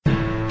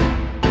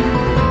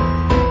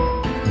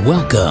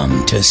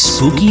Welcome to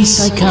Spooky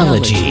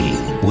Psychology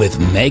with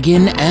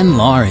Megan and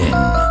Lauren.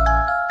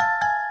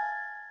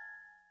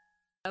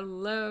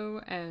 Hello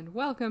and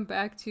welcome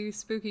back to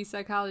Spooky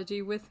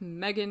Psychology with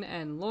Megan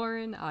and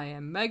Lauren. I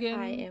am Megan.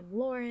 I am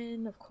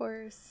Lauren, of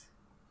course.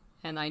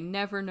 And I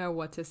never know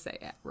what to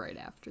say right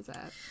after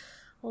that.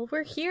 Well,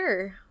 we're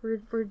here.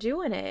 We're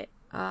doing it.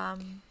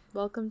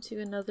 Welcome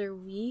to another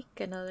week,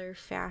 another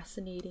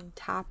fascinating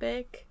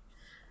topic.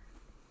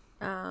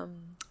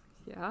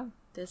 Yeah.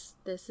 This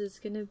is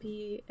going to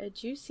be a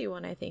juicy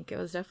one, I think. It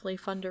was definitely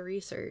fun to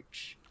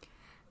research.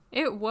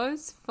 It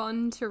was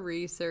fun to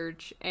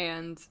research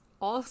and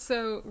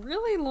also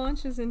really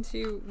launches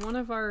into one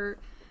of our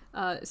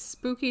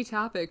spooky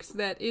topics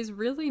that is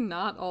really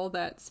not all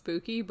that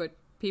spooky, but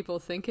people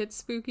think it's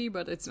spooky,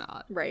 but it's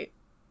not. Right.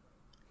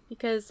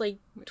 Because, like,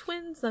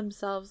 twins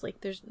themselves,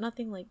 like, there's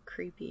nothing, like,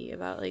 creepy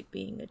about, like,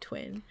 being a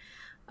twin.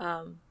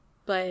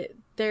 But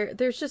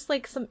there's just,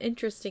 like, some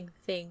interesting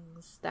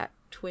things that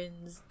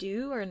twins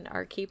do and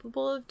are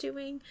capable of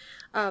doing,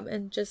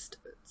 and just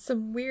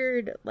some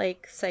weird,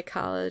 like,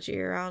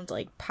 psychology around,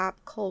 like, pop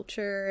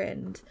culture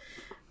and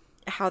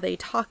how they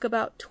talk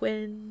about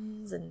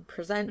twins and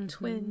present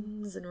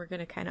twins, and we're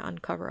gonna kind of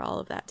uncover all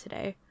of that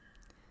today.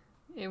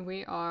 And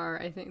we are.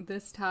 I think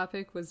this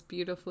topic was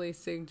beautifully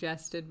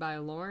suggested by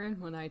Lauren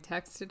when I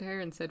texted her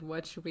and said,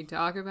 what should we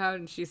talk about?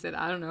 And she said,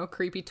 I don't know,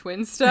 creepy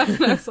twin stuff.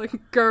 And I was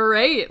like,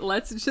 great,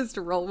 let's just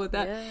roll with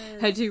that.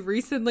 Yes. Had you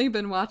recently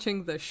been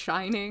watching The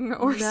Shining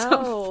or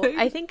something? No,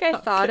 I think I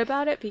thought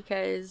about it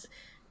because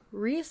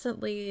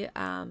recently,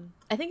 I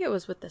think it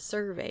was with the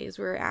surveys,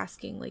 we were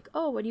asking, like,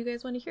 oh, what do you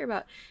guys want to hear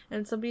about?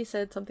 And somebody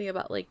said something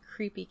about, like,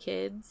 creepy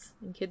kids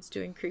and kids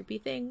doing creepy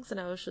things. And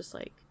I was just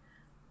like,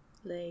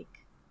 The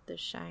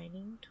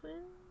Shining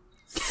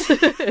twins?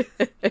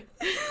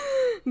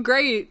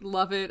 Great,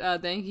 love it.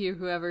 Thank you,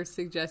 whoever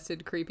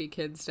suggested creepy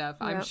kid stuff.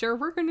 Yep. I'm sure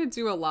we're going to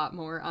do a lot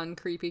more on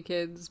creepy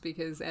kids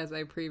because, as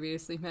I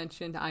previously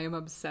mentioned, I am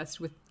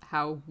obsessed with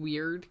how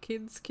weird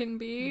kids can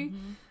be.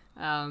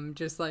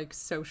 Just like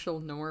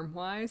social norm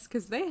wise,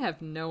 because they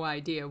have no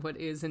idea what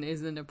is and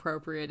isn't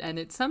appropriate, and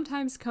it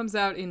sometimes comes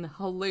out in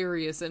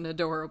hilarious and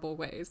adorable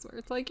ways where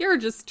it's like you're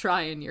just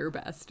trying your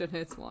best and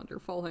it's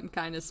wonderful and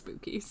kind of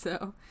spooky.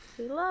 So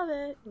we love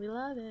it.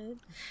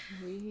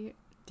 We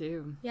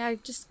do. Yeah,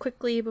 just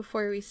quickly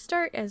before we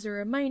start, as a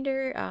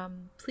reminder,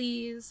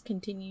 please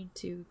continue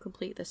to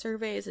complete the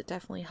surveys. It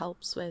definitely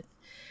helps with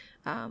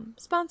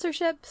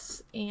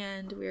sponsorships,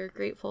 and we're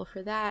grateful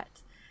for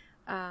that.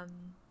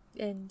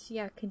 And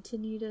yeah,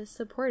 continue to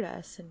support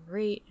us and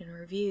rate and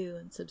review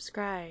and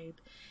subscribe.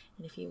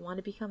 And if you want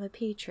to become a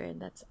patron,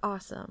 that's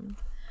awesome.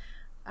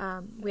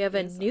 We have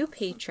a new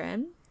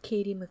patron,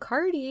 Katie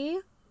McCarty.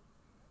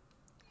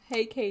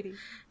 Hey, Katie.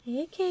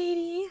 Hey,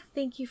 Katie.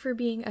 Thank you for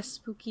being a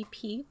spooky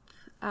peep.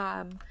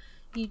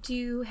 You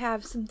do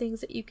have some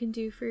things that you can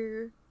do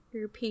for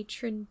your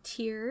patron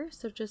tier,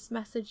 so just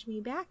message me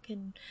back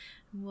and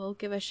we'll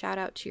give a shout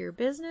out to your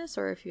business,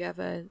 or if you have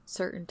a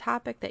certain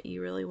topic that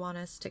you really want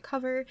us to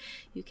cover,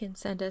 you can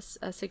send us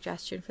a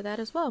suggestion for that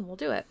as well, and we'll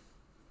do it.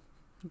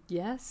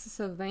 Yes,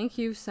 so thank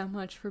you so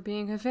much for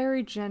being a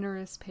very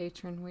generous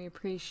patron. We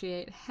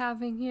appreciate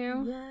having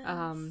you.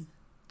 Yes.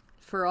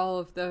 For all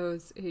of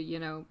those,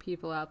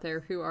 people out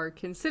there who are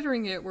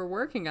considering it, we're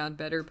working on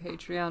better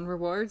Patreon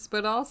rewards,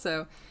 but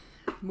also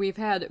we've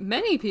had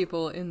many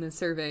people in the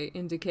survey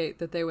indicate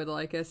that they would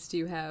like us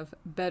to have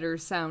better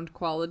sound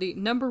quality.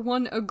 Number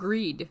one,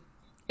 agreed.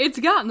 It's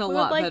gotten a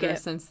lot better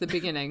since the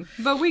beginning,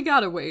 but we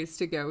got a ways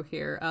to go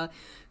here.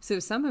 So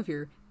some of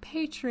your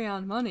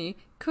Patreon money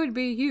could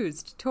be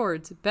used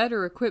towards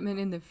better equipment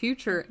in the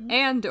future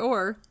and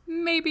or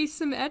maybe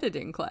some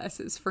editing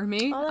classes for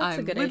me.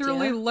 I'm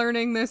literally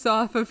learning this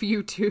off of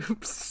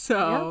YouTube,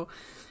 so... Yep.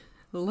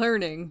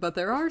 Learning, but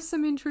there are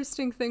some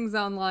interesting things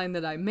online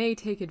that I may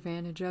take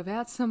advantage of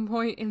at some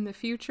point in the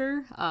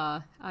future.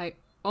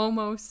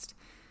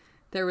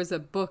 There was a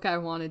book I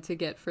wanted to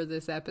get for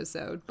this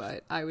episode,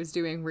 but I was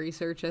doing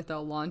research at the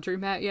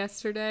laundromat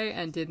yesterday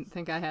and didn't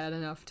think I had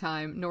enough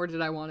time, nor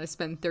did I want to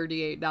spend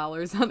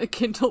 $38 on a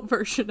Kindle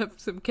version of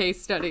some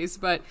case studies,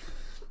 but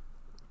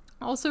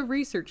also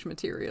research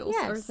materials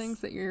are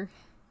things that your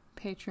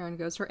Patreon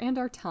goes for, and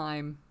our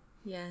time.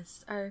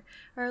 Yes, our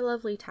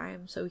lovely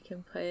time, so we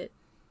can put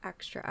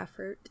extra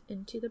effort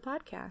into the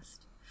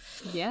podcast.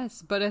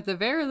 Yes, but at the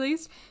very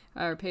least,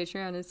 our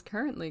Patreon is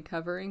currently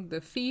covering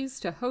the fees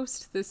to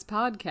host this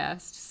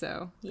podcast,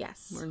 so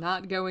yes, we're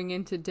not going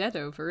into debt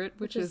over it,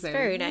 which is a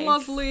very nice.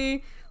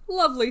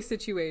 lovely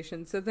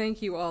situation. So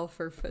thank you all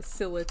for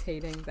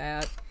facilitating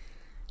that.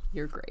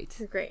 You're great.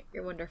 You're great.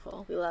 You're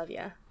wonderful. We love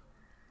you.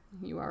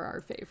 You are our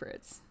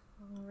favorites.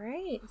 All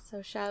right,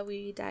 so shall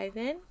we dive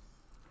in?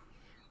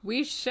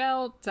 We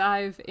shall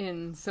dive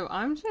in. So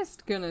I'm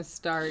just gonna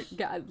start.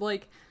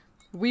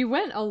 We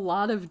went a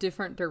lot of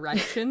different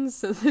directions,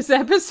 so this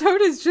episode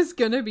is just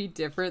gonna be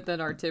different than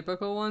our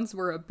typical ones.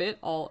 We're a bit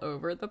all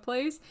over the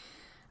place.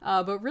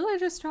 But really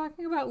just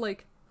talking about,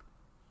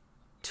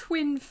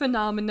 twin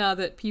phenomena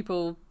that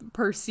people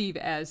perceive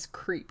as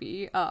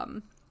creepy.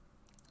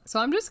 So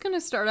I'm just going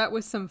to start out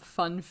with some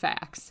fun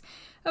facts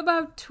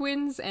about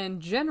twins and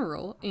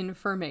general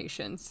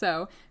information.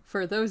 So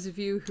for those of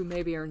you who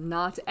maybe are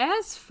not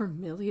as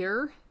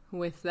familiar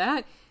with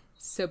that,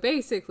 so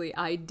basically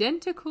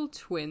identical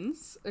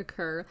twins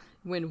occur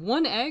when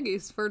one egg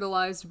is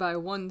fertilized by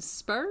one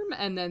sperm,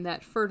 and then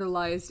that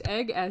fertilized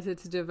egg, as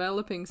it's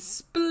developing,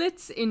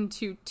 splits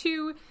into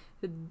two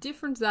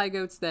different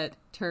zygotes that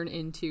turn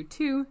into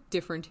two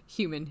different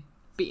human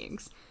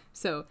beings.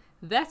 So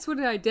that's what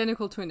an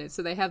identical twin is.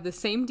 So they have the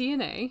same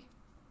DNA,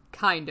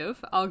 kind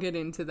of. I'll get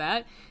into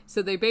that.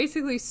 So they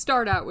basically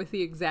start out with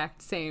the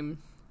exact same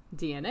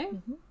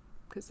DNA,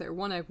 because they're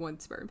one egg, one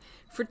sperm.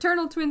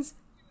 Fraternal twins,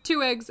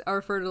 two eggs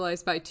are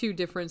fertilized by two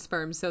different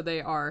sperms, so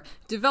they are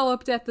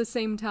developed at the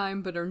same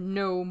time, but are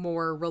no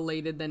more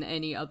related than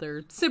any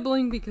other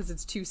sibling, because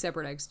it's two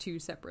separate eggs, two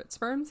separate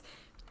sperms.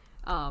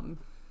 And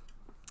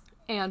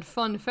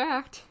fun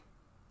fact,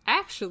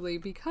 actually,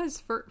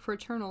 because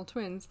fraternal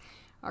twins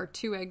are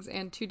two eggs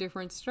and two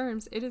different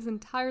sperms, it is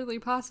entirely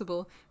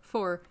possible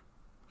for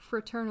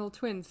fraternal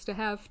twins to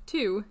have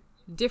two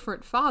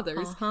different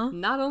fathers.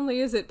 Not only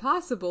is it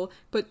possible,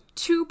 but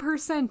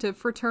 2% of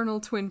fraternal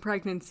twin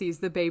pregnancies,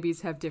 the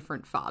babies have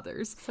different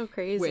fathers. So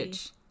crazy.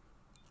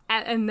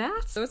 And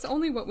that's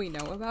only what we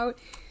know about,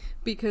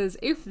 because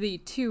if the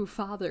two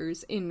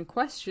fathers in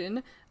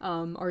question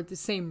are the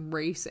same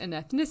race and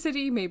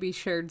ethnicity, maybe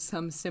shared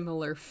some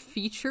similar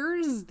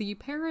features, the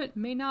parent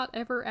may not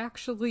ever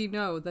actually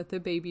know that the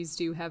babies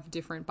do have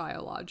different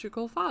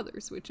biological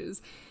fathers, which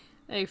is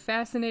a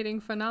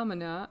fascinating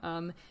phenomena.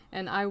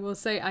 And I will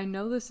say, I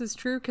know this is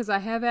true because I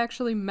have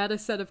actually met a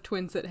set of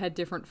twins that had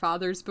different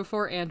fathers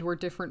before and were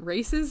different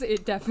races.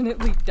 It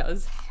definitely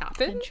does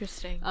happen.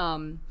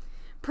 Interesting.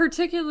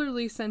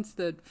 Particularly since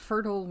the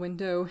fertile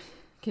window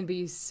can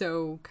be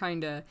so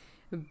kind of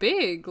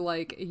big.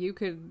 Like, you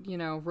could,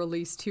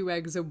 release two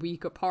eggs a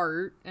week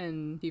apart,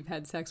 and you've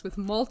had sex with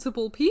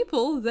multiple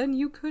people, then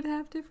you could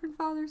have different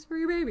fathers for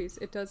your babies.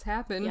 It does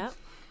happen. Yep.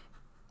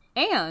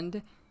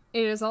 And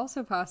it is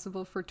also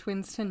possible for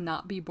twins to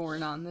not be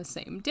born on the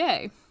same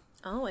day.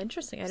 Oh,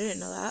 interesting. I didn't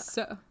know that.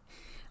 So,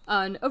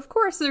 and of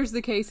course there's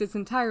the case it's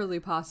entirely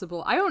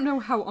possible. I don't know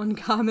how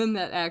uncommon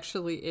that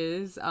actually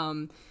is,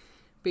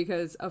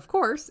 because of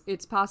course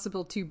it's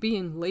possible to be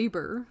in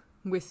labor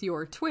with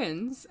your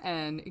twins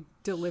and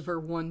deliver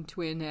one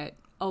twin at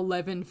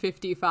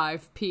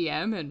 11:55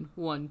 p.m. and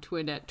one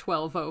twin at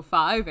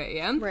 12:05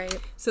 a.m. Right.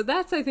 So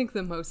that's, I think,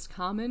 the most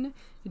common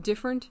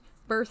different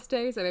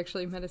birthdays. I've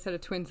actually met a set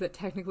of twins that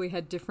technically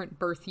had different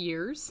birth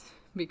years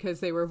because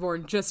they were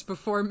born just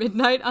before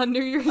midnight on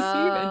New Year's Eve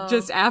and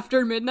just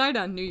after midnight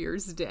on New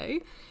Year's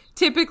Day.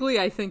 Typically,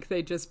 I think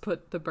they just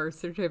put the birth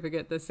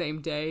certificate the same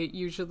day,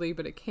 usually,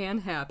 but it can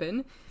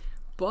happen.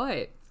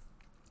 But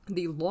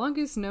the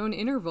longest known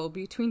interval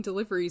between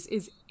deliveries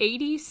is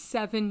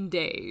 87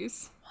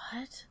 days.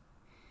 What?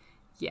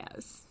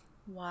 Yes.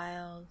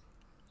 Wild.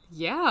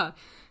 Yeah.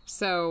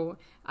 So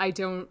I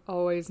don't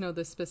always know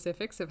the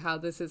specifics of how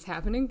this is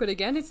happening, but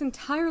again, it's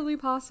entirely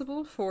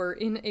possible for,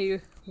 in a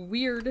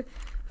weird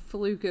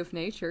fluke of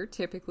nature,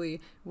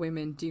 typically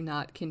women do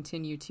not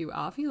continue to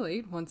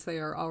ovulate once they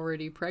are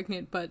already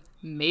pregnant, but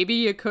maybe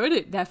you could.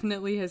 It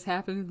definitely has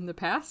happened in the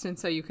past, and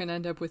so you can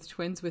end up with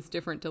twins with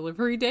different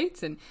delivery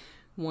dates, and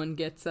one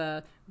gets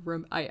a...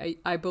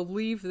 I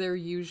believe they're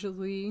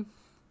usually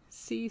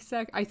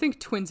C-section. I think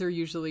twins are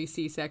usually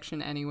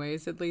C-section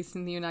anyways, at least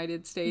in the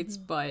United States,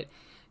 but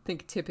I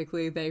think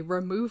typically they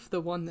remove the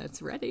one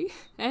that's ready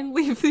and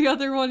leave the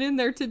other one in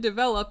there to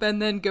develop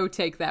and then go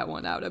take that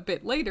one out a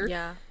bit later.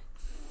 Yeah.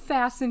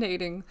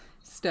 Fascinating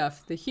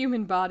stuff. The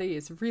human body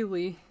is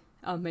really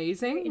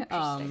amazing.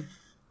 Interesting.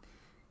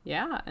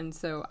 Yeah, and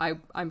so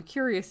I'm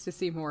curious to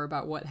see more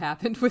about what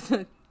happened with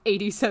the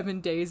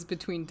 87 days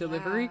between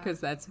delivery, because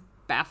that's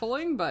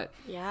baffling, but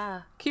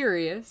yeah,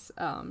 curious.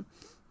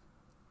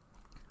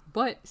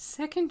 But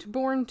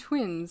second-born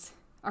twins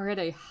are at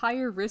a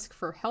higher risk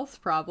for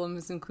health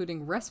problems,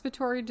 including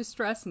respiratory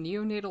distress,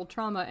 neonatal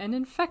trauma, and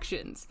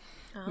infections,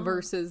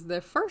 versus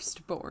the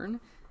firstborn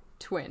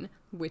twin,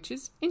 which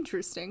is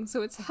interesting.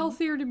 So it's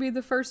healthier to be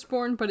the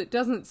firstborn, but it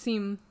doesn't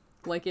seem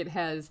like it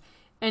has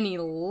any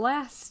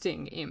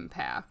lasting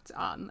impact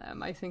on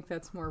them. I think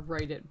that's more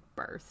right at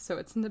birth. So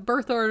it's in the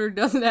birth order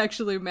doesn't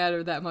actually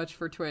matter that much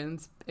for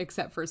twins,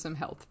 except for some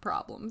health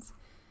problems.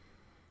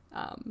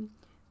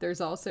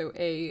 There's also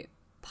a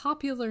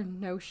popular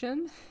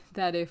notion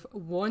that if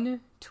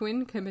one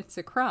twin commits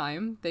a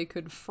crime, they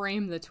could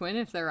frame the twin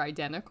if they're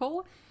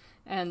identical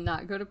and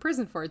not go to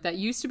prison for it. That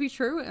used to be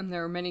true, and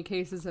there are many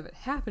cases of it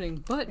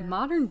happening, but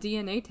modern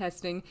DNA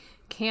testing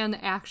can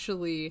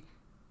actually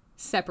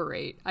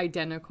separate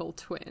identical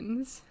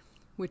twins,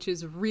 which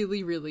is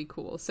really, really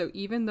cool. So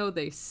even though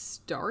they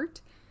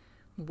start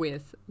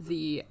with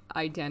the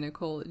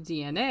identical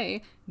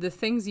DNA, the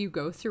things you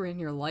go through in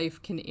your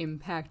life can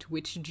impact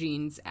which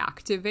genes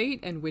activate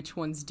and which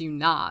ones do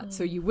not.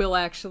 So you will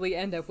actually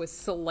end up with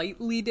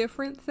slightly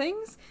different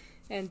things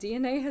And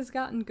DNA has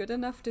gotten good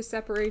enough to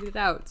separate it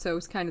out. So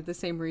it's kind of the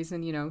same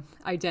reason, you know,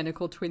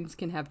 identical twins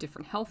can have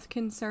different health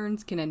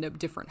concerns, can end up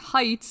different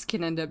heights,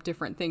 can end up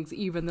different things,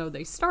 even though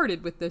they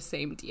started with the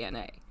same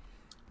DNA.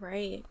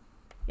 Right.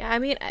 Yeah, I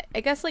mean,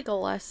 I guess, like, a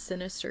less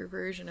sinister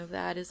version of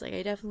that is, like,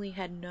 I definitely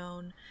had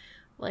known,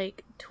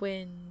 like,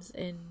 twins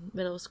in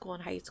middle school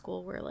and high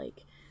school where,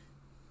 like,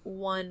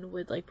 one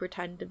would, like,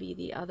 pretend to be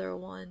the other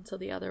one so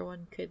the other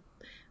one could,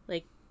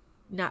 like,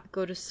 not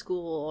go to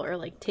school or,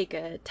 like, take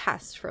a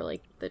test for,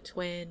 like, the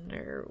twin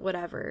or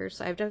whatever.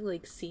 So I've definitely,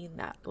 like, seen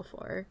that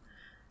before.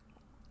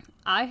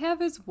 I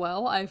have as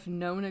well. I've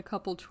known a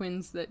couple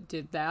twins that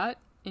did that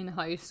in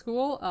high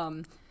school.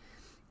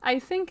 I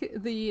think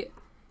the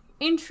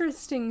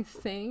interesting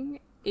thing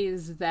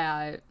is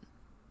that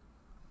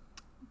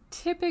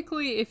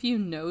typically if you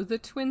know the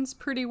twins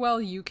pretty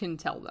well, you can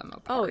tell them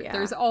apart. Oh, yeah.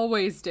 There's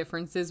always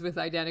differences with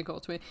identical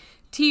twins.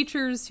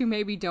 Teachers who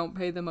maybe don't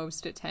pay the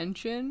most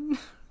attention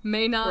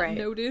may not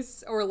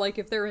notice, or like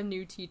if they're a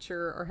new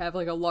teacher or have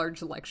like a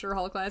large lecture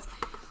hall class,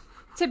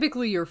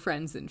 typically your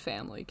friends and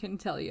family can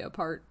tell you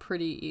apart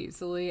pretty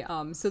easily.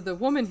 So the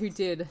woman who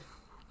did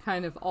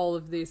kind of all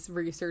of this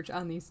research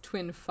on these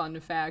twin fun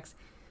facts,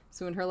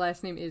 so and her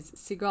last name is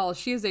Segal,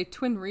 she is a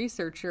twin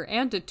researcher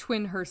and a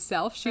twin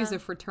herself. She's a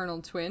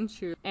fraternal twin.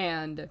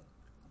 And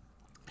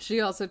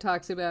she also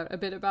talks a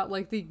bit about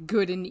like the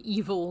good and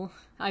evil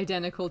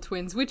identical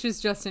twins, which is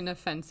just an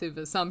offensive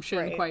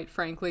assumption, quite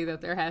frankly,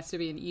 that there has to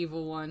be an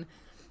evil one.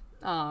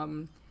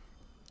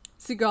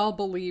 Segal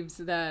believes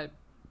that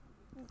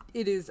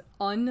it is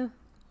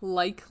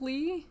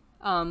unlikely,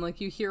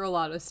 like you hear a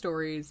lot of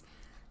stories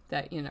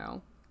that, you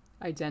know,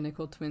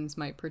 identical twins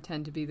might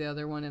pretend to be the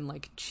other one and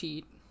like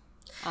cheat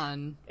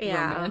on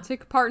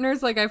romantic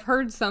partners. Like I've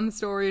heard some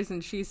stories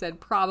and she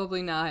said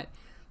probably not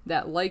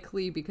that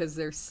likely because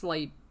there's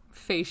slight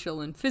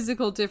facial and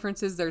physical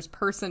differences, there's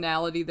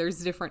personality,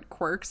 there's different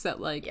quirks that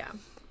like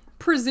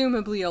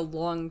presumably a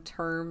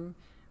long-term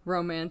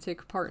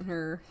romantic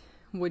partner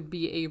would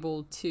be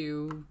able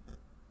to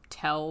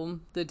tell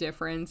the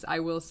difference. I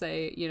will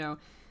say, you know,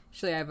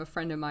 actually I have a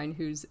friend of mine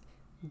whose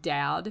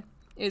dad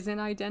is an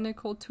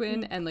identical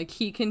twin, and like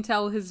he can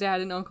tell his dad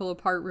and uncle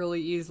apart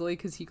really easily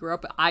because he grew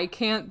up. I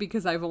can't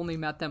because I've only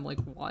met them like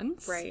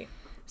once. Right.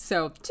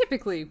 So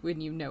typically when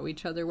you know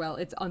each other well,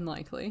 it's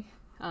unlikely.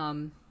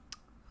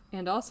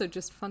 And also,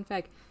 just fun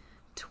fact,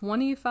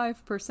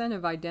 25%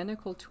 of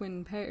identical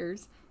twin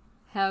pairs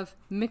have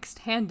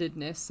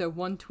mixed-handedness, so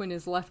one twin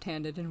is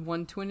left-handed and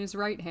one twin is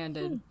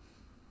right-handed.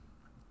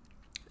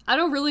 I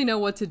don't really know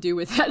what to do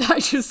with that. I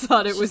just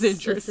thought it was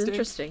interesting. It's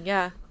interesting,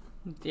 yeah.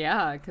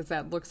 Yeah, because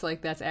that looks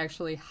like that's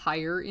actually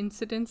higher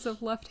incidence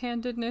of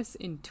left-handedness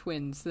in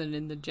twins than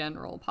in the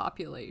general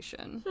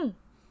population.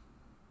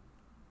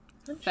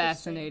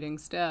 Fascinating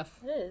stuff.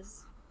 It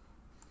is.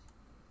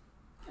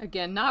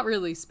 Again, not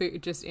really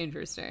just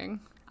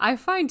interesting. I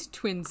find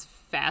twins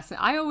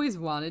fascinating. I always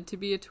wanted to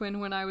be a twin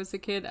when I was a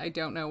kid. I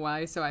don't know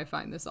why, so I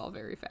find this all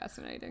very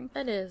fascinating.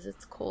 It is.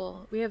 It's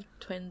cool. We have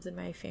twins in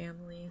my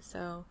family,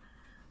 so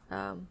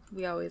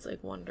we always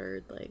like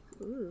wondered, like,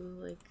 ooh,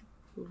 like,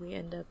 will we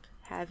end up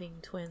having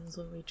twins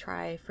when we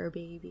try for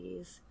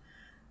babies?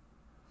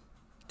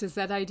 Does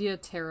that idea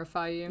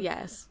terrify you?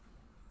 Yes.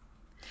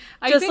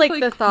 I just think,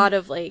 like the thought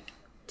of like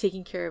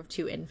taking care of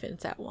two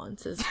infants at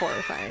once is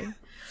horrifying.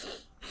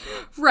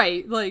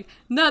 Right, like,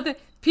 not that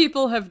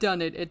people have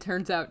done it. It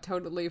turns out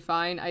totally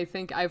fine. I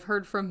think I've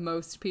heard from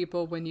most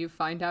people when you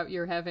find out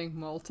you're having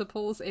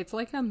multiples, it's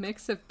like a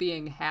mix of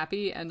being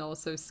happy and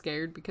also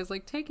scared, because,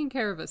 like, taking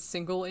care of a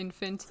single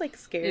infant like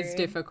scary. is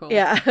difficult.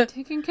 Yeah.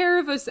 Taking care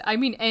of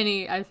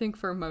I think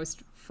for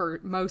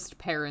most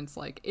parents,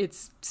 like,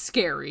 it's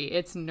scary.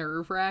 It's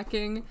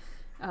nerve-wracking.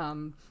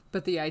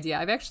 But the idea,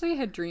 I've actually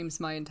had dreams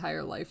my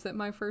entire life that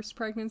my first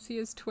pregnancy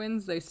is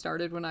twins. They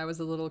started when I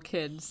was a little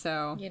kid,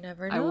 so you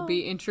never know. I will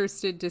be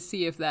interested to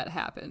see if that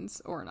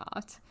happens or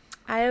not.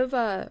 I have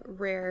a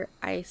rare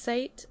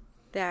eyesight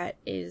that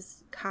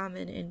is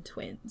common in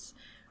twins,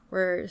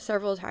 where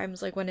several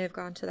times, like, when I've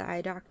gone to the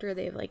eye doctor,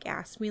 they've, like,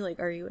 asked me,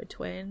 like, are you a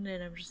twin?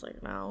 And I'm just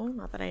like, no,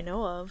 not that I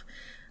know of.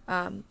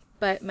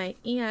 But my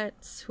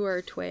aunts, who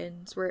are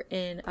twins, were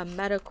in a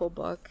medical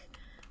book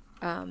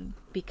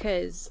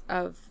because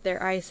of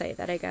their eyesight,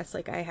 that I guess,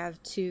 like, I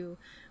have too,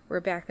 where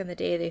back in the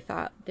day they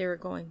thought they were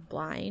going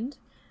blind.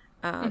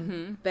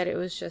 But it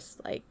was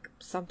just, like,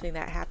 something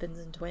that happens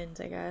in twins,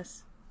 I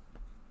guess.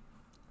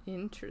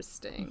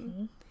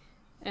 Interesting.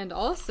 And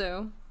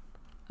also,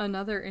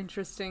 another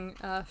interesting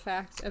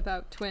fact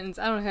about twins,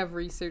 I don't have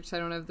research, I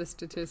don't have the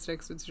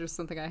statistics, it's just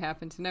something I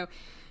happen to know.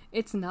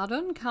 It's not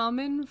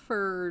uncommon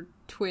for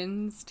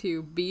twins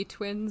to be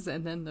twins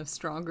and then the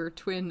stronger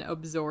twin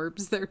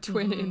absorbs their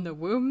twin in the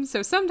womb.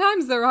 So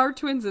sometimes there are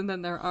twins and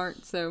then there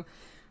aren't. So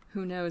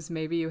who knows,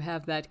 maybe you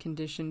have that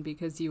condition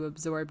because you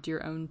absorbed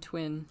your own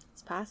twin.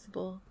 It's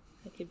possible.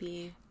 It could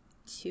be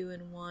 2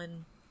 in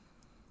 1.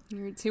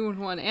 You're 2 in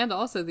 1. And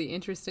also the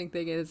interesting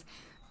thing is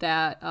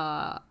that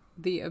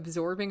the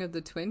absorbing of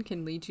the twin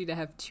can lead you to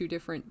have two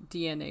different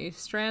DNA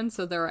strands.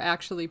 So there are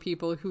actually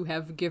people who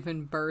have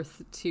given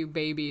birth to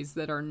babies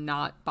that are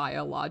not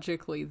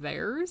biologically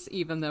theirs,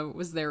 even though it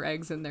was their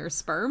eggs and their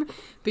sperm,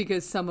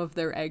 because some of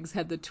their eggs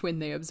had the twin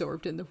they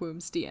absorbed in the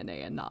womb's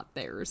DNA and not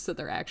theirs. So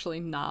they're actually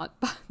not,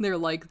 they're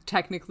like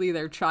technically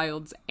their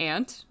child's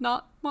aunt,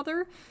 not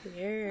mother.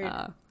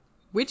 Weird.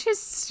 Which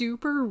is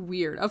super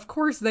weird. Of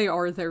course they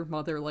are their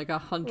mother, like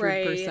 100%.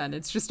 Right.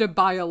 It's just a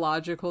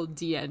biological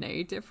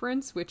DNA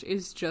difference, which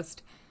is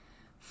just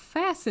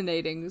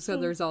fascinating. So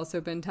there's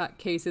also been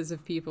cases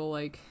of people,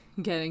 like,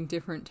 getting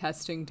different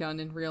testing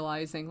done and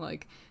realizing,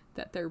 like,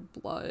 that their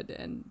blood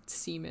and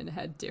semen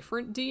had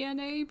different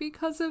DNA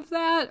because of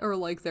that, or,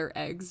 like, their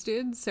eggs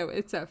did. So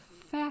it's a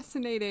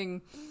fascinating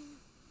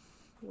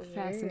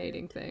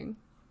thing.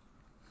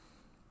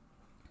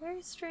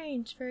 Very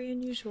strange, very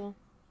unusual.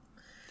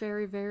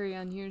 Very, very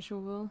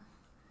unusual.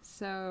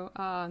 So,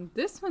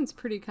 this one's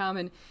pretty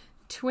common.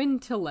 Twin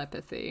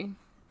telepathy,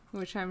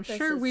 which I'm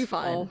sure we've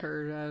all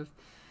heard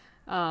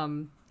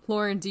of.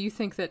 Lauren, do you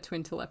think that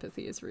twin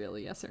telepathy is real?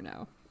 Yes or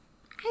no?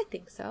 I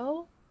think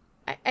so.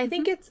 I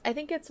think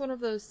it's one of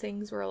those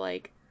things where,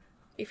 like,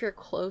 if you're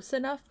close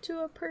enough to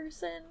a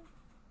person,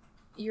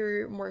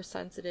 you're more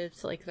sensitive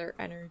to, like, their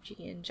energy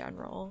in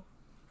general.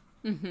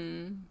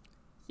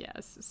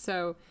 Yes.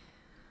 So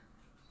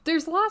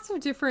there's lots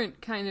of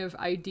different kind of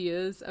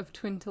ideas of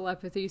twin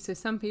telepathy. So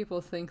some people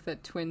think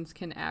that twins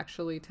can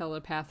actually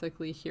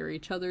telepathically hear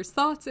each other's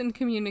thoughts and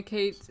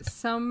communicate.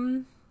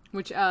 Some,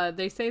 which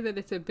they say that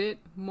it's a bit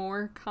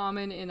more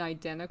common in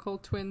identical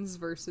twins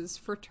versus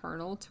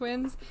fraternal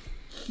twins.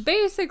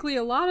 Basically,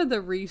 a lot of the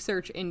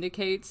research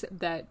indicates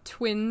that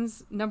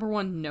twins, number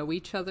one, know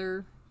each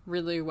other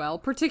really well,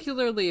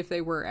 particularly if they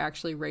were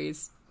actually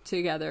raised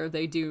together.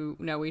 They do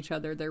know each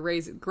other.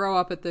 Grow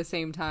up at the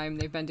same time.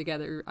 They've been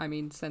together, I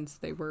mean, since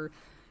they were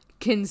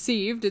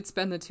conceived. It's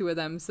been the two of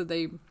them, so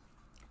they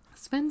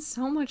spend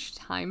so much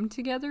time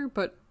together.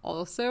 But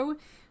also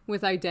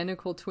with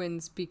identical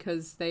twins,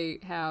 because they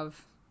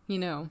have, you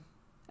know,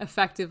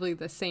 effectively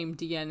the same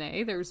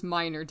DNA. There's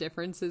minor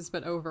differences,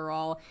 but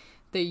overall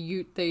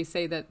they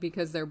say that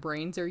because their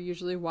brains are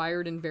usually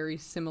wired in very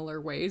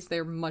similar ways,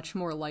 they're much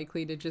more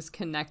likely to just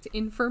connect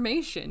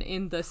information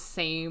in the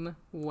same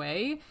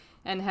way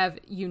and have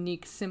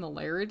unique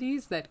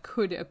similarities that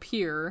could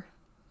appear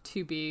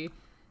to be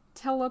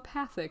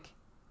telepathic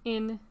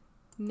in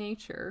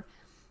nature.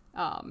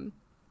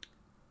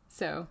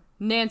 So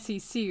Nancy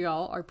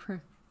Segal, our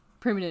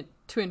permanent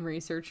twin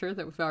researcher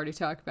that we've already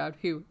talked about,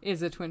 who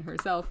is a twin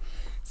herself,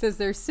 says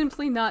there's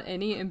simply not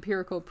any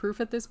empirical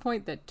proof at this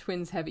point that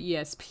twins have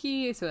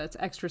ESP, so that's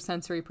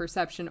extrasensory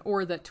perception,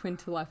 or that twin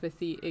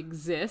telepathy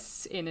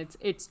exists. In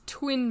its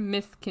Twin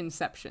Myth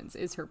Conceptions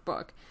is her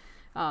book.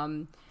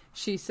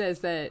 She says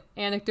that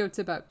anecdotes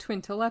about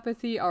twin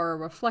telepathy are a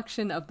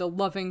reflection of the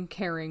loving,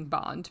 caring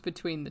bond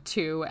between the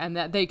two, and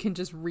that they can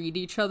just read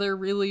each other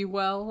really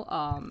well.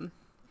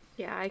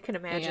 Yeah, I can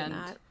imagine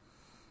that.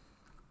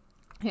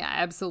 Yeah,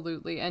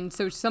 absolutely. And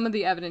so some of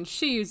the evidence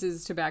she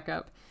uses to back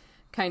up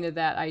kind of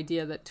that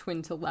idea that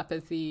twin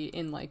telepathy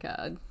in like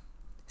a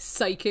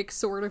psychic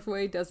sort of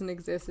way doesn't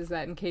exist is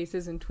that in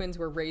cases when twins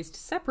were raised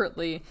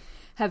separately,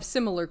 have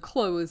similar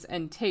clothes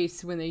and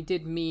tastes when they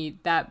did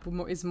meet, that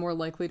is more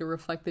likely to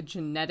reflect the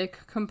genetic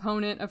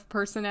component of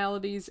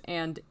personalities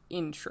and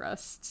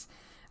interests.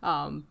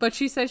 But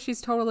she says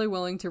she's totally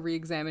willing to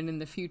re-examine in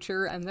the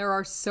future, and there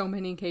are so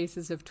many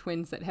cases of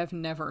twins that have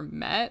never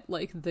met,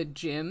 like the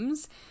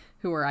Jims,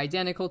 who are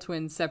identical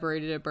twins,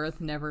 separated at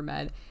birth, never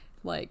met,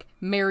 like,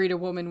 married a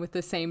woman with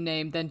the same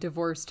name, then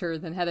divorced her,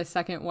 then had a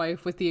second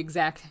wife with the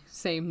exact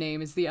same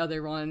name as the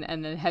other one,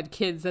 and then had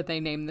kids that they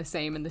named the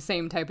same, and the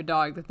same type of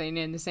dog that they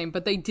named the same,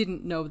 but they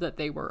didn't know that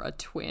they were a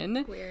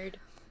twin. Weird.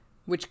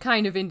 Which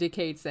kind of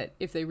indicates that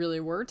if they really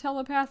were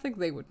telepathic,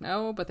 they would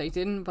know, but they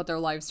didn't, but their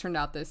lives turned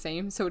out the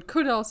same. So it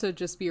could also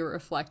just be a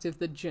reflective of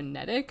the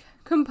genetic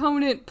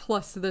component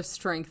plus the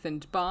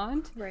strengthened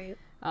bond. Right.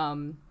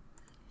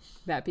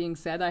 That being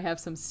said, I have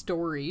some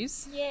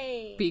stories.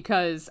 Yay!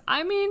 Because,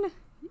 I mean,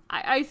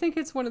 I think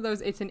it's one of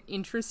those, it's an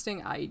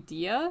interesting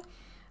idea.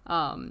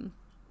 And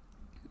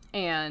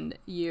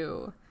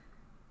you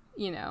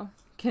know,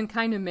 can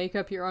kind of make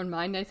up your own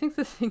mind. I think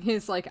the thing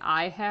is, like,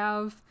 I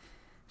have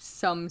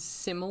some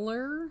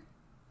similar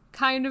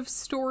kind of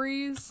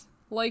stories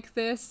like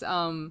this,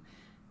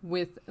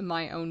 with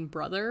my own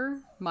brother.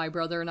 My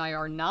brother and I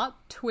are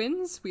not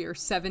twins. We are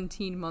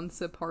 17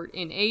 months apart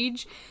in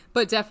age,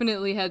 but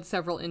definitely had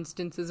several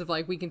instances of,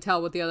 like, we can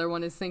tell what the other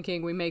one is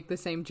thinking. We make the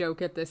same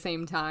joke at the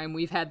same time.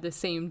 We've had the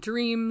same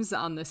dreams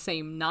on the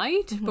same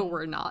night, but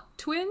we're not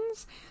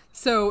twins.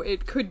 So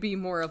it could be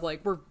more of,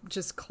 like, we're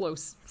just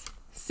close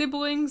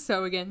siblings.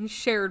 So again,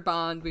 shared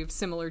bond. We have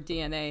similar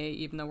DNA,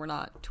 even though we're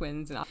not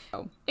twins. And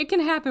it can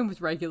happen with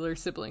regular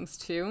siblings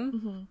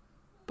too.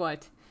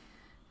 But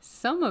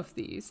some of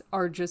these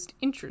are just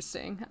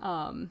interesting.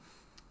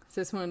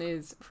 This one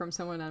is from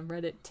someone on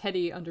Reddit,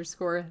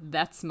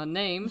 Teddy_that's my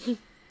name.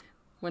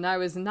 When I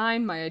was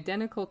 9, my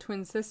identical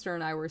twin sister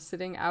and I were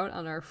sitting out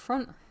on our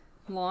front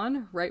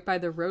lawn right by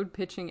the road,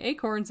 pitching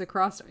acorns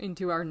across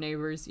into our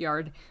neighbor's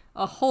yard.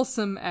 A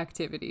wholesome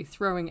activity,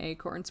 throwing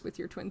acorns with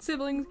your twin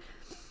siblings.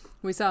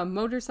 We saw a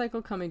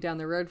motorcycle coming down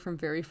the road from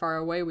very far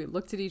away. We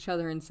looked at each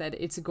other and said,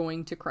 it's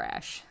going to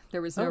crash.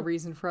 There was no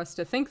reason for us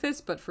to think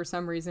this, but for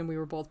some reason we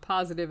were both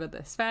positive of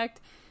this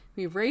fact.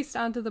 We raced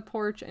onto the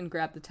porch and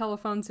grabbed the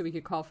telephone so we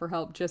could call for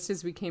help. Just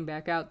as we came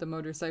back out, the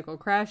motorcycle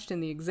crashed in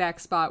the exact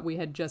spot we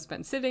had just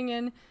been sitting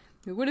in.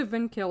 We would have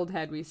been killed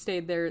had we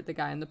stayed there. The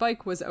guy on the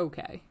bike was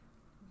okay.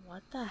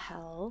 What the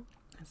hell?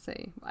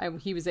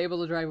 He was able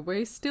to drive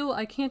away. Still,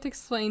 I can't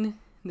explain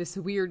this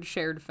weird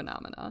shared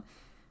phenomena.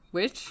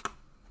 Which,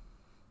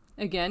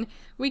 again,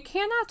 we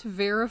cannot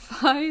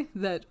verify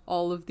that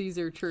all of these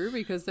are true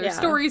because they're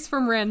stories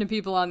from random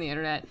people on the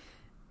internet.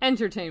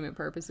 Entertainment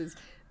purposes.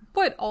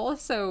 But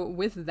also,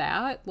 with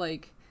that,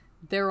 like,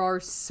 there are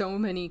so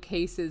many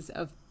cases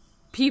of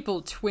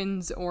people,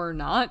 twins or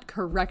not,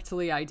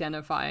 correctly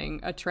identifying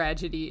a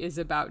tragedy is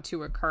about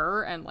to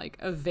occur and, like,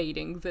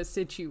 evading the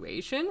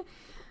situation,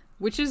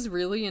 which is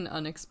really an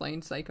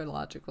unexplained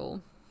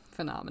psychological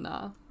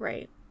phenomena.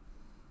 Right.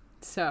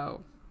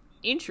 So,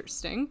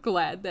 interesting.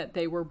 Glad that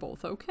they were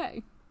both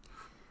okay.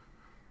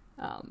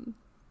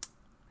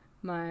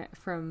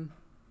 From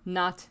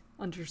not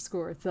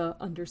underscore the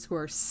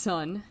underscore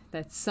son,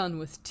 that's son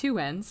with two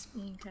N's,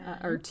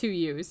 or two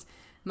U's.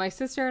 My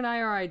sister and I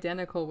are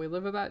identical. We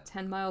live about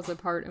 10 miles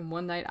apart, and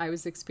one night I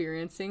was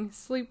experiencing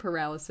sleep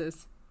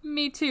paralysis.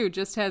 Me too,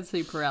 just had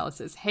sleep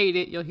paralysis. Hate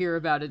it. You'll hear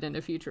about it in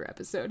a future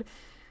episode.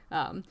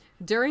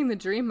 During the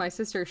dream, my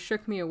sister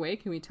shook me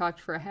awake and we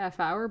talked for a half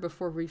hour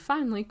before we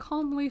finally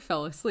calmly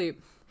fell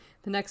asleep.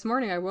 The next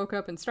morning I woke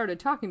up and started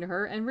talking to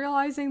her and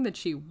realizing that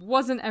she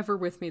wasn't ever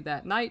with me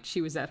that night.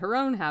 She was at her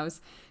own house.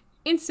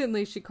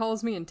 Instantly, she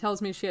calls me and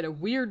tells me she had a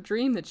weird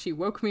dream that she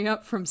woke me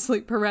up from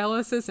sleep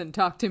paralysis and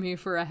talked to me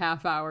for a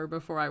half hour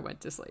before I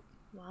went to sleep.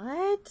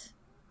 What?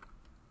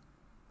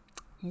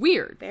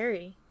 Weird.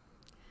 Very.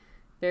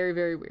 Very,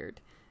 very weird.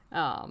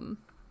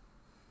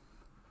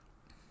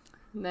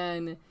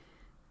 Then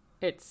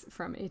it's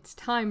from It's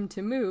Time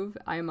to Move.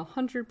 I am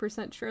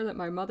 100% sure that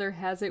my mother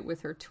has it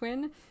with her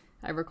twin.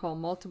 I recall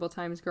multiple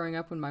times growing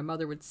up when my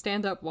mother would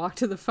stand up, walk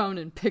to the phone,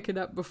 and pick it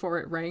up before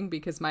it rang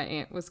because my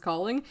aunt was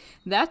calling.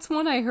 That's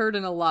one I heard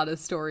in a lot of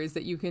stories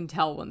that you can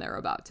tell when they're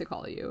about to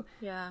call you.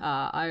 Yeah.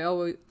 I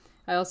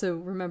also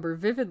remember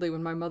vividly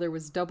when my mother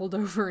was doubled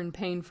over in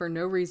pain for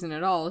no reason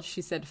at all.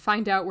 She said,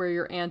 "Find out where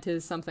your aunt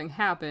is, something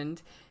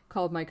happened."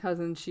 Called my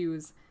cousin.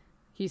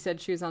 He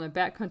said she was on a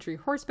backcountry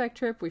horseback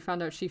trip. We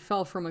found out she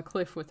fell from a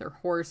cliff with her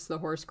horse. The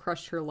horse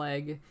crushed her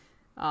leg.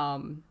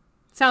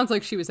 Sounds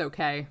like she was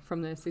okay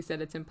from this. He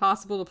said it's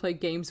impossible to play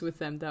games with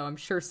them, though. I'm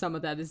sure some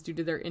of that is due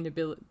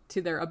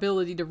to their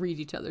ability to read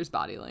each other's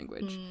body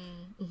language.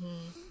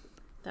 Mm-hmm.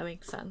 That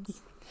makes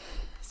sense.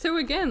 So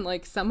again,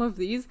 like some of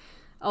these,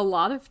 a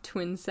lot of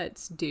twin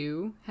sets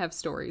do have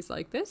stories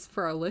like this.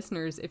 For our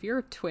listeners, if you're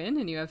a twin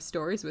and you have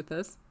stories with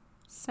us,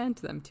 send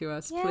them to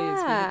us, please. We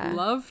would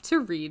love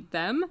to read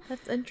them.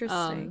 That's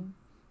interesting.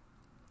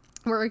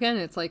 Where again,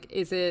 it's like,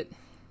 is it,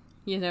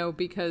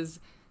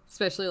 because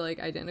especially like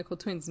identical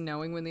twins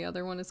knowing when the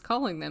other one is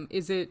calling them,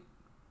 is it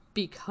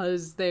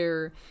because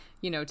they're,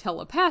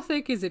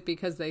 telepathic? Is it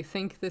because they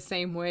think the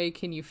same way?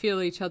 Can you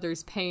feel each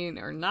other's pain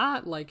or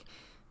not? Like,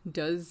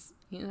 does,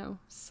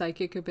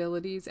 psychic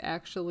abilities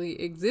actually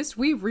exist?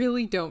 We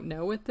really don't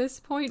know at this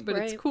point, but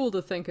It's cool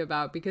to think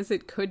about because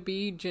it could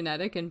be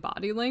genetic and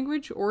body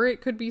language, or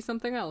it could be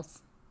something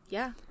else.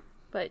 Yeah,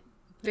 but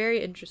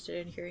very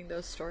interested in hearing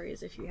those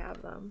stories if you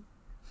have them.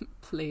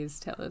 Please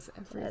tell us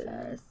everything.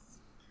 Tell us.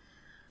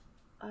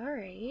 All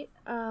right.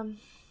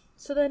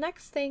 So the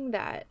next thing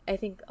that I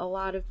think a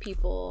lot of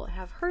people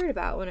have heard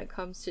about when it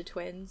comes to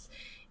twins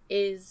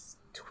is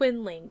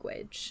twin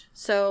language.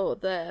 So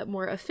the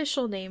more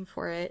official name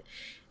for it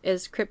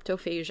is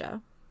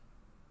cryptophagia.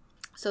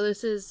 So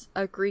this is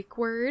a Greek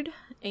word,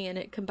 and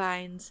it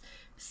combines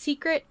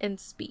secret and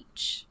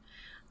speech.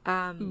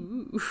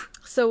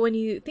 So when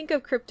you think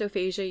of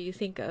cryptophagia, you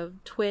think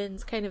of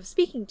twins kind of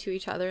speaking to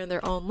each other in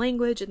their own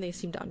language, and they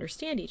seem to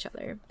understand each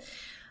other.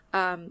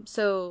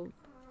 So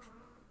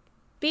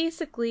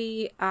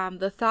basically,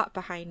 the thought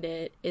behind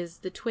it is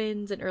the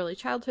twins in early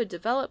childhood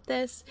develop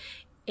this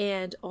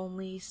and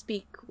only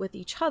speak with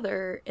each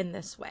other in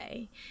this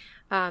way.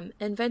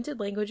 Invented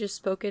languages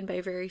spoken by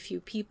very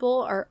few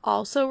people are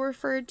also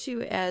referred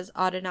to as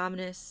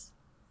autonomous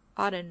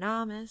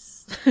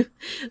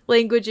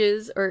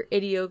languages or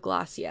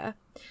idioglossia.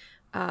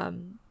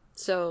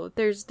 So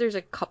there's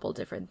a couple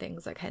different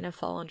things that kind of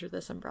fall under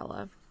this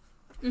umbrella.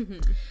 Mm-hmm.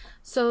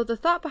 So the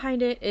thought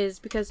behind it is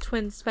because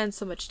twins spend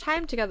so much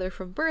time together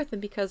from birth,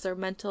 and because their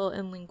mental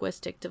and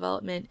linguistic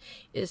development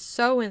is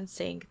so in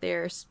sync,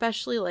 they're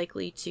especially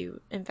likely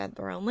to invent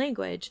their own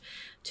language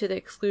to the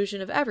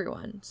exclusion of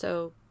everyone.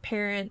 So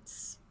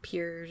parents,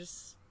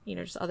 peers,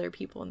 just other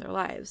people in their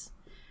lives.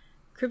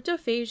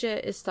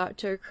 Cryptophagia is thought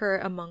to occur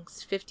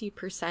amongst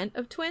 50%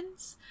 of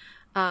twins,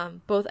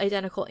 both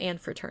identical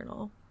and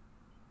fraternal.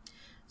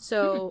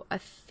 So a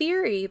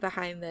theory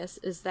behind this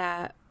is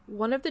that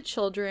one of the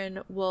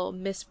children will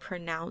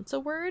mispronounce a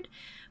word,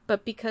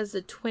 but because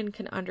the twin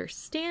can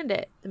understand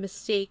it, the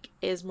mistake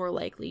is more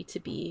likely to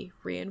be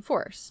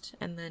reinforced.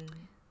 And then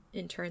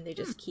in turn, they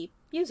just keep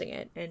using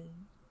it and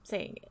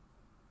saying it.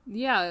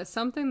 Yeah,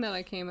 something that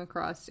I came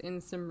across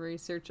in some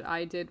research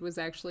I did was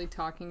actually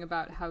talking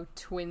about how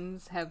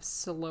twins have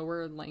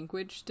slower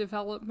language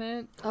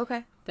development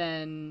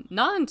than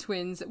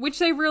non-twins, which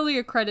they really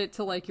accredit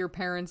to, like, your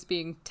parents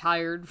being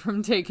tired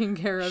from taking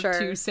care of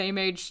two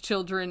same-age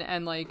children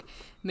and, like,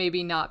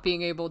 maybe not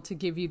being able to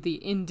give you the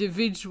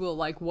individual,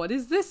 like, what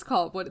is this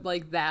called? What,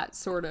 like, that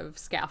sort of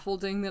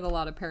scaffolding that a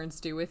lot of parents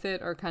do with it,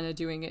 or kind of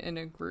doing it in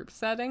a group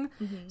setting.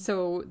 Mm-hmm.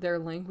 So their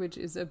language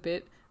is a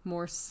bit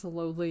more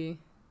slowly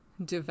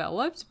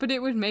developed, but it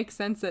would make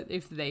sense that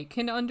if they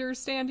can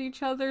understand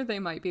each other, they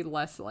might be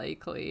less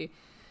likely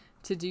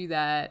to do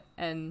that.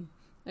 And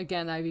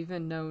again, I've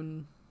even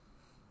known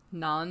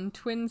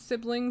non-twin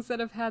siblings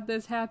that have had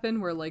this happen,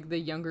 where, like, the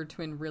younger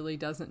twin really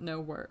doesn't know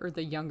or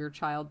the younger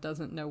child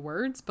doesn't know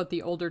words, but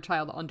the older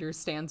child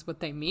understands what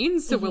they mean,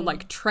 so will,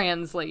 like,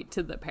 translate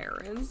to the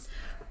parents.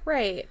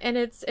 Right. And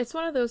it's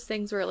one of those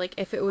things where, like,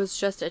 if it was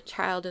just a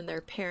child and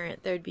their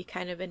parent, there'd be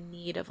kind of a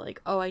need of,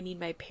 like, oh, I need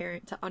my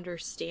parent to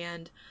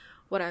understand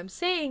what I'm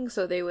saying,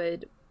 so they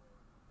would,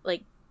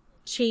 like,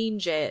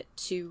 change it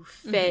to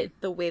fit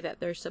the way that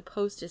they're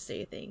supposed to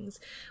say things.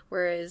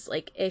 Whereas,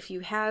 like, if you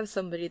have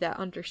somebody that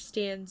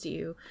understands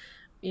you,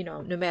 you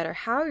know, no matter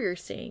how you're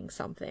saying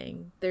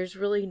something, there's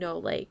really no,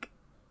 like,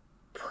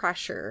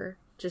 pressure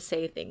to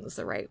say things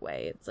the right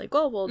way. It's like,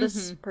 oh, well,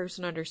 this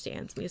person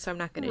understands me, so I'm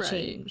not going to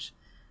change.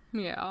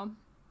 Yeah.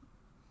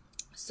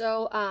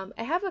 So,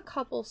 I have a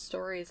couple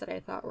stories that I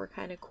thought were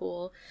kind of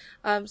cool.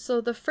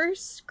 So the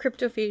first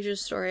cryptophagia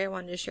story I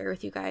wanted to share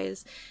with you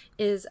guys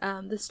is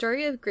the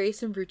story of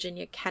Grace and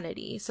Virginia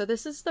Kennedy. So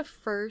this is the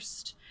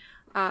first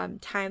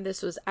time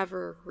this was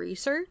ever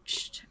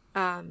researched.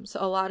 So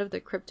a lot of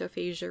the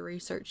cryptophagia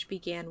research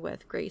began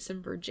with Grace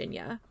and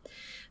Virginia.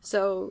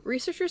 So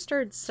researchers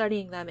started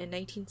studying them in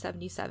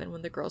 1977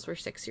 when the girls were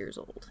 6 years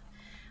old.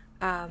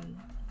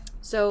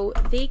 So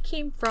they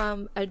came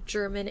from a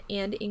German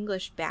and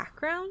English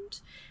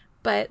background,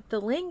 but the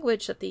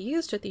language that they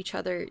used with each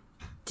other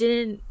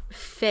didn't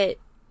fit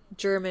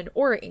German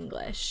or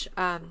English,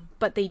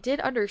 but they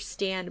did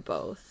understand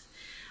both,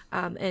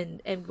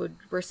 and would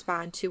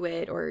respond to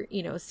it, or,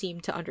 you know, seem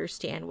to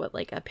understand what,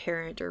 like, a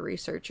parent or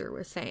researcher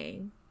was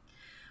saying.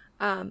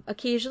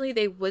 Occasionally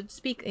they would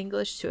speak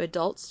English to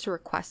adults to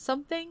request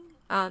something.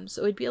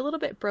 So it would be a little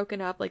bit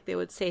broken up, like they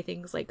would say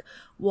things like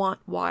want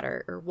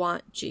water or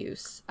want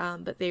juice,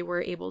 but they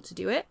were able to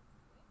do it.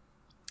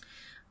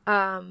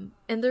 In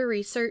their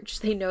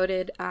research, they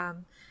noted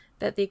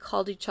that they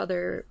called each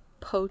other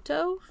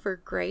Poto for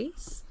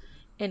Grace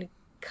and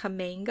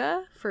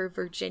Kamanga for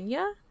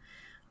Virginia.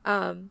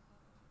 And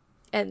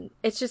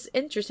it's just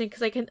interesting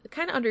because I can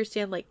kind of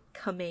understand, like,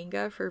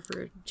 Kamanga for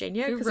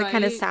Virginia because it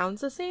kind of sounds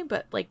the same,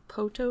 but, like,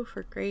 Poto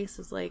for Grace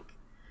is, like,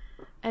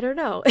 I don't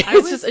know.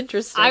 It's just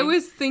interesting. I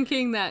was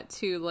thinking that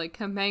too. Like,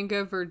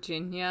 Kamanga,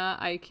 Virginia,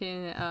 I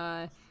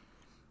can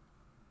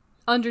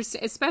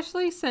understand,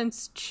 especially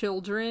since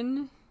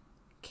children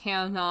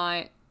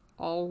cannot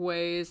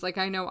always, like,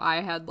 I know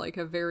I had, like,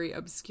 a very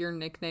obscure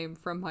nickname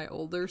from my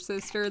older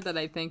sister that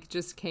I think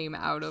just came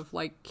out of,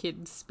 like,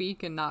 kid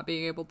speak and not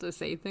being able to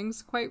say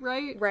things quite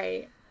right.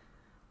 Right.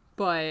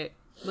 But,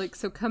 like,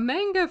 so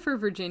Kamanga for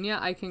Virginia,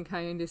 I can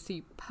kind of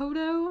see.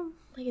 Poto,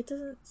 like, it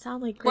doesn't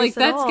sound like Grace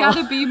like, at all. that's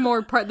gotta be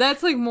more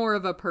that's, like, more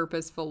of a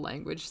purposeful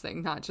language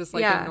thing, not just,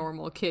 like, a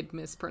normal kid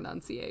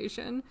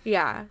mispronunciation.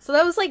 Yeah, so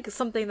that was, like,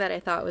 something that I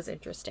thought was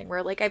interesting,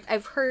 where, like,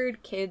 I've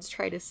heard kids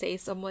try to say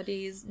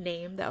somebody's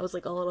name that was,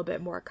 like, a little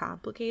bit more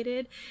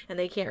complicated, and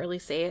they can't really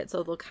say it,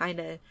 so they'll kind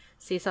of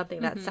say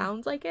something that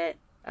sounds like it.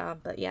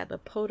 But yeah, the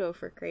Poto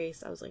for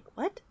Grace, I was like,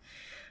 what?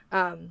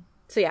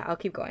 So yeah, I'll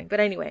keep going. But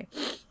anyway,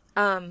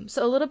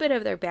 so a little bit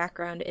of their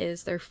background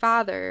is their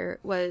father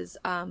was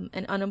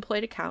an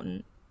unemployed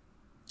accountant,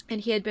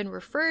 and he had been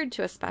referred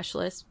to a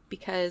specialist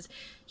because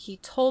he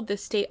told the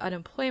state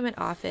unemployment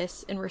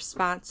office in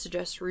response to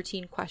just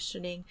routine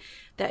questioning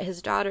that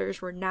his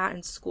daughters were not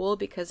in school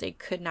because they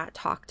could not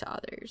talk to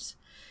others.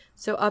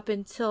 So up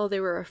until they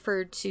were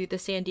referred to the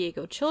San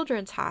Diego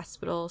Children's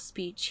Hospital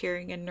Speech,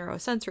 Hearing, and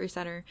Neurosensory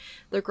Center,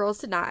 the girls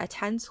did not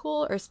attend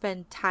school or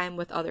spend time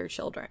with other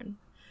children.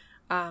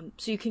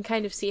 So you can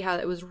kind of see how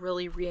it was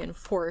really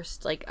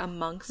reinforced, like,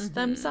 amongst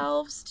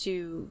themselves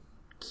to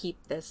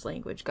keep this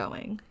language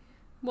going.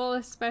 Well,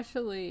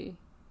 especially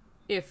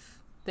if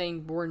they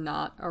were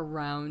not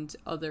around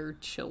other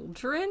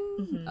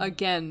children.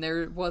 Again,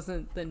 there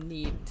wasn't the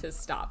need to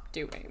stop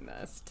doing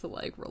this to,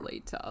 like,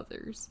 relate to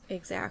others.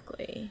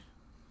 Exactly.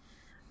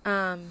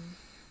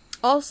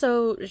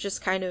 Also,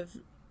 just kind of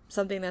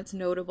something that's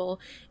notable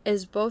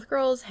is both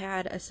girls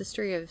had a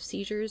history of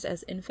seizures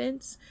as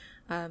infants.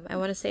 I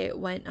want to say it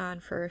went on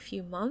for a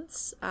few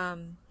months.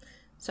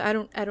 So I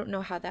don't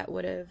know how that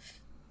would have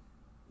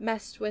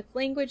messed with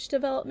language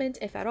development,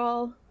 if at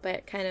all,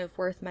 but kind of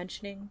worth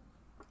mentioning.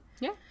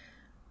 Yeah.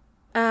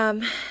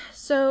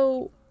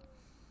 So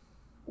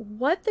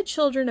what the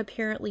children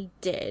apparently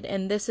did,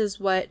 and this is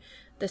what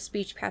the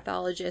speech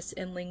pathologists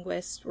and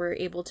linguists were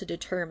able to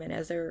determine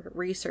as they were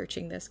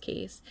researching this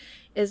case,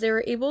 is they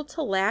were able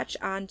to latch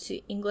onto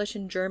English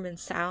and German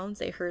sounds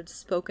they heard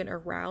spoken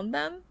around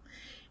them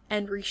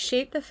and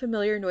reshape the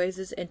familiar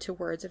noises into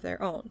words of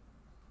their own.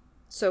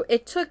 So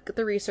it took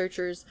the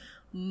researchers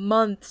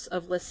months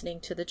of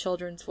listening to the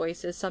children's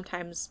voices,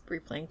 sometimes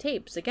replaying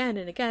tapes again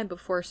and again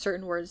before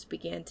certain words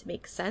began to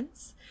make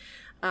sense.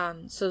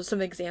 So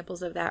some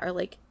examples of that are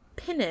like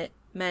pinnet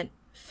meant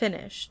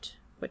finished,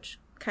 which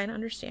kind of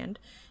understand.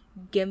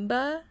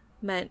 Gimba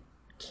meant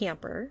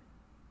camper.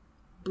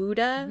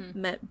 Buddha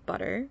meant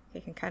butter. I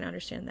can kind of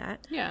understand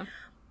that. Yeah.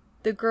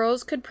 The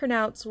girls could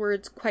pronounce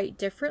words quite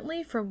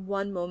differently from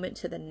one moment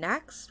to the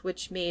next,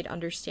 which made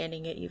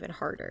understanding it even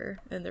harder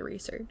in the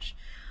research.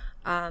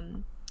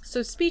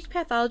 So speech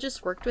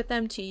pathologists worked with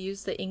them to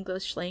use the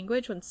English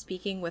language when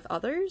speaking with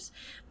others,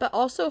 but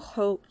also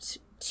hoped,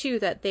 too,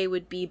 that they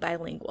would be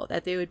bilingual,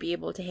 that they would be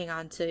able to hang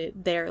on to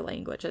their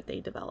language that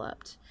they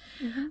developed.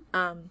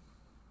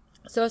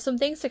 So some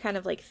things to kind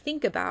of like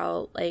think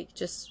about, like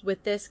just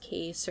with this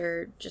case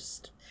or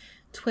just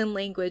twin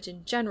language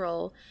in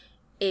general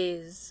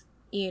is,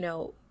 you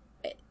know,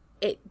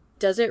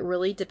 does it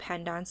really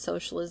depend on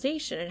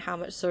socialization and how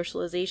much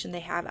socialization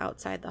they have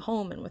outside the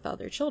home and with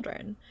other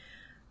children?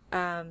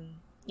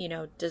 You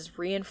know, does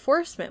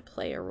reinforcement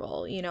play a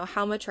role? You know,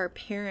 how much are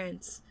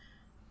parents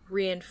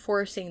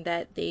reinforcing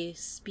that they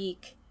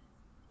speak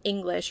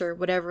English or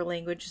whatever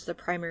language is the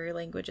primary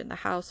language in the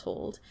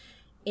household?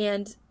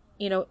 And,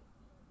 you know,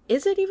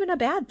 is it even a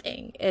bad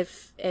thing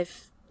if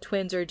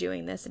twins are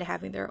doing this and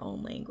having their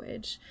own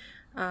language?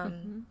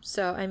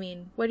 So, I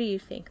mean, what do you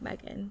think,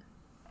 Megan?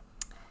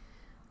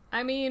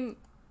 I mean,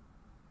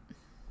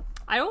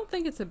 I don't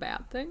think it's a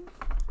bad thing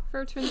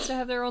for twins to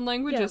have their own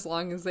language, as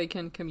long as they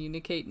can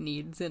communicate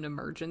needs and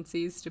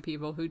emergencies to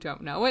people who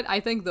don't know it. I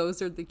think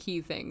those are the key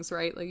things,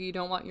 right? Like, you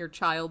don't want your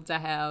child to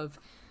have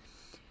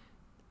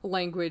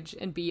language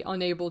and be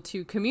unable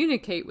to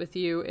communicate with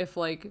you if,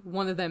 like,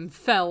 one of them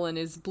fell and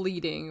is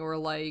bleeding, or,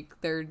 like,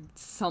 there's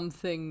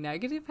something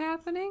negative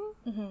happening.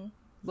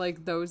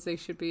 Like, those they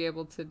should be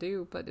able to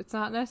do, but it's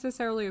not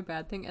necessarily a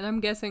bad thing. And I'm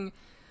guessing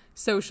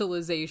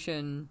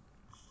socialization,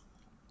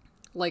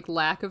 like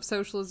lack of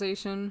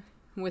socialization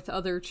with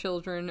other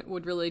children,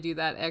 would really do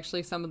that.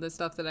 Actually, some of the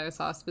stuff that I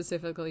saw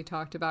specifically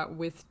talked about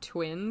with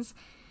twins,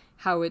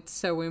 how it's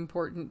so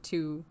important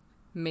to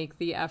make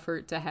the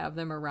effort to have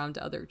them around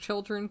other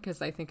children,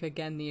 because I think,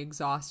 again, the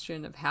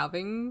exhaustion of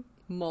having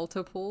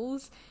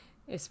multiples,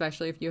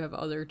 especially if you have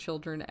other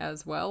children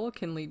as well,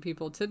 can lead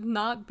people to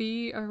not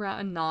be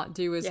around, not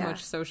do as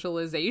much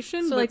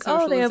socialization. So, like,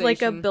 oh, they have,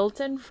 like, a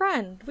built-in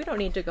friend. We don't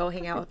need to go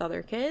hang out with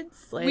other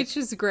kids. Like, which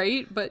is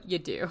great, but you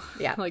do.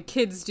 Yeah. Like,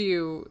 kids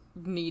do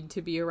need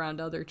to be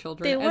around other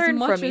children. They learn as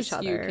much from as each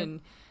other. You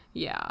can,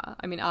 yeah.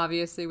 I mean,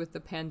 obviously, with the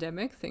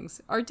pandemic,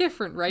 things are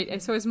different, right?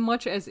 And so as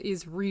much as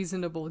is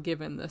reasonable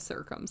given the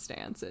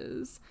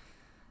circumstances.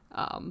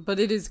 But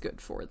it is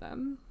good for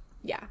them.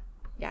 Yeah.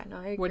 Yeah, no,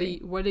 I agree.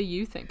 What do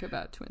you think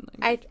about twin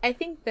language? I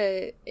think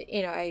that,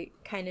 you know, I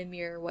kind of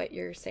mirror what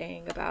you're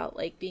saying about,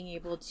 like, being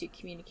able to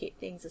communicate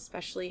things,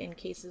 especially in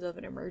cases of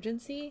an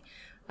emergency.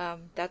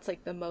 That's,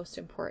 like, the most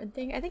important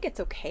thing. I think it's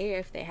okay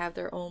if they have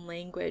their own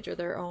language or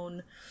their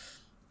own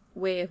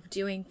way of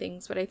doing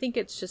things, but I think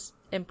it's just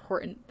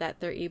important that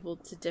they're able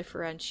to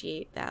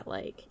differentiate that,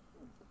 like,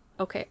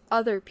 okay,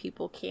 other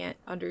people can't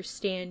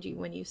understand you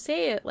when you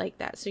say it like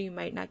that, so you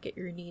might not get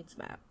your needs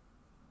met.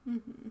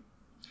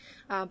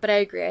 But I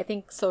agree. I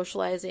think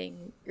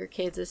socializing your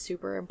kids is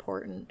super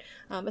important,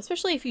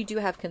 especially if you do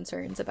have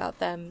concerns about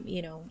them,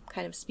 you know,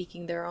 kind of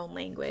speaking their own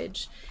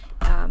language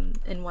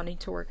and wanting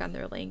to work on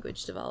their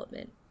language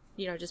development.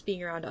 You know, just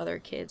being around other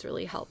kids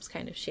really helps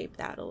kind of shape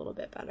that a little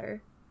bit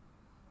better.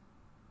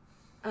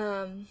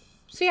 So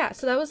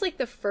that was like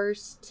the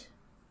first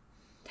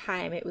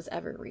time it was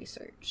ever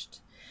researched.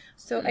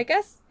 So I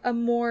guess a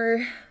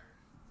more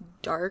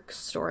dark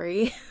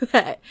story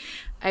that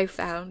I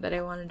found that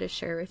I wanted to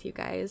share with you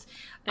guys.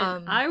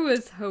 I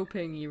was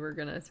hoping you were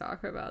going to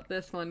talk about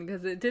this one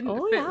because it didn't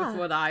fit with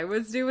what I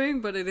was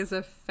doing, but it is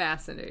a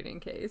fascinating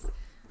case.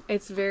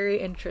 It's very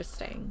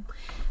interesting.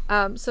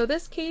 So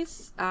this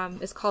case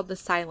is called the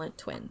Silent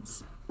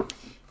Twins.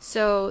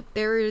 So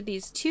there were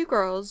these two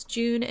girls,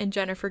 June and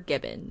Jennifer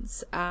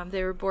Gibbons.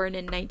 They were born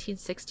in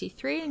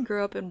 1963 and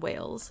grew up in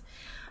Wales.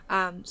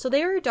 So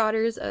they were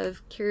daughters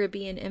of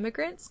Caribbean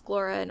immigrants,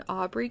 Glora and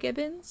Aubrey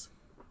Gibbons.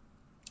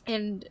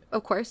 And,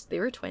 of course, they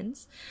were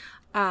twins.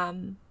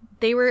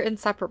 They were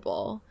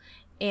inseparable.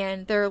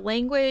 And their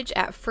language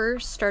at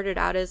first started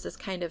out as this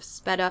kind of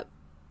sped-up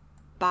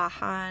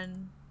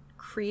Bajan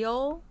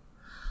Creole.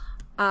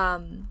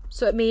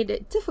 So it made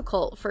it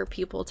difficult for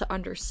people to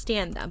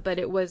understand them, but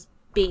it was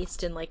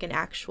based in, like, an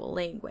actual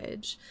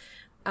language.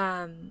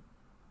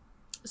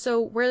 So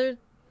where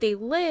they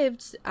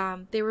lived,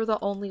 they were the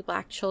only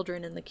Black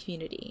children in the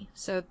community.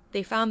 So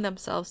they found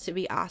themselves to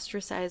be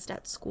ostracized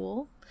at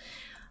school.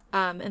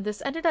 And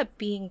this ended up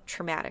being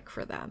traumatic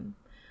for them.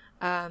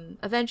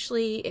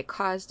 Eventually, it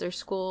caused their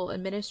school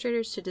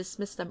administrators to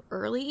dismiss them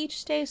early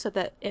each day so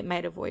that it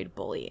might avoid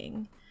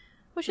bullying,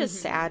 which is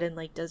sad and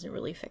like doesn't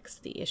really fix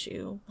the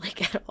issue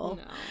like at all.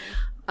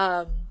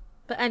 No.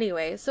 But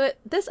anyway, so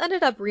this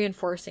ended up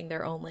reinforcing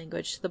their own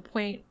language to the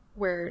point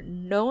where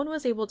no one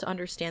was able to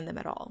understand them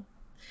at all.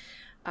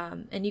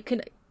 And you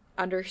can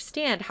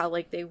understand how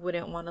like they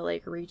wouldn't want to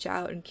like reach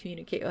out and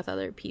communicate with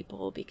other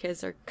people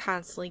because they're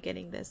constantly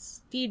getting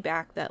this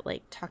feedback that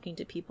like talking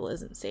to people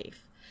isn't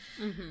safe.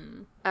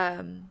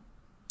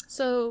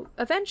 So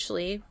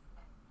eventually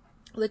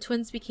the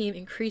twins became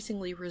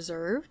increasingly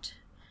reserved,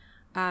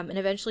 and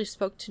eventually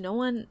spoke to no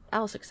one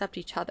else except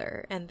each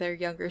other and their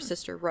younger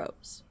sister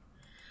Rose.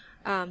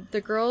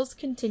 The girls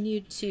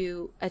continued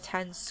to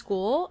attend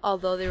school,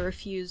 although they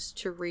refused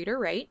to read or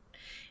write.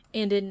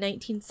 And in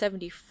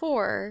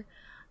 1974,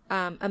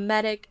 a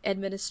medic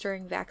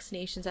administering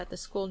vaccinations at the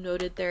school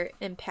noted their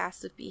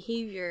impassive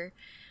behavior,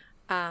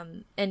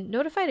 and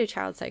notified a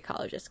child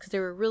psychologist because they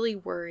were really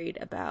worried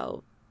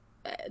about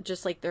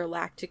just like their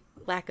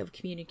lack of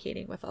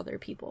communicating with other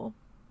people.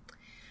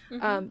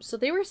 So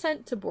they were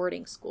sent to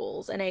boarding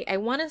schools, and I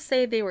want to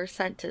say they were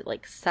sent to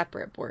like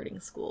separate boarding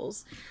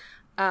schools.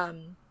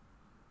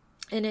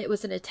 And it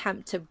was an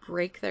attempt to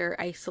break their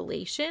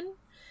isolation.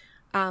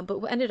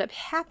 But what ended up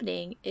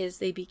happening is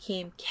they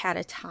became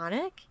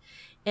catatonic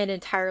and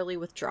entirely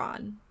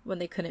withdrawn when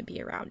they couldn't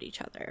be around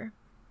each other.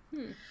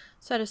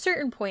 So at a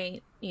certain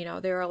point, you know,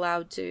 they were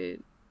allowed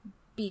to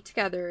be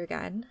together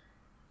again.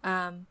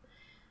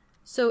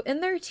 So in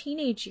their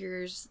teenage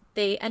years,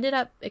 they ended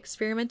up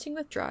experimenting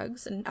with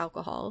drugs and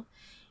alcohol.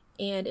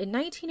 And in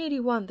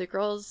 1981, the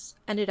girls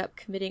ended up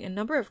committing a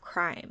number of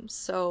crimes.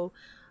 So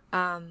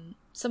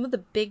some of the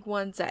big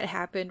ones that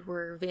happened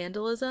were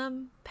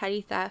vandalism,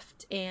 petty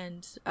theft,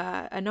 and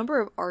a number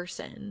of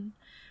arson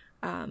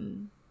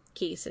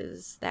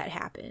cases that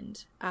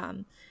happened.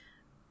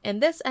 And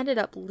this ended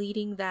up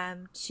leading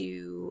them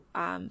to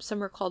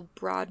somewhere called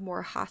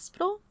Broadmoor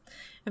Hospital.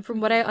 And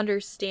from what I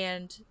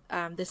understand,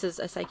 this is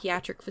a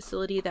psychiatric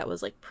facility that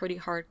was like pretty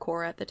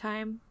hardcore at the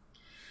time.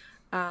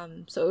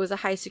 So it was a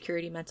high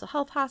security mental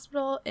health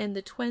hospital, and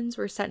the twins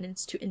were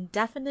sentenced to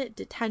indefinite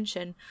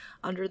detention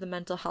under the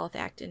Mental Health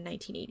Act in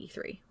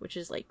 1983, which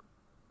is like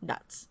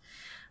nuts.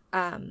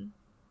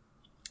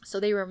 So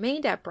they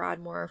remained at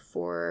Broadmoor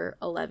for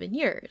 11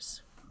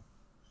 years.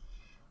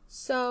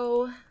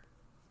 So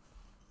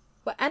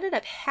what ended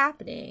up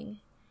happening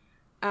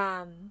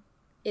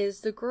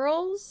is the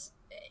girls,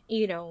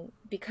 you know,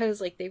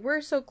 because like they were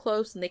so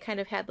close and they kind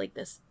of had like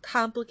this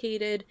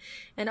complicated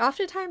and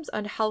oftentimes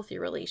unhealthy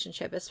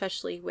relationship,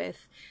 especially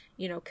with,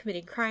 you know,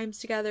 committing crimes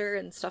together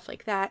and stuff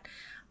like that.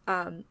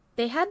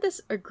 They had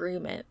this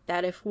agreement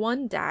that if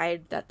one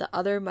died, that the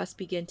other must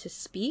begin to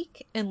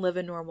speak and live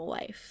a normal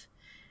life.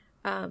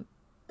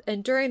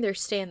 And during their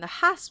stay in the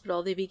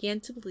hospital, they began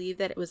to believe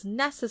that it was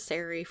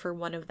necessary for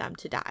one of them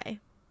to die,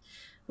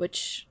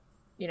 which,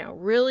 you know,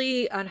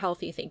 really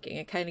unhealthy thinking.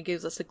 It kind of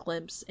gives us a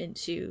glimpse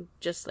into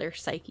just their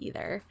psyche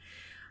there.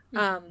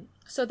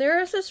 So there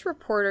was this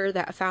reporter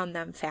that found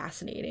them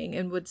fascinating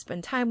and would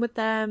spend time with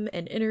them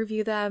and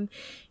interview them,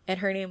 and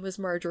her name was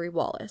Marjorie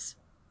Wallace.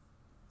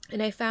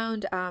 And I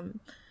found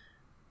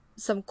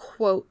some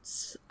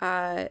quotes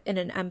in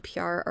an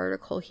NPR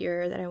article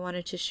here that I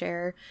wanted to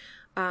share,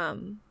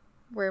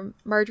 where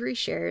Marjorie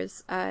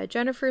shares,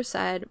 Jennifer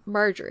said,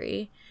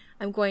 "Marjorie,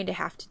 I'm going to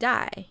have to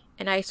die."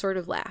 And I sort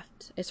of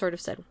laughed. I sort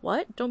of said,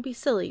 "What? Don't be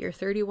silly. You're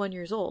 31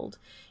 years old.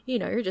 You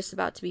know, you're just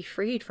about to be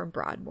freed from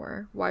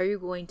Broadmoor. Why are you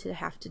going to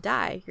have to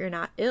die? You're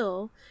not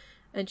ill."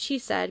 And she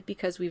said,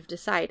 "Because we've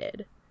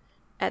decided."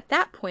 At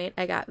that point,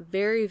 I got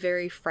very,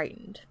 very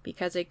frightened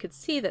because I could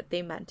see that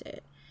they meant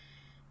it.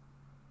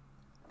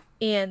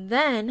 And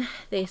then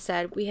they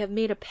said, "We have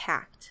made a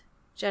pact.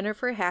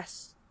 Jennifer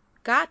has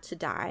got to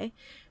die,"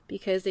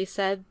 because they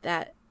said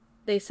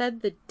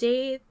the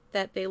day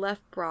that they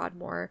left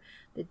Broadmoor,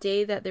 the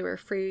day that they were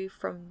free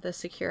from the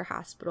secure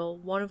hospital,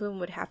 one of them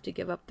would have to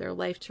give up their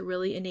life to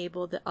really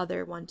enable the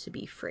other one to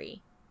be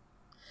free.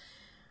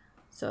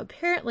 So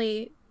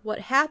apparently what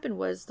happened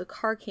was the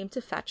car came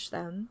to fetch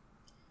them,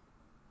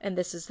 and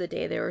this is the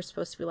day they were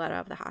supposed to be let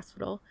out of the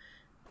hospital.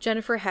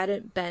 Jennifer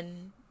hadn't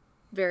been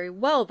very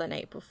well the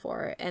night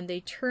before, and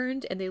they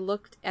turned and they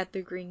looked at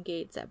the green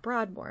gates at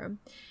Broadmoor.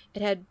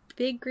 It had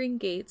big green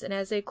gates, and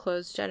as they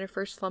closed,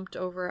 Jennifer slumped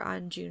over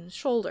on June's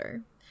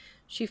shoulder.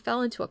 She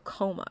fell into a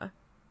coma.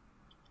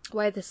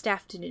 Why the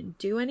staff didn't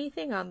do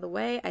anything on the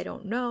way, I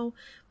don't know,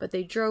 but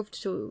they drove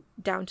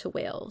down to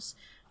Wales.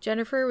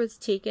 Jennifer was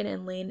taken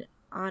and laid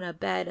on a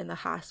bed in the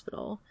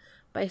hospital.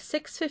 By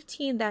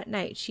 6:15 that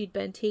night, she'd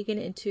been taken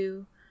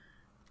into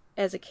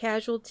as a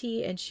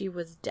casualty, and she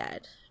was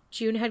dead.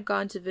 June had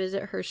gone to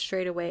visit her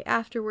straight away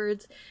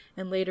afterwards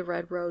and laid a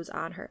red rose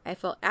on her. I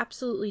felt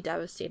absolutely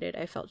devastated.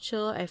 I felt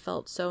chill. I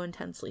felt so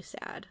intensely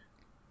sad.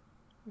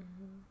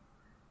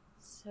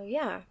 So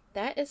yeah,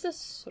 that is the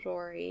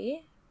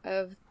story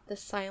of the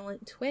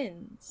Silent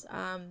Twins.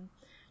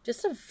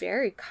 just a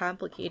very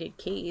complicated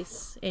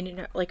case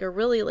and like a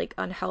really like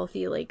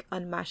unhealthy, like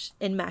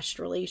enmeshed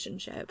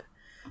relationship.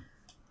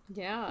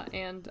 Yeah,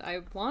 and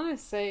I want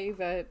to say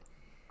that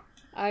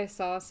I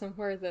saw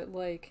somewhere that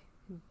like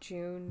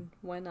June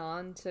went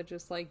on to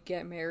just like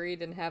get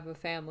married and have a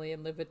family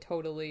and live a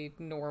totally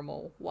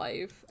normal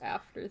life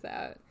after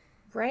that.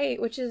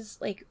 Right, which is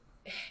like,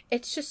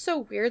 it's just so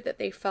weird that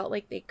they felt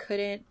like they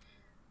couldn't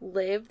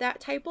live that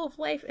type of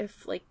life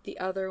if like the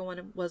other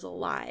one was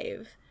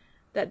alive,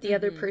 that the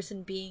other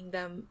person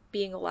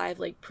being alive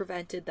like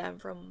prevented them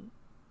from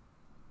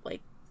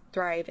like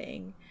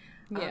thriving.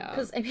 Yeah.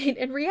 Because I mean,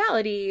 in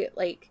reality,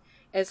 like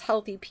as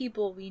healthy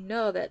people, we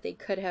know that they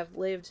could have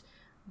lived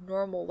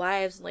normal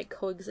lives and like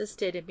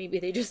coexisted, and maybe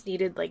they just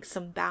needed like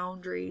some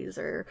boundaries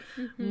or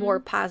more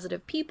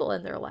positive people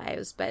in their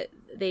lives, but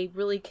they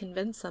really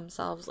convinced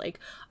themselves like,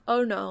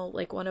 oh no,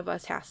 like one of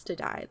us has to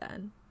die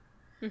then.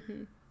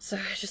 So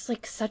it's just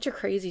like such a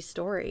crazy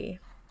story.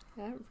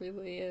 That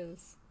really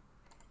is.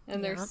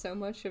 And there's so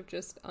much of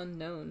just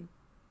unknown.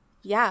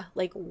 Yeah,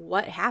 like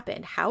what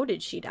happened? How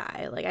did she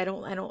die? Like I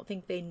don't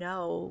think they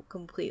know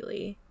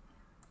completely.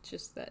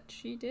 Just that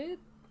she did.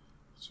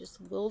 She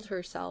just willed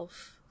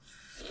herself.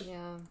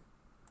 Yeah.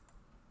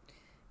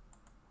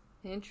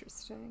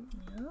 Interesting.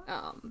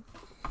 Yeah.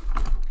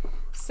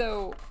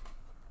 So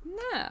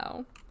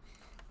now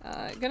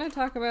gonna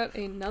talk about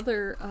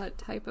another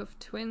type of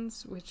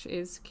twins, which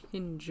is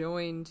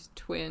conjoined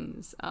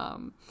twins.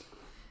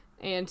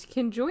 And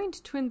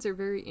conjoined twins are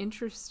very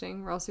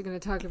interesting. We're also going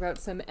to talk about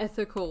some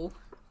ethical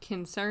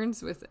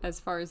concerns with as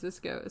far as this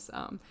goes.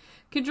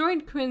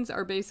 Conjoined twins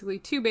are basically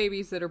two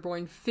babies that are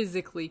born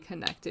physically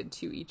connected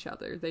to each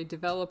other. They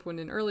develop when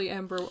an early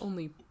embryo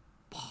only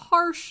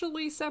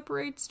partially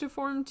separates to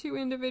form two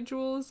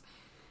individuals.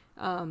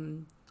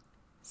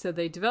 So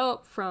they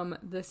develop from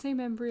the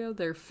same embryo.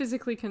 They're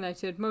physically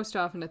connected, most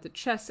often at the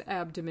chest,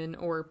 abdomen,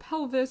 or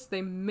pelvis.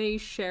 They may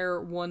share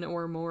one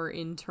or more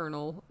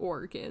internal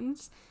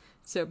organs.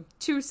 So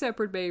two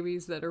separate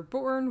babies that are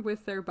born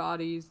with their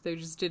bodies. They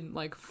just didn't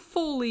like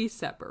fully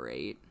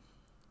separate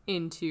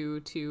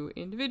into two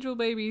individual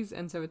babies.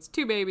 And so it's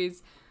two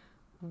babies,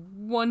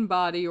 one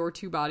body, or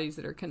two bodies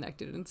that are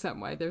connected in some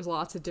way. There's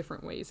lots of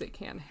different ways it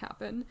can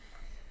happen.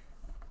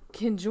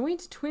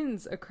 Conjoined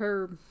twins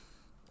occur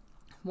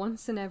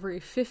once in every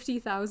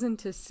 50,000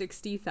 to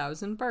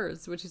 60,000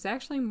 births, which is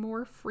actually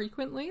more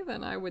frequently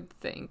than I would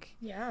think.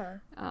 Yeah.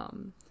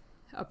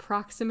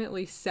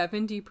 Approximately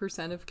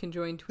 70% of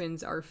conjoined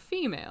twins are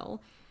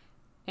female,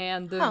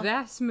 and the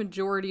vast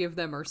majority of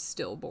them are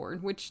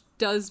stillborn, which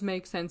does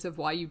make sense of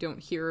why you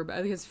don't hear about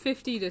it, because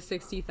 50 to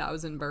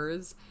 60,000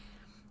 births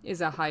is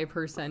a high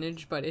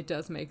percentage, but it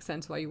does make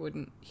sense why you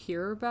wouldn't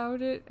hear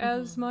about it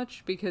as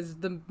much, because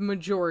the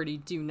majority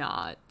do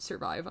not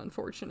survive,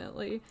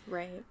 unfortunately.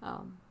 Right.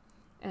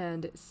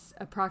 And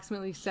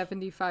approximately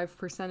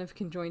 75% of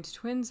conjoined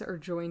twins are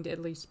joined at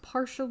least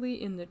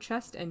partially in the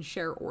chest and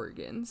share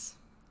organs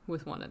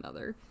with one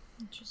another.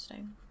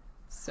 Interesting.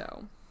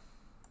 So,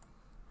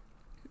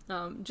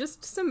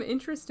 just some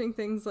interesting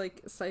things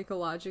like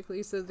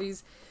psychologically. So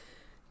these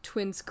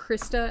twins,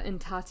 Krista and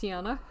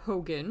Tatiana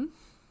Hogan,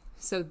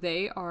 so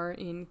they are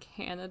in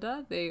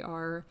Canada. They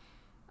are,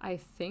 I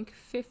think,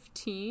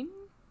 15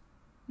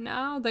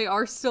 now. They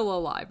are still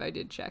alive. I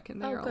did check,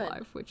 and they are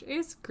alive, which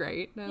is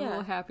great. I'm a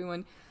little happy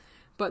one.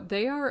 But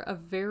they are a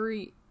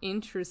very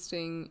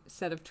interesting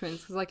set of twins,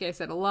 because like I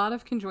said, a lot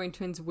of conjoined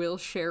twins will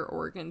share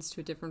organs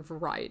to a different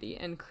variety,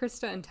 and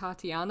Krista and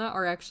Tatiana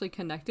are actually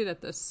connected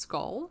at the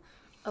skull,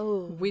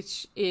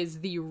 which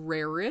is the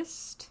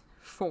rarest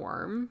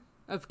form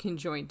of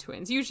conjoined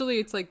twins. Usually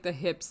it's like the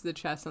hips, the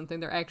chest, something.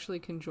 They're actually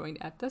conjoined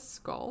at the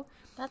skull.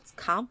 That's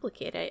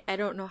complicated. I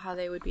don't know how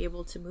they would be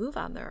able to move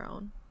on their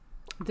own.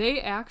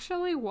 They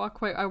actually walk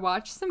quite... I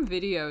watched some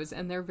videos,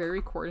 and they're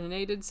very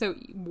coordinated. So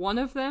one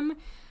of them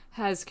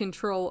has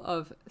control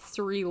of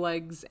 3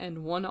 legs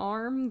and 1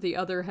 arm. The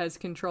other has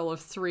control of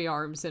 3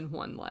 arms and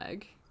 1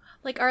 leg.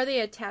 Like, are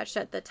they attached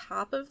at the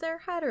top of their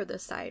head or the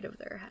side of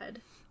their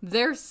head?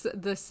 They're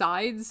the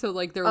sides, so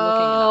like they're looking.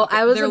 Oh,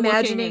 I was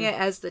imagining it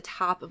as the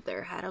top of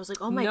their head. I was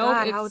like, oh my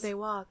god, how would they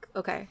walk?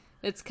 Okay.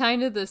 It's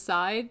kind of the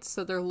sides,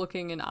 so they're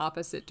looking in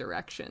opposite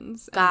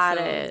directions. Got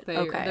it.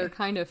 Okay. They're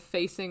kind of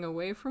facing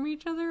away from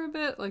each other a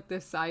bit, like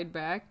this side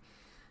back.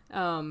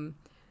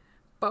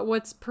 But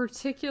what's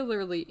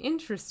particularly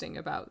interesting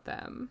about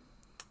them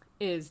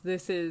is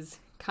this is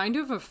kind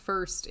of a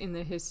first in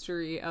the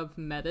history of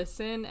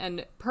medicine,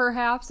 and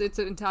perhaps it's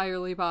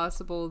entirely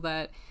possible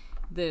that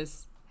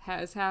this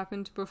has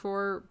happened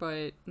before,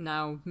 but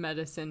now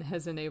medicine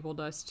has enabled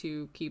us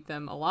to keep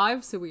them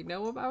alive, so we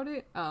know about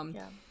it.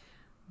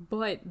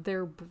 But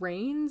their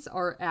brains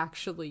are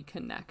actually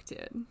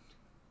connected.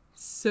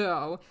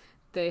 So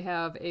they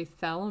have a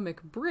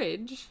thalamic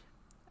bridge,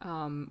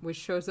 which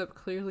shows up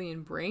clearly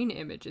in brain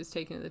images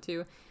taken of the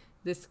two.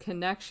 This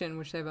connection,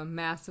 which they have a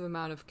massive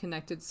amount of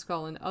connected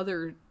skull and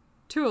other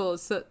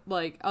tools, so,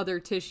 like other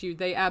tissue,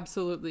 they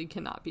absolutely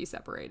cannot be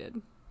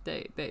separated.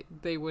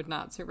 They would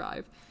not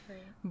survive. Right.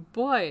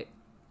 But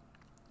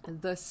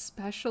the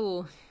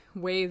special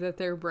way that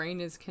their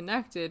brain is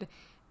connected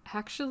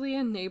actually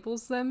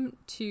enables them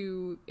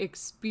to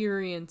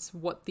experience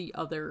what the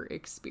other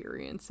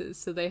experiences.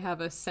 So they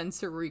have a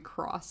sensory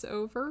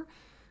crossover,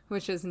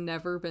 which has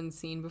never been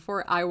seen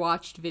before. I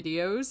watched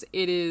videos.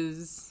 It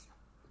is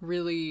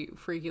really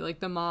freaky. Like,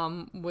 the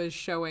mom was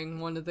showing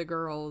one of the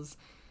girls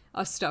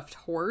a stuffed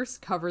horse,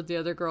 covered the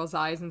other girl's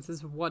eyes and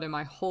says, "What am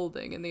I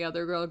holding?" And the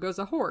other girl goes,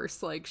 "A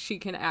horse." Like, she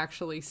can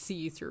actually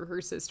see through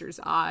her sister's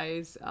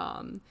eyes.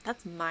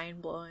 That's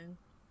mind-blowing.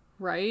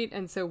 Right?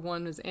 And so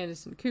one was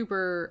Anderson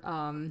Cooper.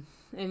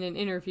 In an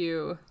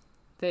interview,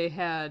 they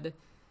had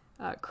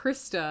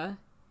Krista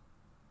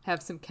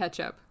have some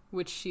ketchup,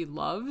 which she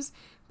loves,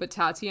 but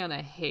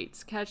Tatiana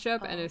hates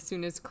ketchup. And as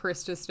soon as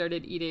Krista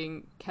started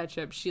eating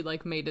ketchup, she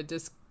like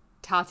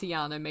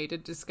Tatiana made a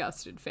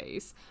disgusted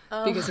face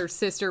because her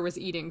sister was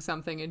eating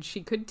something and she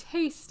could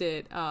taste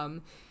it.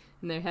 And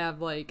they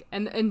have like,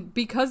 and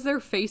because they're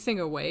facing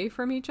away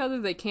from each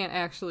other, they can't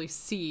actually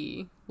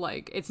see,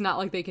 like, it's not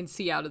like they can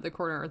see out of the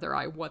corner of their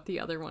eye what the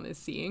other one is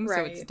seeing. Right.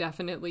 So it's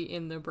definitely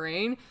in the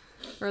brain.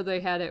 Or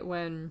they had it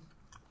when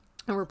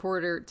a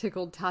reporter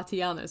tickled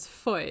Tatiana's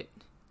foot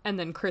and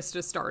then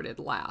Krista started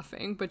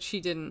laughing, but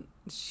she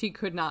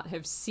could not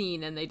have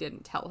seen, and they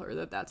didn't tell her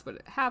that that's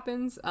what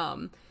happens.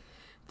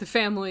 The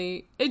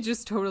family, it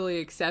just totally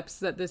accepts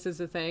that this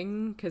is a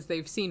thing because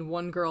they've seen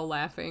one girl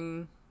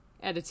laughing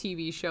at a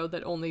TV show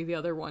that only the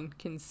other one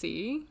can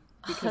see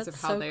because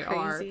of how so they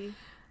crazy.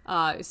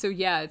 Are. So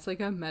yeah, it's like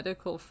a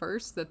medical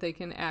first that they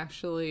can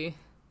actually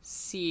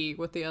see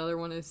what the other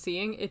one is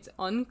seeing. It's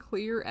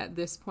unclear at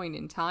this point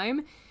in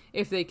time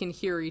if they can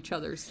hear each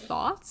other's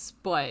thoughts,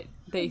 but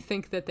they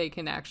think that they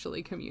can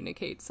actually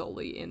communicate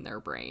solely in their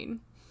brain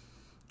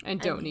and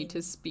don't need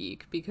to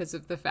speak because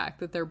of the fact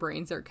that their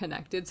brains are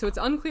connected. So it's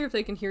unclear if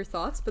they can hear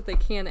thoughts, but they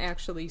can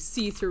actually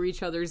see through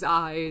each other's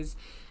eyes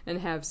and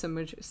have so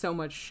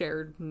much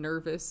shared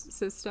nervous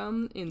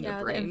system in the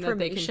brain the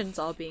information's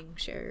all being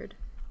shared.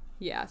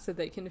 Yeah, so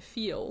they can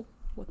feel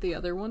what the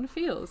other one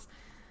feels.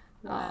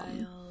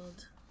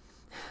 Wild.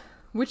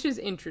 Which is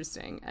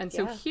interesting. And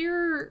so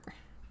here's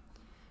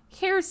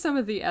some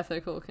of the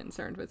ethical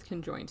concerns with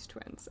conjoined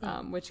twins,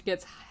 which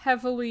gets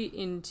heavily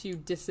into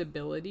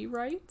disability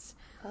rights,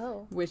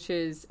 which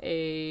is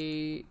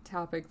a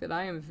topic that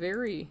I am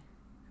very,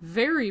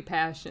 very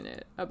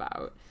passionate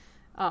about.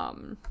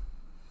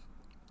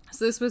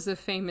 So this was a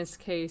famous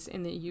case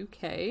in the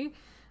UK,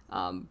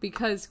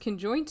 because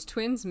conjoined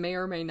twins may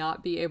or may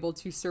not be able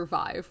to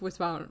survive with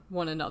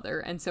one another.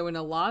 And so in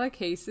a lot of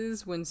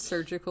cases, when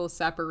surgical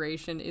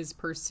separation is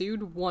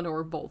pursued, one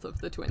or both of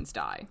the twins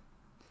die.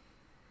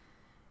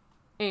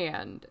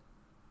 And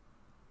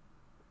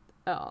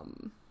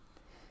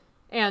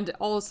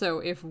also,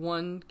 if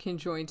one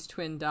conjoined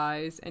twin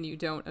dies and you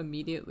don't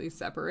immediately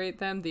separate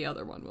them, the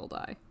other one will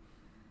die.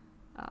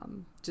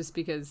 Just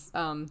because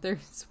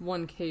there's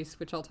one case,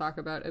 which I'll talk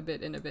about a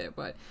bit,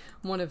 but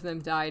one of them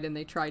died and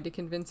they tried to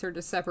convince her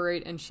to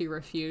separate and she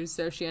refused,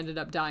 so she ended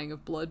up dying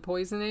of blood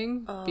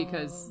poisoning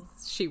because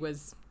she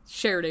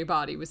shared a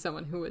body with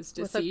someone who was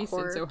deceased,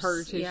 and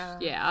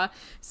so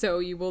so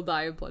you will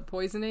die of blood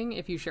poisoning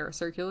if you share a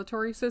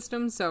circulatory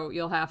system, so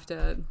you'll have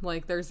to,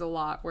 like, there's a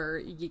lot where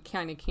you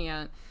kind of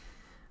can't,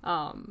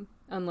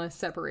 unless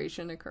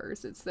separation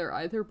occurs. They're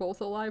either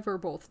both alive or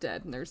both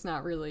dead, and there's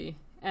not really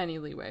any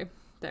leeway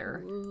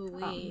there.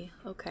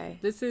 Okay.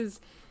 This is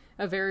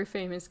a very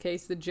famous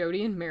case, the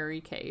Jody and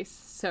Mary case.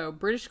 So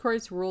British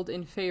courts ruled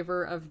in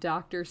favor of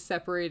doctors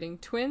separating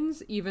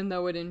twins, even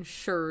though it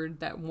ensured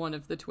that one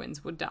of the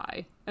twins would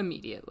die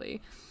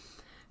immediately.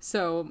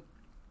 So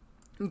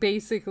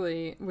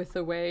basically, with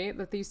the way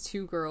that these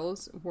two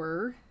girls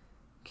were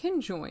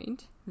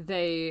conjoined,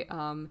 they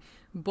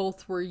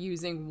both were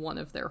using one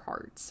of their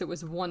hearts. So it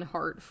was one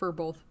heart for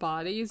both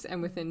bodies,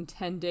 and within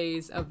 10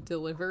 days of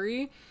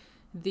delivery,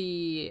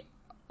 the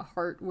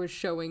heart was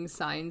showing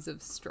signs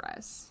of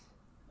stress.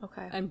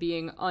 Okay. And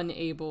being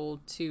unable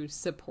to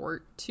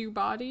support two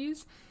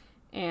bodies.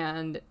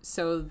 And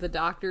so the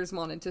doctors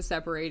wanted to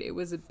separate. It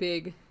was a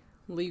big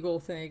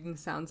legal thing.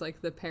 Sounds like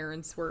the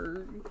parents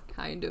were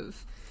kind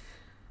of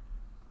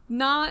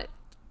not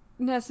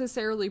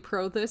necessarily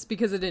pro this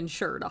because it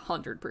ensured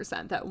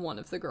 100% that one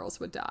of the girls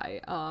would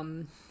die.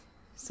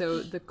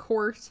 So the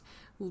court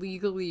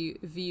legally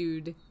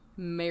viewed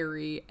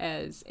Mary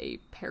as a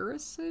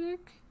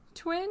parasitic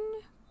twin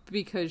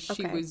because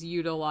she was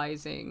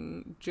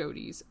utilizing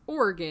Jody's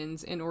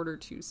organs in order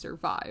to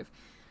survive,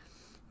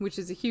 which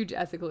is a huge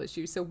ethical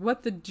issue. So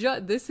what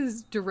this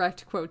is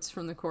direct quotes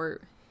from the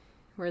court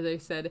where they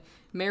said,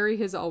 Mary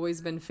has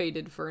always been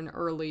fated for an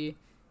early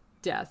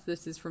death.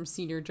 This is from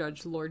Senior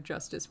Judge Lord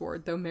Justice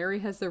Ward. Though Mary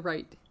has the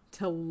right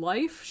to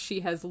life, she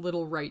has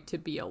little right to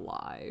be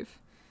alive.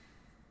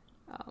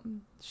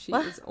 She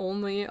is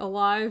only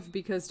alive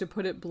because, to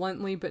put it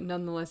bluntly but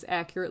nonetheless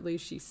accurately,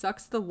 she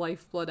sucks the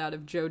lifeblood out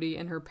of Jody,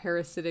 and her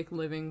parasitic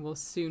living will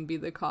soon be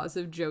the cause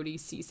of Jody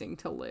ceasing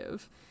to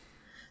live.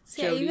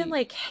 See, Jody... I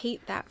even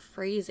hate that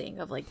phrasing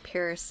of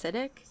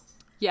parasitic.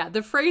 Yeah,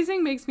 the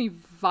phrasing makes me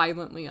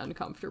violently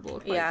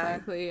uncomfortable, quite Yeah.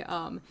 frankly.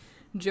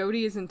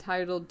 Jody is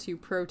entitled to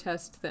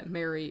protest that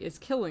Mary is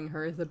killing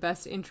her. The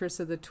best interest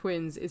of the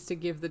twins is to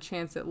give the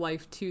chance at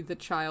life to the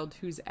child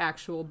whose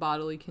actual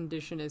bodily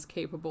condition is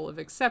capable of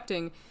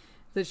accepting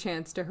the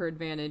chance to her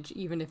advantage,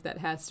 even if that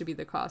has to be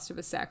the cost of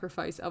a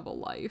sacrifice of a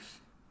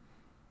life.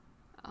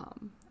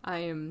 I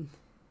am...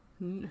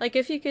 Like,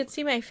 if you could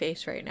see my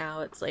face right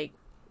now, it's like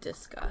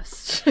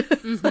disgust.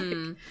 It's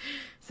like,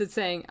 So it's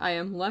saying, I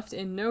am left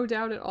in no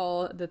doubt at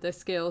all that the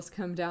scales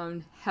come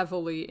down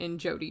heavily in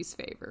Jody's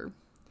favor.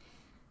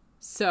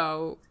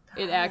 So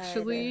it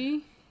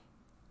actually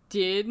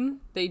did.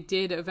 They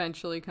did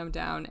eventually come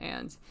down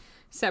and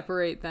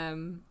separate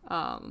them.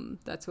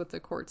 That's what the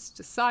courts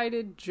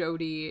decided.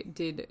 Jody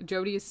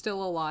is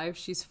still alive.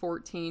 She's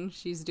 14.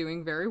 She's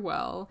doing very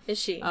well. Is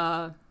she?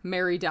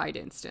 Mary died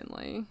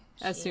instantly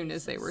as soon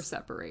as they were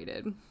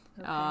separated.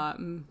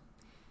 Okay.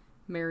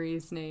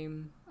 Mary's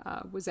name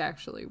was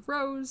actually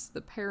Rose. The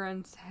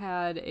parents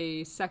had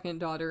a second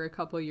daughter a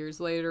couple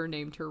years later,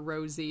 named her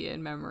Rosie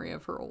in memory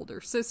of her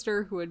older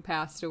sister who had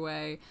passed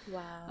away.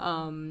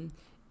 Wow.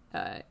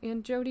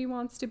 And Jody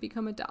wants to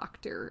become a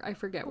doctor. I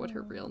forget what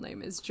her real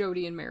name is.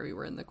 Jody and Mary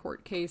were in the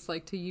court case,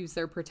 like, to use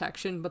their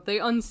protection, but they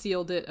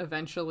unsealed it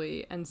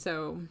eventually. And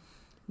so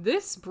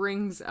this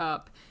brings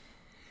up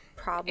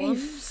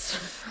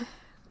Problems.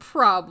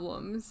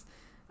 problems.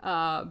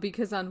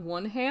 Because on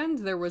one hand,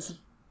 there was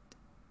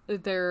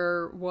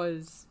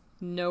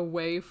no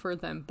way for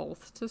them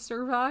both to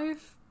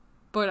survive,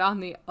 but on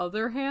the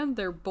other hand,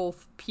 they're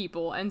both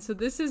people. And so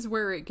this is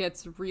where it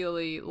gets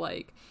really,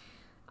 like,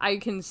 I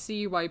can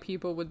see why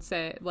people would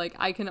say, like,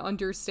 I can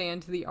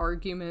understand the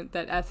argument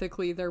that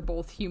ethically they're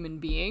both human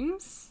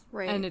beings,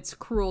 Right. and it's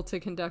cruel to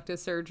conduct a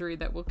surgery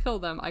that will kill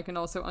them. I can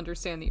also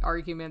understand the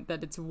argument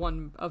that it's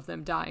one of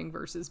them dying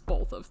versus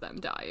both of them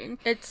dying.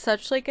 It's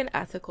such, like, an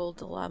ethical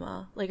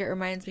dilemma. Like, it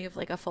reminds me of,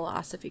 like, a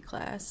philosophy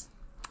class.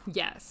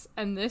 Yes,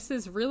 and this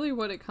is really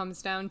what it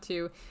comes down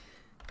to,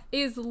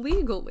 is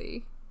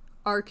legally,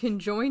 are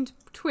conjoined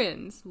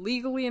twins,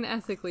 legally and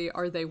ethically,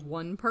 are they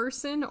one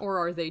person or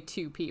are they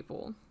two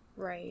people?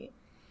 Right.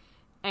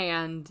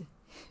 And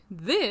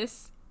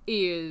this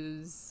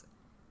is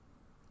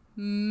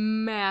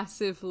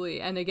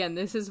massively, and again,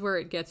 this is where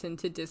it gets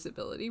into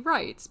disability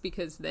rights,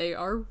 because they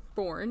are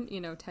born,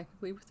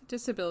 technically with a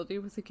disability,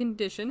 with a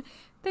condition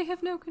they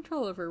have no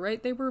control over,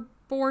 right? They were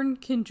born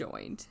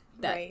conjoined.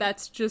 Right.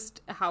 That's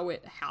just how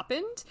it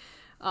happened.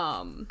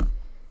 And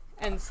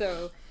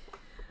so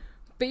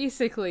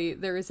basically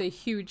there is a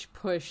huge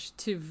push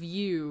to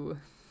view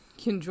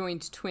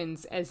conjoined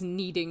twins as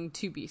needing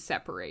to be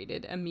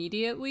separated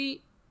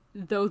immediately,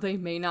 though they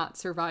may not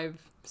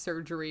survive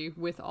surgery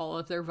with all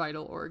of their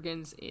vital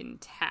organs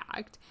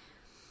intact.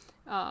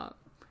 Some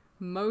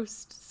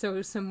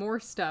more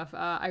stuff.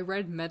 I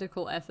read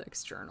medical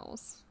ethics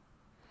journals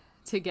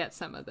to get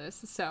some of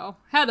this, so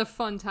had a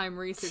fun time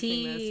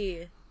researching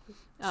this.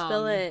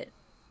 Spill it.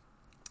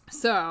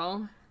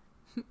 So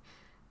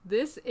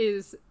this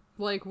is,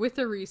 like, with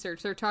the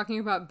research, they're talking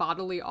about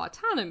bodily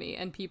autonomy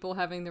and people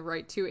having the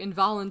right to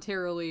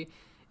involuntary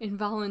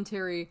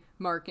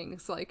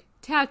markings, like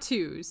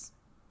tattoos,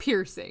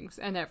 piercings,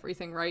 and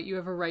everything, right? You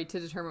have a right to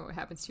determine what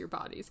happens to your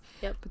bodies.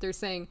 Yep. But they're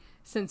saying,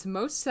 since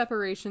most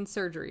separation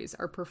surgeries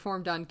are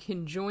performed on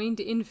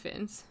conjoined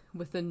infants,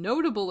 with the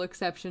notable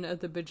exception of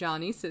the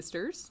Bajani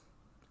sisters,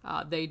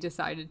 they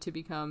decided to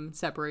become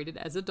separated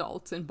as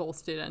adults, and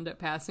both did end up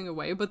passing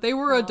away, but they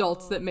were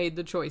adults that made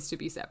the choice to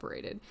be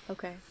separated.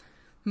 Okay.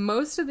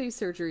 Most of these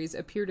surgeries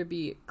appear to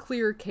be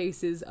clear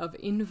cases of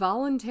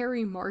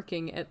involuntary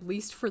marking, at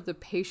least for the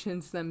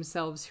patients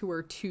themselves who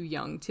are too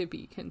young to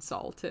be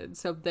consulted.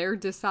 So they're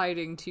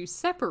deciding to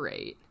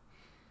separate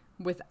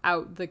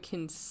without the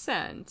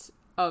consent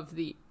of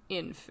the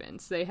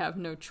infants. They have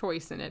no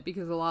choice in it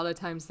because a lot of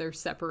times they're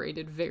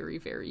separated very,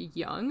 very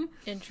young.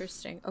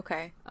 Interesting.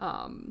 Okay.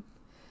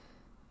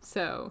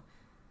 So,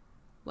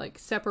 like,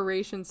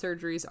 separation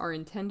surgeries are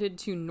intended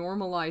to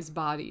normalize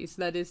bodies,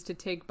 that is, to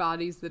take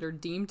bodies that are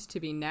deemed to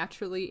be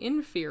naturally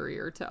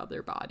inferior to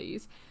other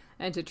bodies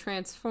and to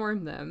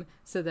transform them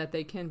so that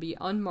they can be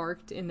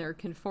unmarked in their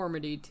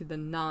conformity to the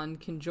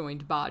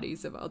non-conjoined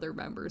bodies of other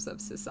members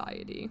of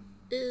society.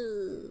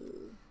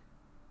 Ew.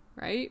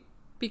 Right?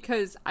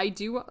 Because I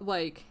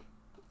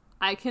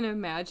can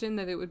imagine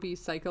that it would be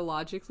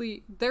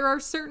psychologically... There are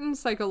certain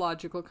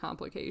psychological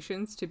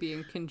complications to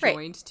being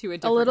conjoined to a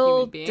different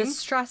human being. A little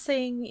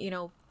distressing,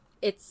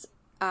 it's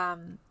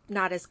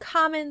not as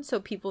common, so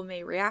people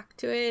may react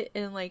to it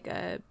in, like,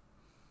 a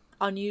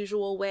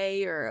unusual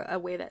way or a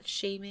way that's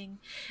shaming.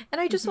 And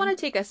I just want to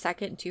take a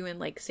second, too, and,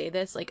 like, say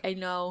this. Like, I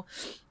know,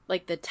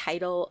 like, the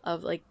title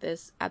of, like,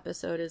 this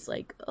episode is,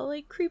 like, oh,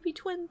 like, creepy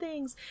twin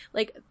things.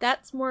 Like,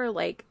 that's more,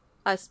 like,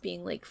 us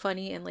being, like,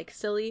 funny and, like,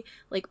 silly.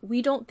 Like,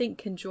 we don't think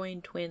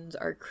conjoined twins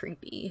are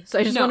creepy. So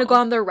I just want to go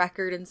on the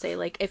record and say,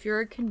 like, if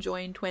you're a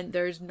conjoined twin,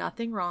 there's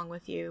nothing wrong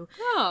with you.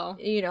 No.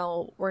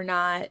 We're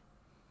not,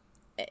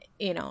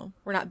 you know,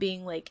 we're not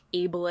being like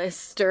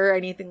ableist or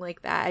anything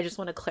like that. I just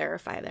want to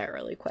clarify that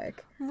really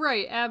quick.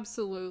 Right,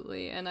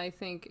 absolutely. And I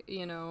think,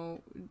 you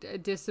know,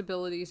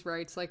 disabilities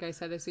rights, like I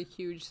said, is a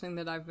huge thing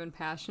that I've been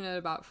passionate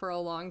about for a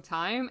long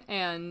time.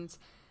 And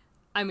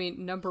I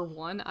mean, number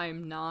one,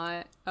 I'm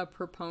not a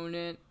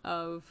proponent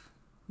of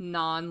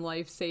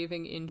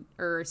non-life-saving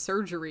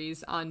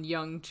surgeries on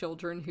young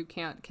children who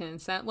can't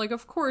consent. Like,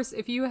 of course,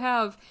 if you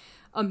have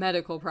a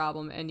medical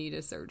problem and need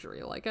a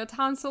surgery, like a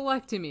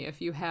tonsillectomy, if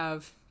you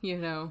have, you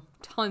know,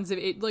 tons of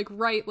it, like,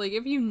 right, like,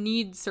 if you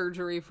need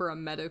surgery for a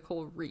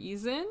medical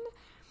reason,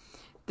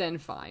 then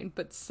fine.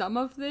 But some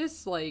of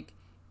this, like,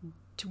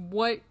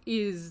 what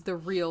is the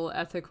real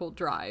ethical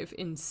drive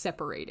in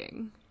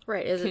separating?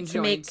 Right, is it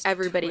to make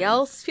everybody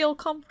else feel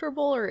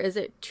comfortable, or is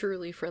it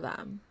truly for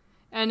them?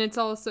 And it's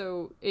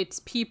also, it's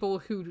people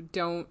who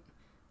don't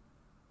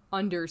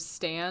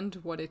understand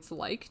what it's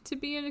like to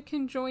be in a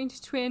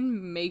conjoined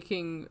twin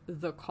making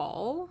the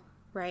call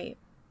right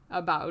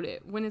about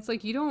it, when it's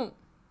like you don't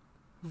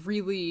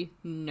really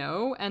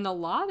know. And a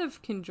lot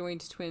of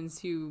conjoined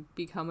twins who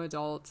become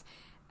adults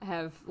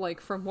have,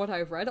 like, from what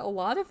I've read, a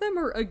lot of them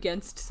are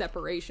against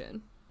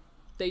separation.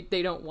 They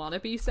don't want to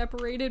be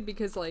separated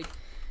because, like,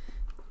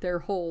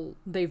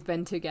 they've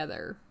been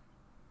together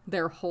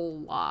their whole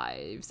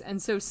lives.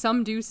 And so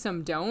some do,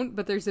 some don't,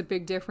 but there's a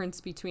big difference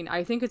between,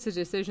 I think it's a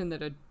decision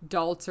that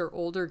adults or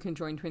older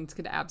conjoined twins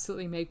could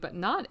absolutely make, but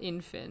not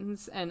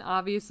infants. And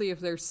obviously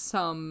if there's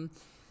some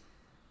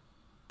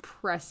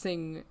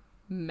pressing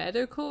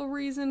medical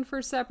reason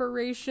for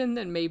separation,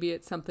 then maybe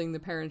it's something the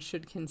parents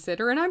should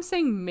consider. And I'm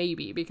saying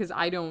maybe because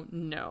I don't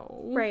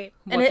know. Right.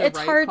 And it's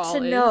hard to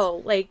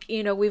know. Like,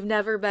 you know, we've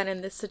never been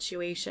in this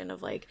situation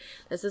of like,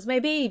 this is my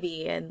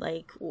baby and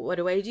like, what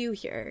do I do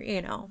here?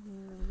 You know?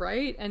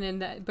 Right. And in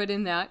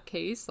that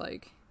case,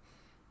 like,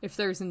 if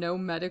there's no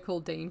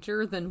medical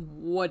danger, then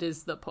what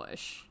is the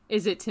push?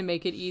 Is it to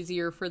make it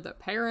easier for the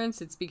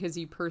parents? It's because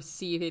you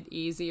perceive it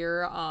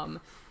easier.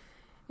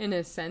 In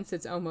a sense,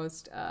 it's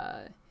almost,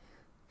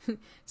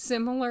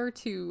 similar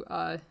to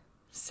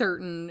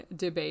certain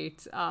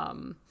debates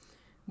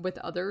with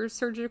other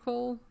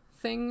surgical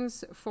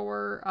things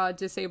for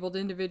disabled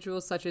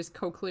individuals, such as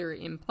cochlear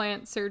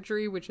implant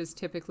surgery, which is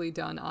typically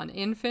done on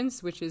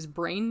infants, which is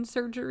brain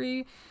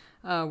surgery,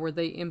 where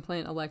they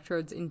implant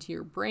electrodes into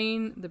your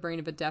brain, the brain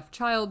of a deaf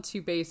child,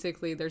 to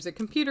basically, there's a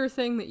computer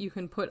thing that you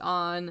can put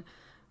on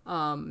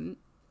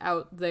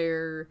out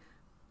there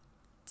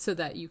so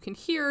that you can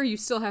hear. You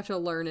still have to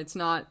learn. It's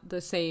not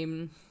the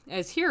same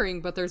as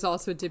hearing, but there's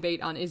also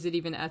debate on, is it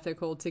even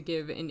ethical to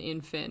give an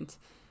infant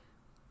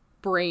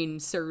brain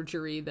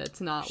surgery that's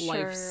not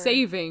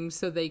life-saving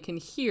so they can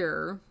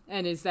hear?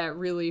 And is that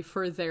really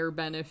for their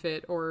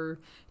benefit, or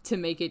to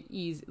make it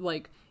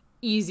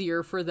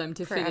easier for them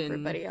to fit in? For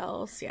everybody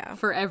else, yeah.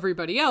 For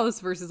everybody else,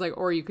 versus like,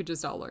 or you could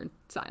just all learn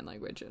sign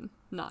language and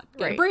not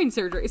get brain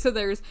surgery. So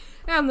there's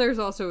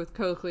also with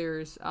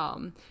cochlears,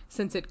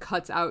 since it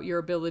cuts out your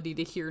ability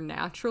to hear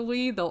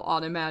naturally, they'll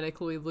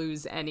automatically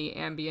lose any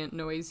ambient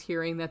noise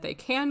hearing that they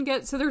can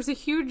get. So there's a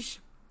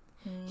huge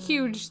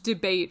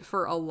debate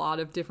for a lot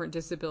of different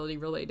disability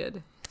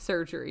related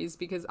surgeries,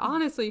 because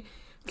honestly,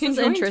 this is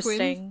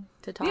interesting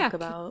to talk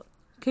about.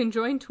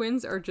 Conjoined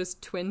twins are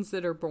just twins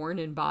that are born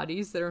in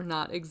bodies that are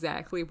not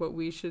exactly what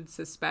we should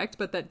suspect,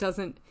 but that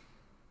doesn't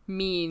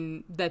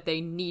mean that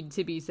they need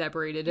to be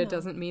separated. No. It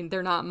doesn't mean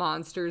they're not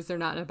monsters, they're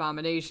not an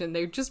abomination.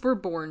 They just were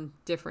born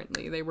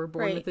differently. They were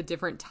born with a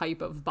different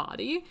type of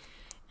body.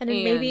 And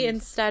then maybe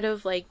instead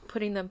of like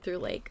putting them through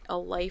like a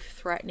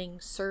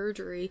life-threatening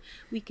surgery,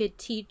 we could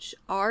teach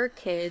our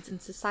kids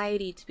and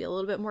society to be a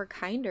little bit more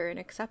kinder and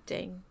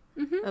accepting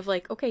of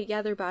like, okay,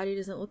 yeah, their body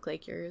doesn't look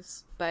like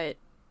yours, but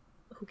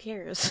who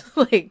cares?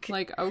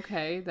 like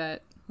okay,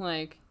 that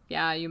like,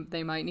 yeah,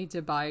 they might need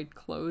to buy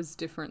clothes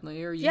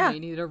differently, or you may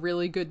need a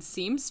really good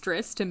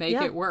seamstress to make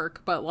it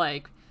work, but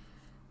like,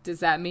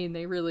 does that mean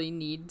they really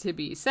need to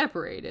be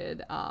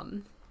separated?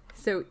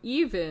 So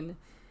even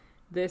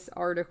this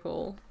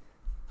article,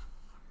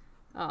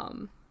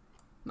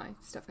 my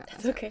stuff got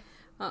messed up. Okay.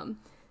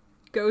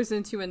 Goes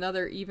into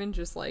another, even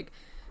just like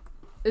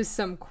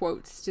some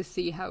quotes to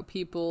see how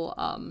people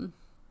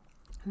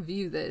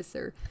view this.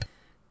 Or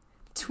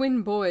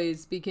twin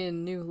boys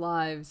begin new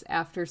lives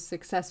after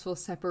successful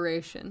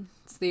separation.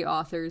 It's the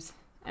author's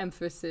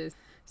emphasis.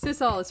 So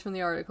this all is from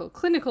the article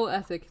Clinical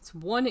Ethics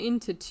 1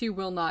 into 2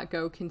 Will Not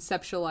Go,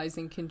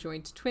 Conceptualizing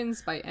Conjoined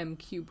Twins by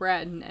M.Q.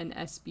 Bratton and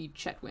S.B.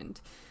 Chetwynd.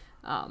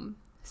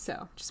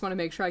 So just want to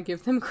make sure I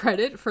give them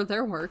credit for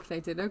their work. They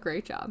did a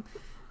great job.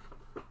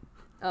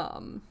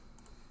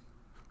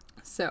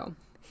 So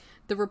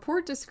the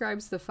report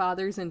describes the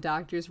father's and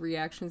doctor's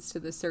reactions to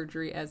the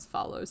surgery as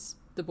follows.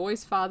 The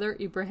boy's father,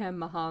 Ibrahim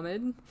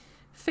Muhammad,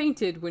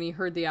 fainted when he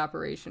heard the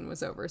operation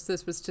was over. So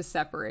this was to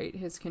separate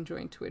his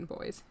conjoined twin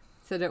boys.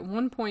 Said at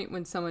one point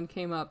when someone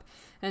came up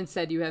and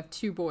said, "You have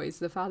two boys,"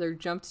 the father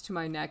jumped to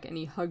my neck and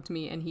he hugged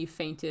me and he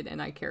fainted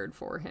and I cared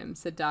for him,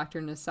 said Dr.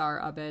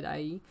 Nassar Abed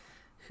Ai,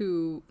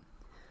 who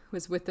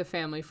was with the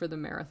family for the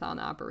marathon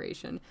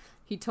operation.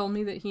 He told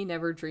me that he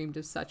never dreamed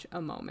of such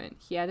a moment.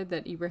 He added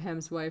that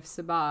Ibrahim's wife,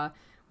 Sabah,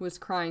 was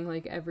crying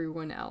like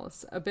everyone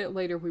else. A bit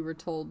later, we were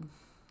told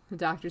the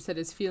doctor said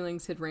his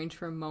feelings had ranged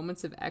from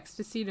moments of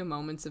ecstasy to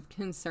moments of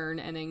concern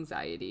and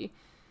anxiety.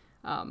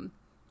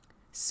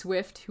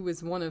 Swift, who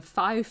was one of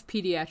 5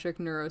 pediatric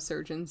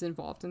neurosurgeons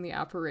involved in the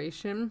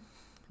operation,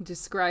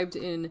 described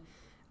an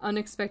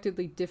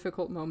unexpectedly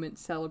difficult moment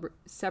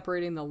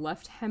separating the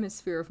left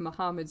hemisphere of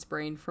Muhammad's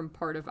brain from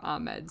part of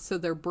Ahmed's. So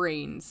their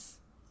brains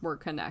were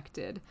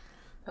connected.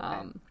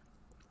 Okay.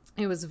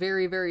 It was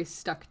very, very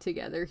stuck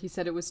together. He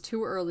said it was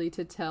too early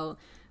to tell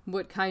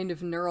what kind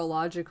of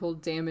neurological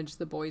damage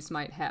the boys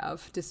might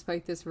have,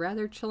 despite this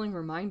rather chilling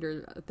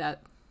reminder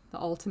that the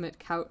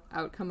ultimate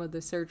outcome of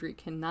the surgery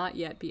cannot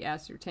yet be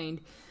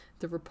ascertained.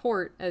 The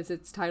report, as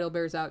its title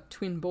bears out,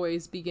 Twin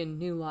Boys Begin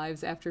New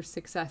Lives After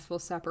Successful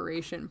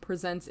Separation,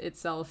 presents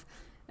itself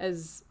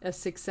as a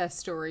success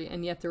story,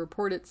 and yet the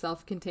report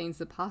itself contains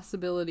the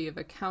possibility of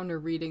a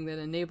counter-reading that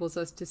enables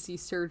us to see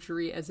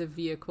surgery as a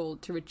vehicle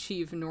to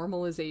achieve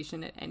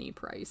normalization at any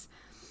price,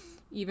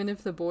 even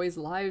if the boys'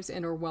 lives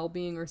and or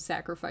well-being are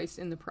sacrificed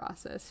in the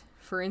process.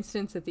 For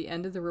instance, at the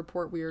end of the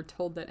report, we are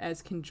told that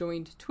as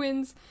conjoined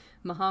twins,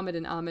 Muhammad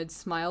and Ahmed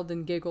smiled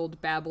and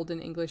giggled, babbled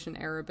in English and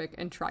Arabic,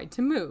 and tried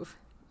to move.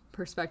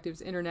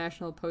 Perspectives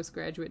International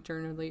Postgraduate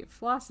Journal of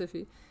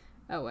Philosophy.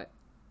 Oh, what?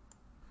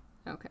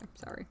 Okay,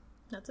 sorry.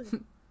 That's okay.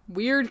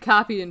 Weird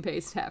copy and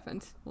paste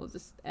happened. We'll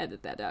just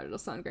edit that out. It'll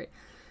sound great.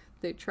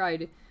 They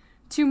tried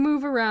to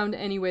move around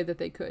any way that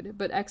they could,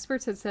 but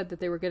experts had said that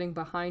they were getting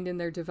behind in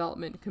their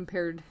development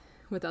compared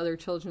with other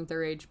children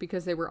their age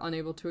because they were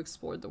unable to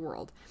explore the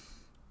world.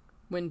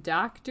 When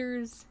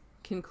doctors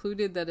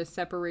concluded that a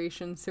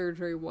separation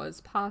surgery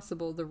was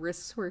possible, the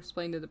risks were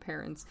explained to the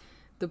parents.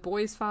 The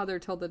boy's father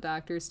told the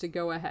doctors to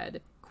go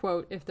ahead.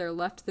 Quote, if they're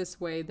left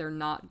this way, they're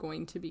not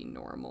going to be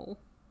normal.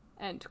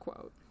 End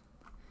quote.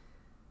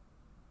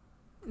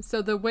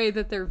 So the way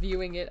that they're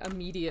viewing it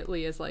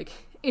immediately is like,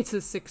 it's a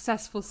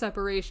successful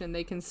separation.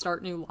 They can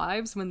start new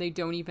lives when they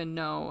don't even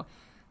know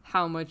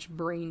how much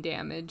brain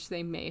damage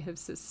they may have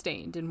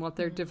sustained and what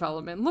their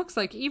development looks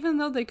like, even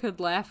though they could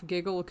laugh,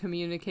 giggle,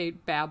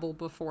 communicate, babble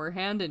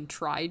beforehand and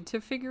tried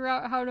to figure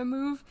out how to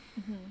move.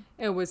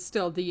 It was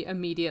still the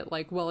immediate,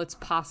 like, well, it's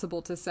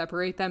possible to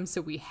separate them, so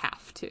we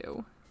have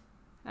to.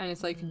 And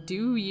it's like,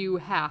 do you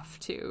have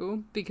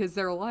to? Because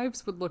their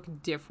lives would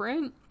look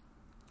different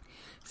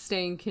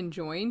staying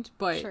conjoined,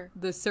 but Sure.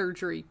 the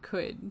surgery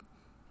could,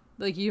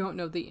 like, you don't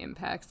know the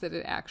impacts that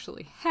it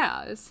actually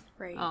has.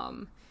 Right.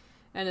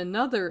 And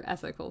another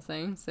ethical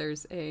thing,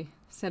 there's a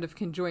set of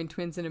conjoined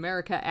twins in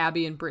America,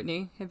 Abby and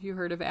Brittany. Have you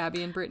heard of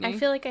Abby and Brittany? I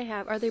feel like I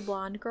have. Are they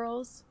blonde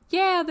girls?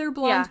 Yeah, they're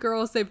blonde Yeah.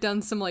 girls. They've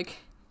done some, like,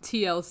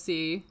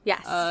 TLC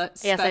Yes.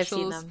 specials. Yes, I've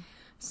seen them.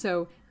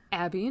 So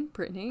Abby and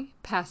Brittany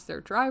passed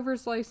their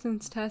driver's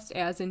license test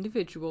as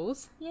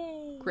individuals.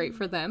 Yay. Great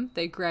for them.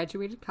 They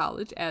graduated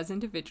college as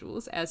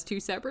individuals, as 2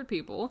 separate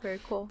people.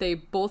 Very cool. They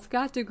both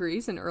got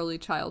degrees in early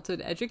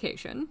childhood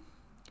education.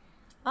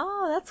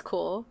 Oh, that's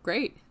cool.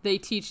 Great. They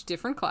teach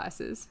different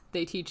classes.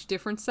 They teach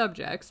different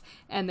subjects.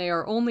 And they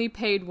are only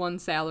paid one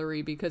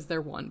salary because they're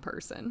one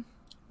person.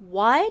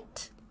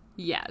 What?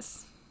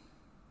 Yes.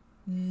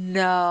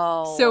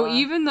 No. So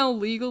even though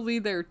legally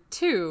they're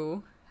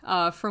 2...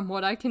 from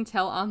what I can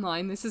tell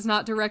online, this is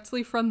not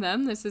directly from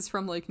them. This is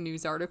from, like,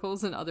 news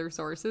articles and other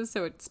sources,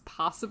 so it's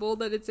possible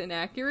that it's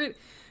inaccurate.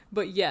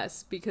 But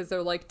yes, because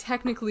they're, like,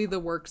 technically the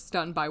work's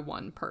done by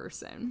one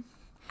person.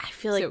 I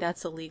feel like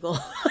that's illegal.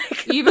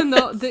 Even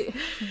though,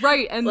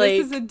 right, and like,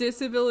 this is a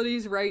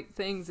disabilities right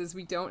things, is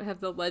we don't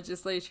have the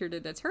legislature to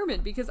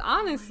determine. Because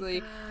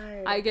honestly,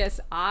 I guess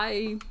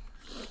I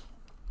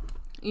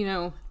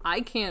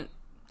can't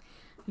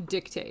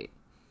dictate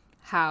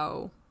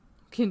how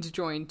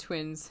conjoined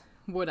twins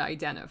would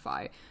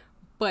identify,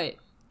 but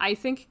I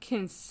think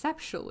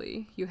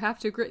conceptually you have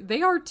to agree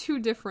they are 2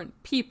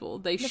 different people.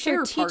 They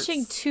share they're parts.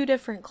 teaching 2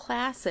 different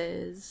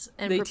classes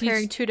and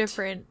preparing 2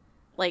 different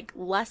like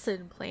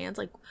lesson plans.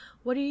 Like,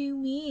 what do you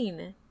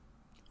mean?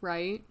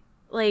 Right?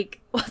 Like,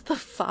 what the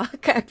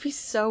fuck? I'd be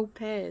so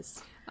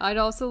pissed. I'd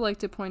also like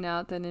to point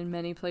out that in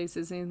many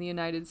places in the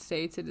United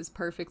States, it is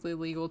perfectly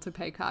legal to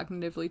pay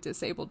cognitively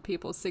disabled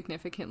people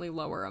significantly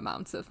lower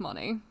amounts of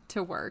money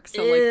to work.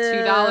 So, like,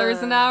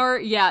 $2 an hour.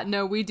 Yeah,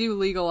 no, we do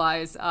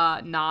legalize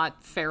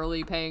not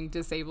fairly paying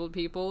disabled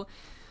people.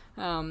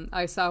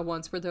 I saw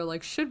once where they're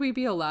like, should we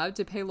be allowed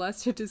to pay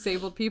less to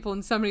disabled people?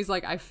 And somebody's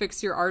like, I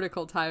fixed your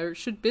article, Tyler.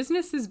 Should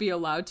businesses be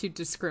allowed to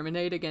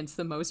discriminate against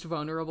the most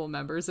vulnerable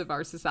members of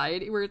our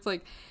society? Where it's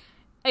like,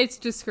 it's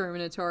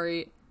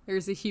discriminatory.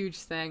 There's a huge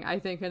thing. I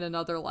think in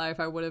another life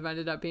I would have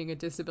ended up being a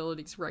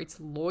disabilities rights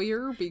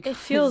lawyer because it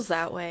feels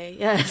that way.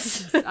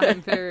 Yes.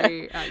 I'm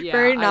very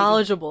very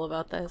knowledgeable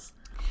about this.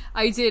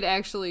 I did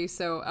actually.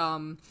 So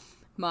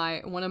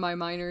one of my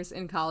minors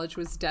in college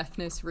was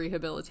deafness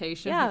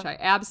rehabilitation, which I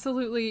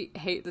absolutely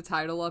hate the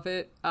title of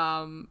it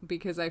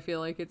because I feel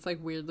like it's like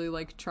weirdly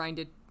like trying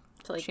to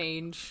to like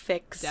change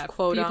fix deaf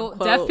quote people.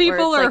 unquote. Deaf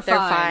people are like,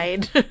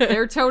 fine. They're fine.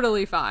 They're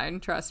totally fine.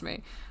 Trust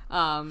me.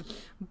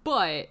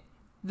 But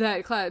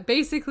that class,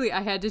 basically,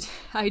 I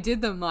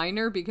did the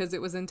minor because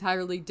it was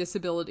entirely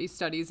disability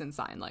studies and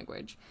sign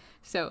language.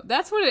 So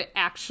that's what it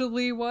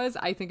actually was.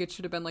 I think it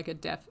should have been like a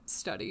deaf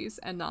studies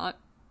and not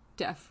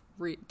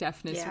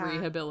deafness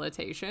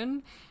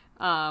rehabilitation.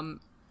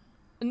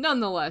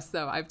 Nonetheless,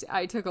 though,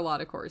 I took a lot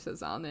of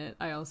courses on it.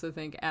 I also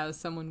think as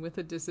someone with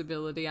a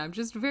disability, I'm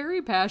just very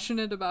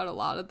passionate about a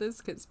lot of this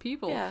because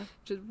people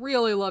just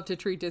really love to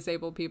treat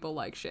disabled people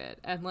like shit.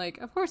 And, like,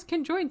 of course,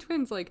 conjoined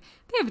twins, like,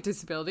 they have a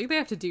disability. They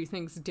have to do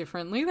things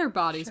differently. Their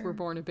bodies were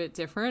born a bit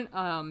different.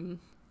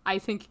 I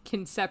think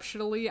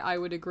conceptually, I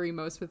would agree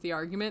most with the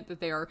argument that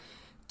they are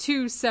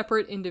two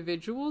separate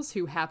individuals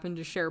who happen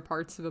to share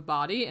parts of a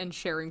body, and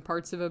sharing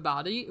parts of a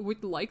body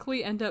would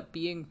likely end up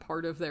being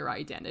part of their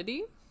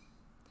identity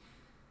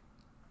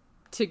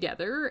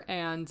together,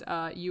 and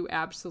you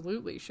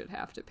absolutely should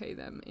have to pay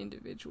them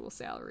individual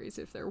salaries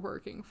if they're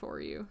working for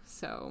you.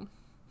 So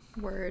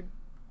word,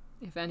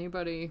 if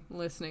anybody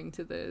listening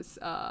to this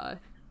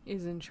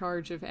is in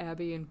charge of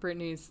Abby and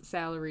Brittany's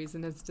salaries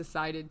and has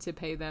decided to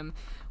pay them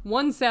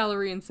one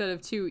salary instead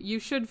of two, you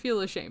should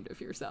feel ashamed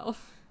of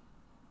yourself.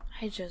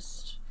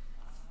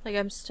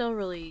 I'm still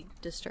really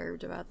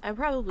disturbed about, I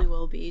probably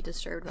will be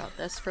disturbed about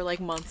this for like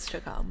months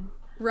to come.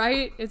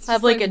 Right? It's I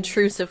have like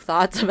intrusive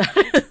thoughts about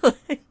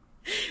it.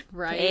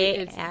 Right.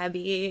 Pay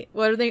Abby.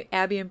 What are they?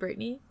 Abby and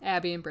Brittany?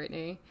 Abby and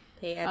Brittany.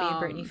 Pay Abby and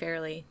Brittany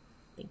fairly.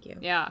 Thank you.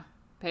 Yeah.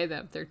 Pay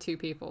them. They're two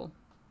people.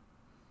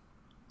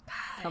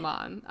 God. Come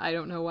on. I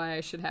don't know why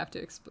I should have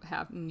to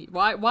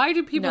why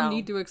do people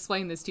need to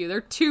explain this to you?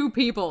 They're two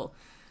people.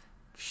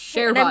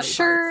 Share and body I'm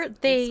sure parts.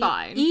 they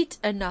eat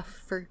enough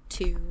for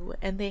two,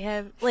 and they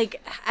have,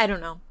 like, I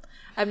don't know.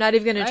 I'm not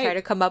even going to try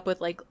to come up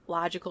with, like,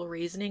 logical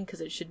reasoning,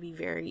 because it should be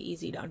very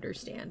easy to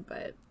understand,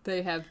 but...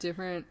 They have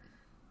different...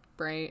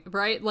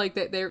 Right? Like,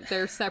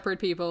 they're separate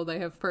people. They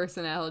have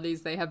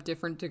personalities. They have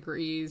different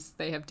degrees.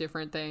 They have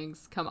different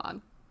things. Come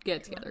on.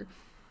 Get together.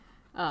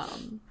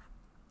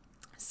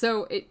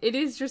 So it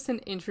is just an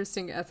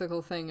interesting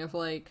ethical thing of,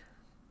 like,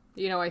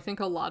 you know, I think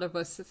a lot of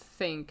us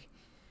think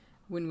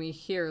when we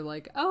hear,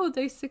 like, oh,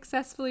 they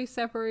successfully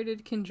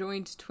separated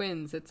conjoined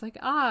twins. It's like,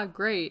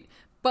 great.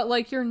 But,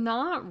 like, you're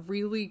not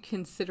really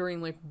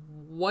considering, like,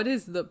 what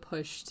is the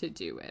push to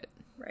do it?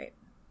 Right.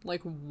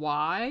 Like,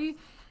 why?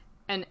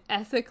 And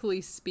ethically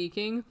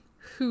speaking,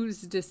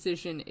 whose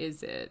decision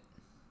is it?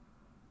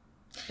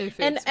 If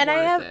it's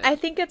I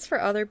think it's for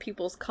other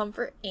people's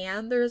comfort,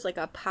 and there's like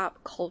a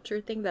pop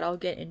culture thing that I'll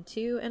get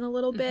into in a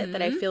little bit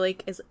that I feel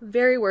like is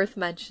very worth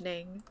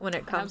mentioning when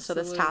it comes to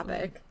this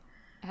topic.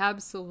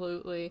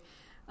 Absolutely.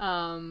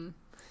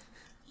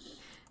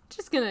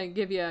 Just gonna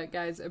give you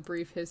guys a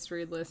brief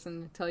history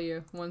lesson, tell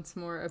you once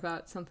more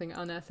about something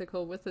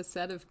unethical with a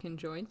set of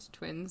conjoined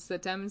twins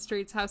that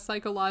demonstrates how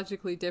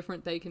psychologically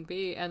different they can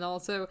be. And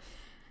also,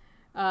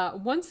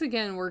 once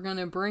again, we're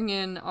gonna bring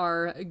in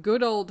our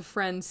good old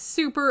friend,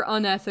 super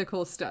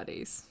unethical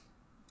studies.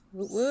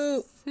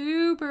 Woo.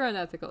 Super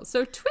unethical.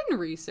 So twin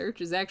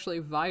research is actually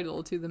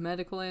vital to the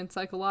medical and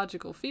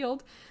psychological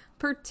field,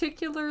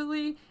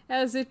 particularly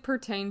as it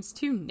pertains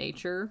to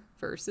nature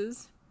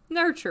versus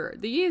nurture.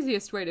 The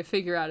easiest way to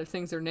figure out if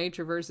things are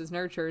nature versus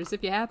nurture is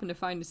if you happen to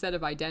find a set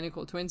of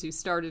identical twins who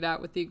started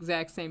out with the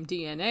exact same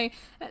DNA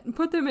and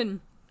put them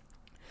in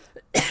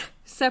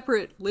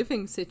separate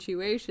living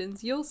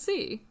situations, you'll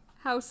see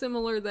how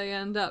similar they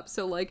end up.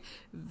 So, like,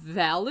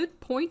 valid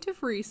point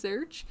of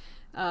research,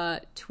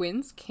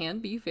 twins can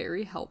be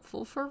very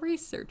helpful for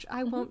research.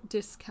 I won't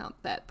discount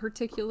that,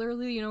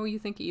 particularly, you know, you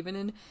think even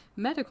in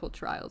medical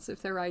trials,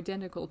 if they're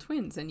identical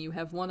twins and you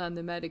have one on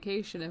the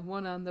medication and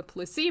one on the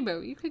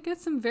placebo, you could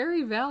get some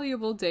very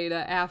valuable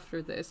data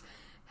after this.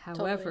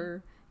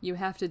 However, you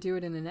have to do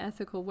it in an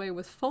ethical way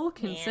with full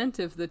consent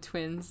of the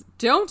twins.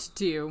 Don't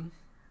do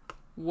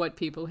what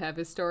people have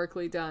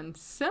historically done.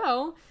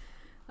 So,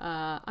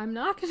 I'm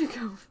not going to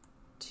go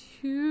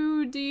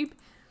too deep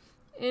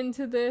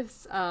into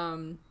this.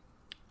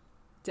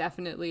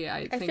 Definitely,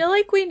 I feel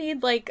like we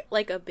need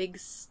like a big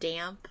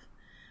stamp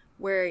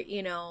where,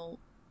 you know,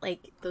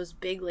 like those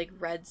big like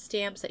red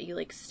stamps that you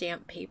like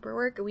stamp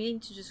paperwork. We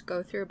need to just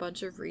go through a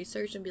bunch of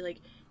research and be like,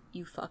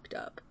 you fucked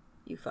up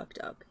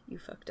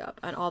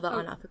on all the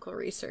unethical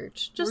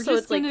research, just so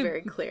it's like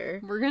very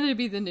clear. We're gonna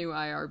be the new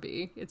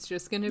IRB. It's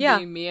just gonna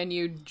be me and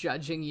you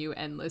judging you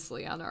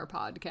endlessly on our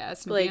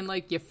podcast and being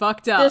like, you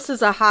fucked up, this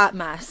is a hot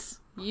mess,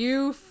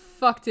 you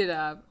fucked it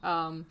up.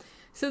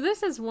 So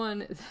this is one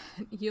that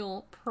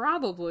you'll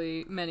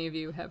probably, many of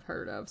you have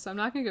heard of, so I'm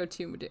not going to go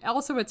too much.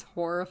 Also, it's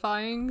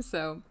horrifying,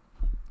 so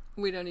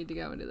we don't need to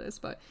go into this,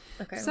 but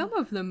some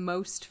of the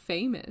most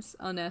famous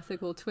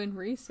unethical twin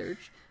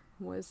research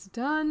was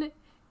done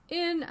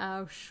in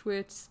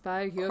Auschwitz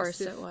by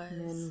Josef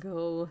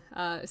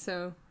Mengele.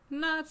 So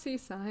Nazi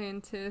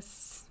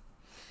scientists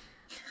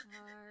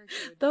are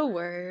the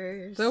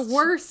worst. The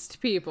worst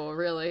people,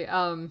 really.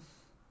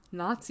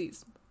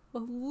 Nazis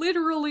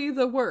literally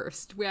the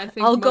worst. I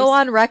think I'll go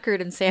on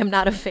record and say I'm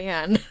not a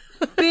fan.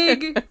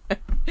 Big,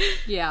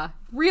 yeah,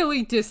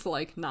 really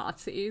dislike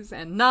Nazis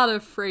and not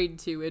afraid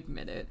to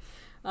admit it.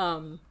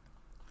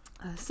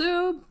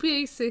 So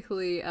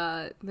basically,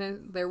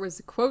 there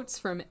was quotes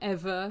from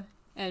Eva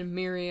and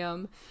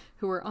Miriam,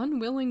 who were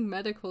unwilling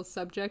medical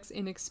subjects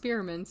in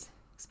experiments,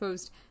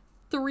 exposed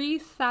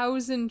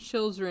 3,000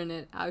 children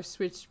at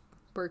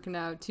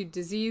Auschwitz-Birkenau to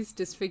disease,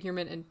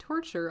 disfigurement, and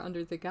torture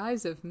under the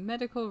guise of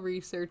medical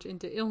research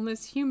into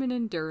illness, human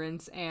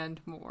endurance,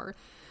 and more.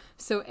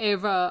 So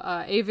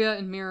Ava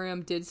and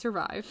Miriam did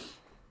survive,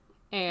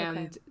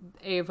 and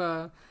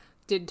Ava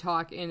did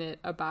talk in it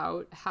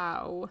about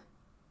how,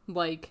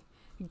 like,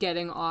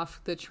 getting off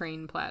the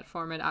train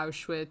platform at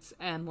Auschwitz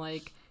and,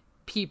 like,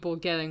 people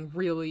getting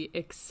really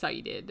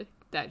excited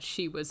that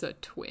she was a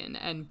twin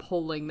and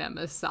pulling them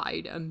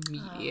aside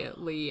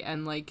immediately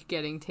and, like,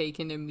 getting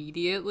taken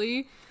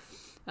immediately.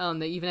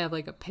 They even have,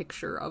 like, a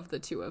picture of the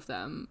two of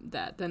them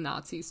that the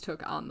Nazis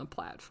took on the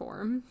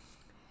platform.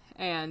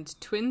 And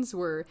twins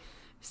were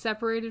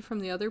separated from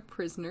the other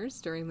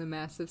prisoners during the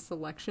massive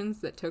selections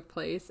that took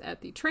place at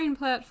the train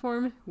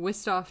platform,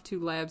 whisked off to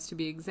labs to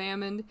be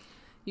examined,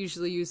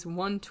 usually used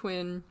one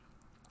twin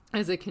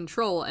as a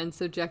control and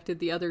subjected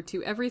the other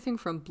to everything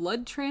from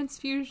blood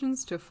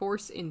transfusions to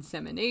forced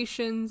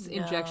inseminations,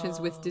 injections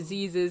with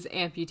diseases,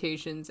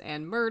 amputations,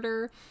 and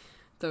murder.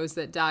 Those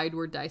that died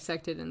were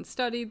dissected and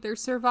studied. Their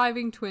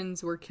surviving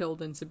twins were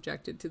killed and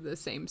subjected to the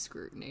same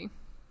scrutiny.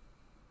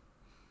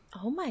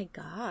 Oh my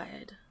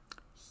god.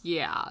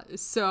 Yeah,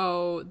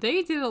 so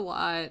they did a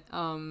lot.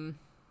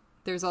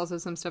 There's also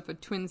some stuff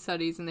with twin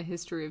studies in the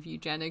history of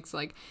eugenics.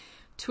 Like,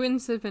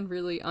 twins have been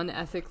really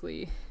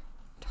unethically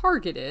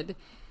targeted.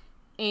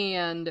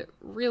 And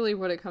really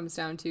what it comes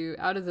down to,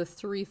 out of the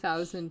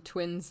 3,000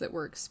 twins that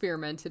were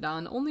experimented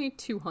on, only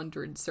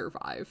 200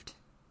 survived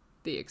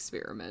the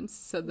experiments.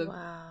 So the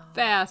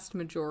vast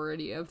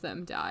majority of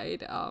them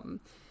died.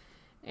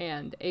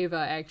 And Ava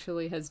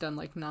actually has done,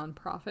 like,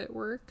 nonprofit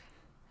work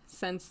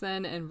since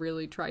then and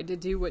really tried to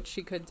do what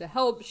she could to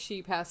help.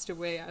 She passed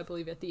away, I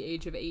believe, at the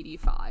age of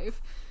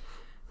 85.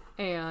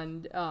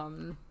 And,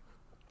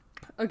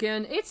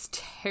 again, it's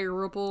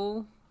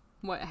terrible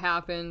what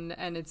happened,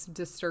 and it's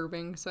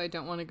disturbing, so I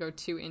don't want to go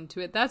too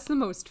into it. That's the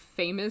most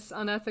famous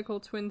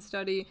unethical twin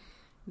study.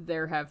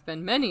 There have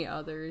been many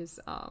others.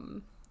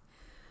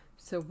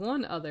 So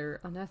one other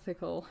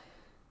unethical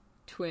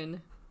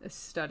twin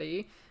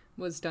study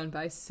was done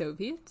by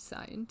Soviet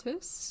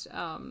scientists.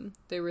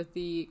 They were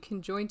the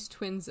conjoined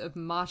twins of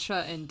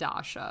Masha and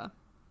Dasha.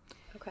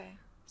 Okay.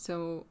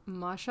 So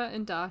Masha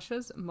and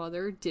Dasha's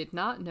mother did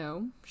not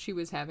know she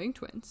was having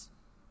twins.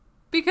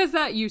 Because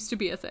that used to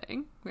be a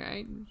thing,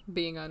 right?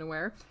 Being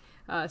unaware.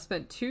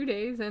 Spent 2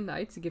 days and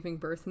nights giving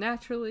birth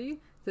naturally.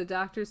 The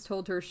doctors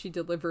told her she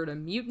delivered a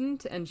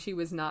mutant, and she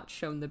was not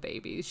shown the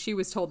babies. She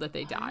was told that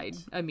they died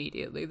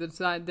immediately.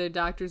 The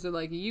doctors are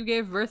like, you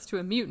gave birth to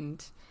a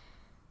mutant.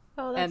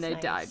 Oh, that's and they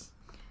nice. died.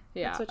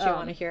 Yeah, that's what you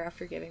want to hear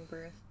after giving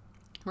birth.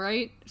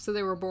 Right? So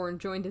they were born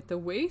joined at the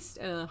waist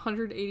at a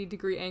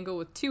 180-degree angle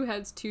with 2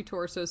 heads, 2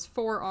 torsos,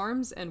 4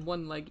 arms, and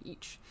 1 leg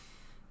each.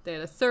 They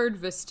had a 3rd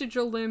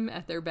vestigial limb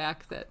at their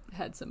back that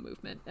had some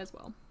movement as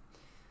well.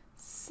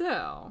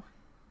 So,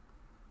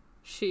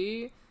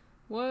 she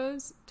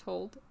was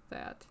told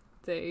that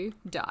they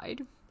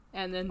died,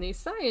 and then the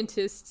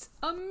scientists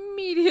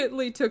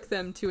immediately took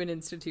them to an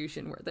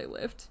institution where they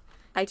lived.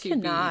 I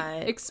cannot.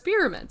 Be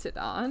experimented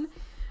on.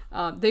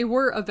 They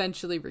were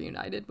eventually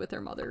reunited with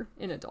their mother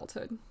in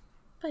adulthood.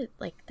 But,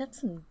 like, that's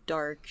some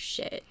dark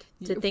shit.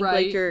 To think,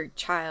 right. like, your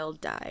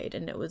child died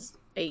and it was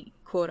a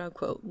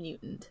quote-unquote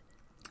mutant.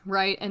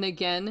 Right, and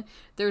again,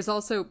 there's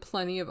also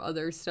plenty of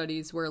other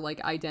studies where,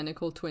 like,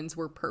 identical twins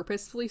were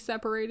purposefully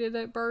separated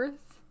at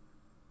birth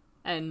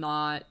and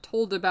not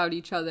told about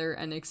each other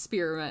and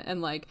experiment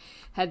and, like,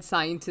 had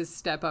scientists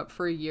step up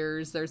for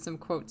years. There's some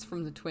quotes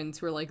from the twins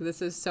who are like,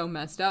 this is so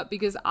messed up,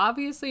 because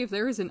obviously if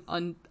there is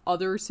an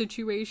other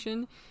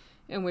situation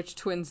in which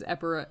twins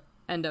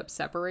end up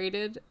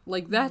separated,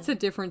 like, that's a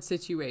different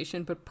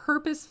situation, but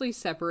purposefully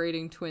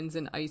separating twins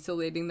and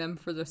isolating them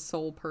for the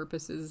sole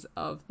purposes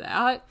of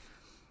that,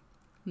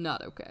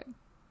 not okay.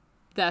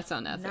 That's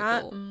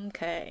unethical. Not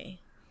okay.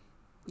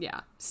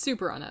 Yeah,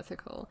 super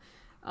unethical.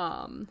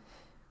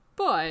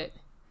 But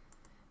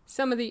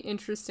some of the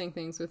interesting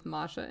things with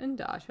Masha and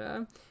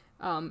Dasha,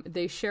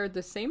 they shared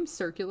the same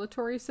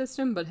circulatory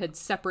system but had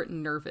separate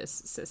nervous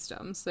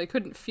systems. They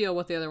couldn't feel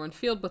what the other one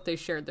felt, but they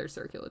shared their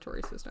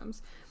circulatory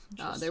systems.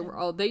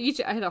 They each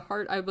had a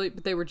heart, I believe,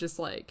 but they were just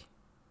like,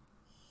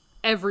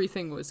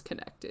 everything was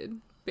connected,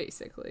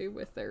 basically,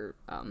 with their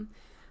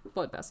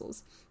blood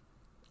vessels.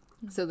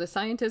 So the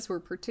scientists were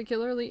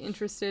particularly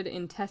interested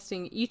in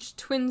testing each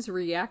twin's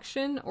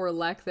reaction or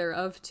lack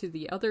thereof to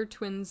the other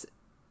twin's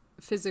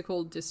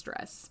physical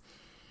distress.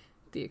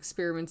 The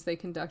experiments they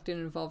conducted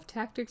involved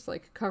tactics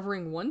like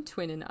covering one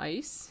twin in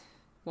ice,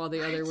 while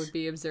the other would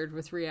be observed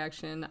with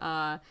reaction,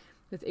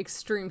 with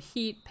extreme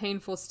heat,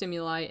 painful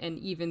stimuli, and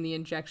even the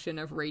injection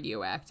of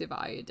radioactive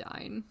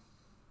iodine.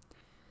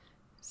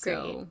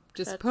 So Great.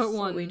 just That's put one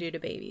what we do to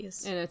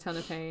babies. in a ton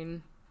of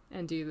pain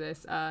and do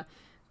this.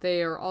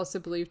 They are also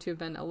believed to have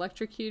been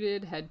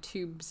electrocuted, had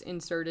tubes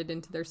inserted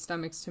into their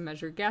stomachs to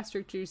measure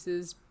gastric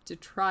juices,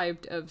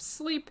 deprived of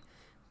sleep,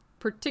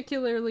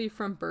 particularly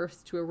from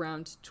birth to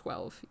around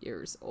 12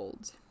 years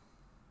old.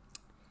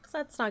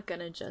 That's not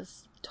gonna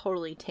just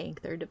totally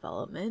tank their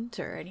development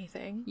or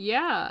anything.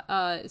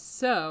 Yeah,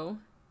 so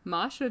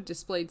Masha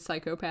displayed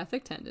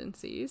psychopathic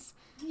tendencies.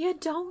 You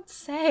don't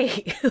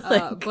say.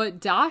 But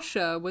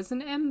Dasha was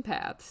an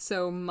empath,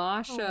 so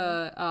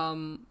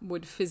Masha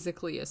would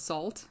physically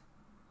assault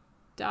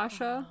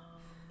Dasha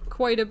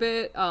quite a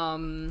bit.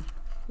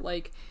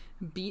 Like,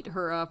 beat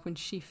her up when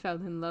she fell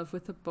in love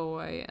with a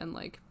boy, and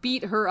like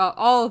beat her up,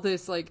 all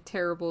this like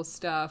terrible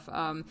stuff.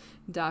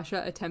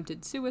 Dasha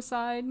attempted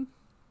suicide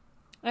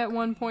at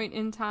one point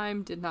in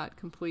time, did not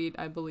complete,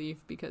 I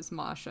believe, because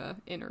Masha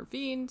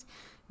intervened.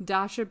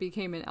 Dasha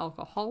became an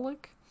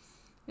alcoholic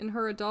in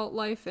her adult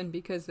life, and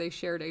because they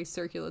shared a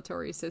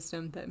circulatory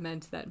system, that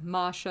meant that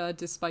Masha,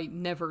 despite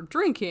never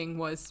drinking,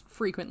 was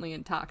frequently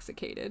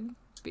intoxicated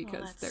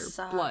because their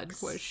sucks. blood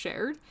was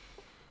shared.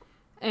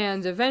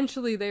 And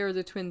eventually they are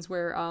the twins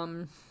where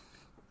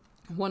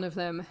one of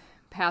them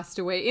passed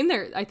away in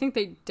their, I think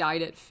they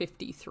died at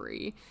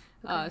 53.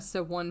 Okay.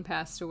 So one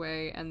passed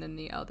away, and then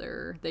the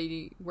other,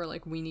 they were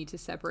like, we need to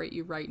separate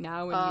you right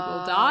now and you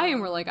will die.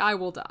 And we're like, I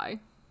will die.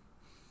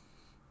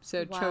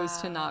 So chose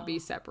to not be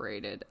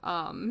separated.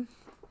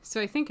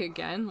 So I think,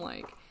 again,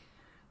 like,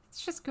 it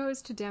just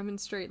goes to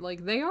demonstrate,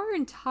 like, they are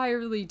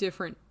entirely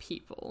different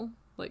people.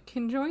 Like,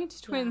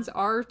 conjoined twins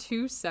are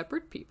two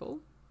separate people.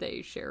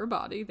 They share a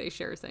body, they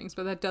share things,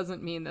 but that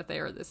doesn't mean that they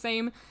are the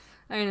same.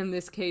 And in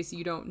this case,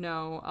 you don't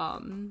know.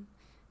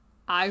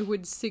 I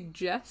would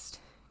suggest,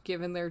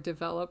 given their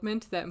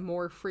development, that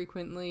more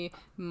frequently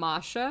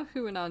Masha,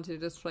 who went on to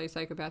display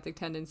psychopathic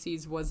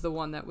tendencies, was the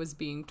one that was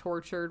being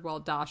tortured, while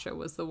Dasha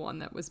was the one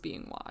that was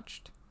being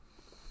watched.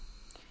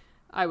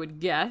 I would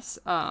guess.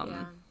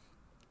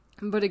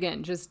 But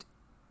again, just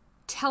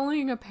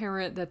telling a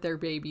parent that their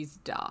babies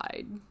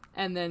died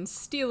and then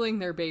stealing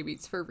their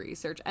babies for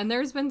research. And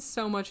there's been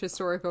so much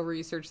historical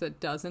research that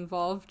does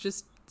involve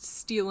just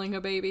stealing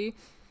a baby.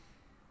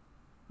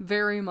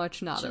 Very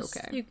much not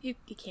okay. You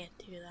can't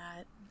do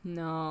that.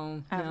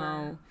 No,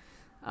 ever.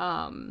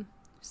 No.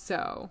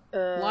 So,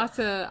 lots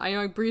of, I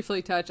know I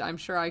briefly touched, I'm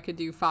sure I could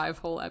do 5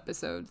 whole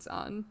episodes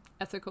on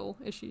ethical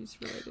issues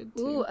related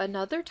to. Ooh,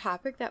 another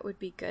topic that would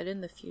be good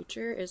in the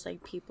future is,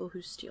 like, people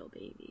who steal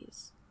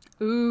babies.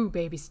 Ooh,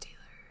 baby stealers.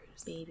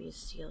 Baby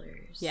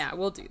stealers. Yeah,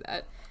 we'll do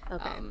that.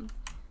 Okay.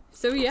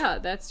 So yeah,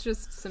 that's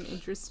just some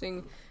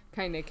interesting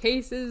kind of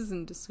cases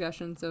and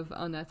discussions of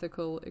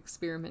unethical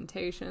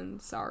experimentation.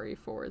 Sorry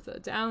for the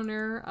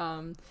downer.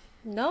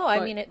 No,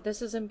 I mean,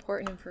 this is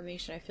important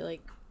information I feel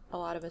like a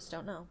lot of us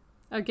don't know.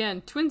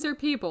 Again, twins are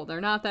people.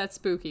 They're not that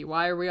spooky.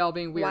 Why are we all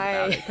being weird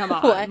about it? Come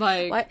on.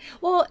 Why?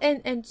 Well,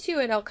 and two,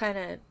 and I'll kind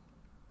of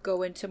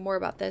go into more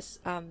about this,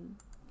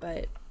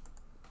 but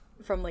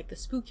from, like, the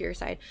spookier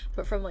side,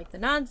 but from, like, the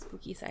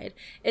non-spooky side,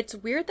 it's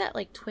weird that,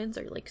 like, twins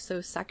are, like, so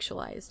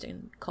sexualized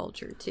in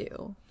culture,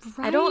 too.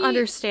 Right? I don't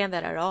understand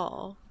that at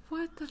all.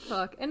 What the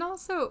fuck? And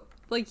also,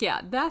 like,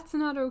 yeah, that's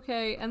not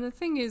okay. And the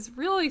thing is,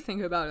 really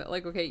think about it.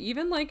 Like, okay,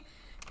 even, like,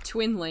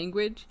 twin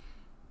language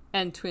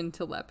and twin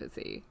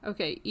telepathy.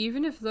 Okay,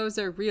 even if those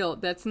are real,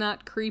 that's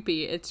not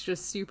creepy. It's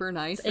just super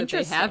nice that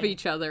they have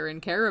each other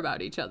and care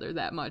about each other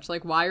that much.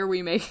 Like, why are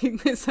we making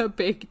this a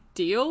big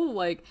deal?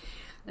 Like,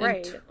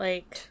 right,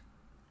 like...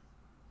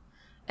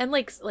 And,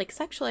 like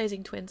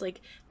sexualizing twins, like,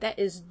 that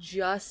is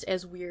just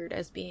as weird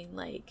as being,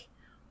 like,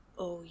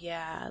 oh,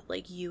 yeah,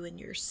 like, you and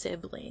your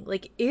sibling.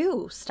 Like,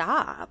 ew,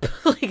 stop.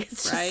 Like,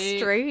 it's just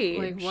strange.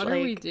 Like, what are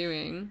we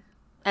doing?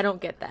 I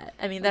don't get that.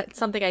 I mean, that's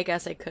something I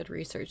guess I could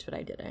research, but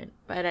I didn't.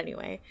 But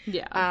anyway.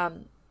 Yeah.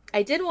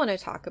 I did want to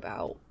talk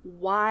about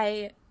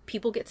why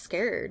people get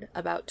scared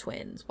about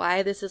twins.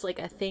 Why this is, like,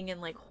 a thing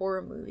in, like,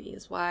 horror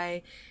movies.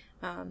 Why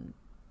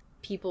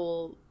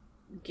people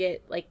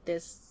get, like,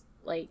 this,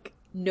 like,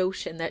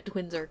 notion that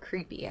twins are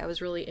creepy. I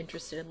was really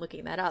interested in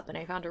looking that up, and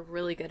I found a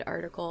really good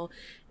article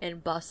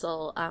in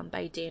Bustle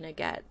by Dana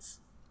Getz.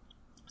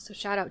 So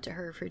shout out to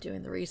her for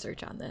doing the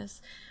research on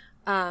this.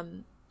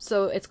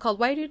 So it's called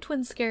Why Do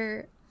Twins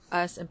Scare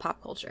Us in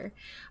Pop Culture?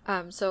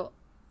 So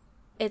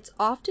it's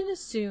often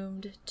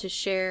assumed to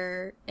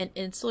share an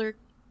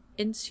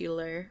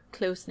insular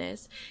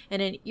closeness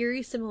and an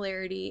eerie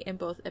similarity in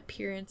both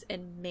appearance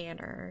and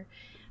manner.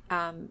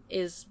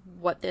 Is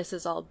what this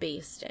is all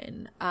based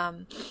in.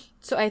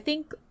 So I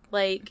think,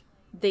 like,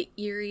 the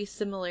eerie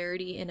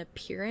similarity in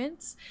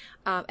appearance,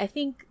 I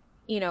think,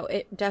 you know,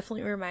 it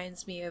definitely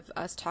reminds me of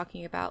us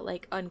talking about,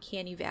 like,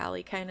 Uncanny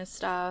Valley kind of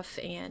stuff,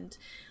 and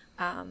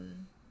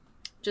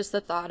just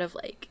the thought of,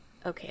 like,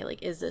 okay,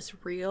 like, is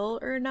this real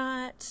or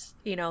not?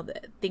 You know,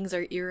 things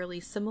are eerily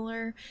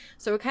similar.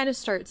 So it kind of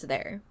starts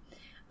there.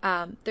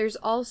 There's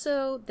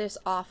also this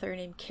author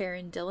named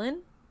Karen Dillon,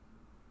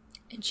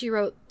 and she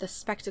wrote The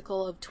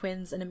Spectacle of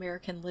Twins in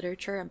American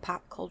Literature and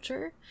Pop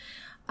Culture.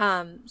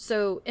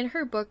 So in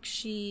her book,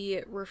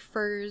 she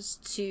refers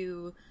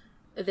to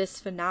this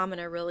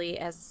phenomena really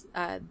as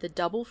the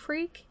double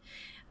freak.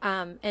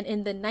 And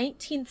in the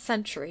 19th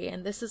century,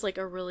 and this is like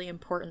a really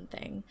important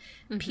thing,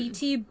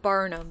 P.T.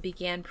 Barnum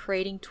began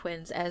parading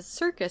twins as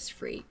circus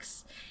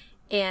freaks,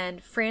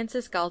 and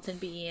Francis Galton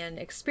began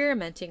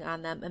experimenting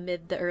on them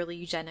amid the early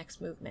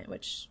eugenics movement,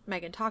 which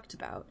Megan talked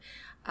about.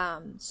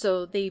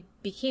 So they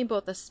became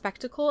both a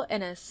spectacle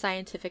and a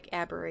scientific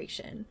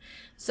aberration.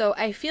 So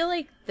I feel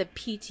like the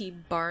P.T.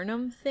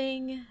 Barnum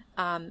thing,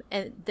 and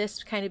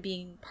this kind of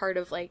being part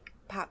of like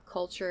pop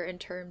culture in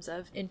terms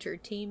of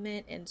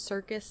entertainment and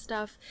circus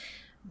stuff,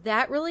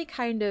 that really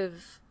kind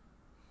of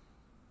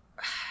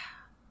I'm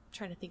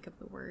trying to think of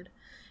the word,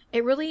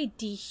 it really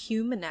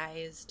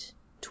dehumanized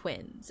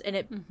twins, and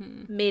it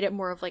made it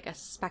more of like a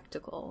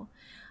spectacle,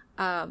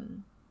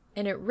 and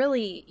it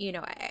really, you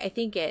know, I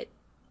think it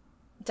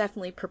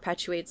definitely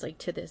perpetuates like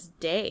to this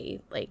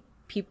day, like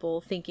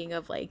people thinking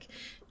of like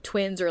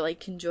twins or like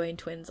conjoined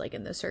twins like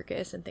in the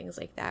circus and things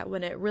like that,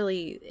 when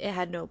it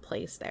had no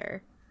place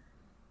there.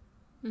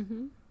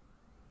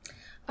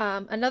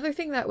 Another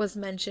thing that was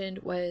mentioned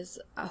was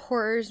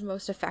horror is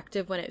most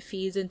effective when it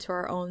feeds into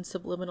our own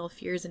subliminal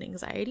fears and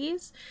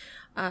anxieties.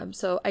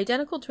 So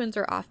identical twins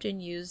are often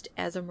used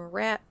as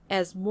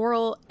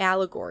moral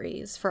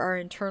allegories for our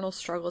internal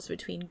struggles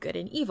between good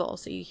and evil.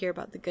 So you hear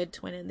about the good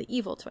twin and the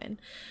evil twin,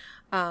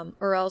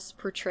 or else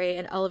portray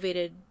an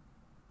elevated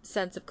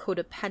sense of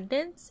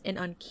codependence and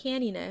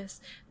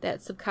uncanniness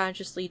that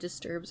subconsciously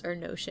disturbs our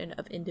notion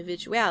of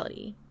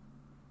individuality.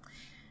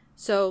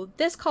 So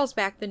this calls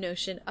back the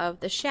notion of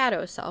the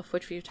shadow self,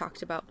 which we've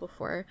talked about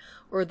before,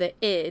 or the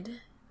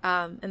id.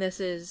 And this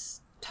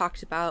is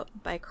talked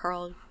about by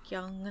Carl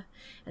Jung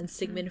and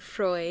Sigmund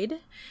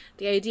Freud.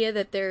 The idea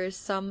that there is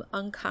some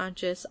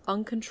unconscious,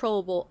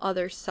 uncontrollable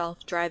other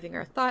self driving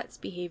our thoughts,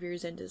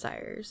 behaviors, and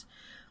desires.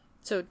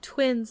 So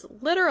twins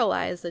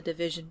literalize the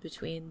division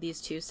between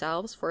these two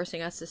selves,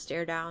 forcing us to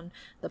stare down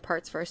the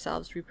parts of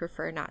ourselves we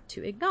prefer not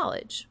to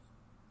acknowledge.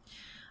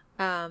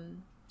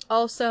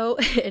 Also,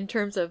 in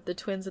terms of the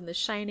twins in The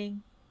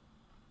Shining,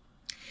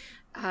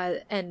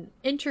 the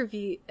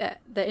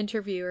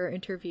interviewer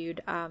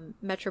interviewed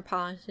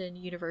Metropolitan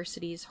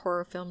University's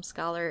horror film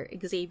scholar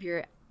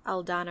Xavier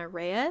Aldana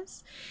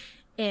Reyes,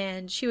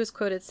 and she was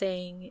quoted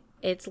saying,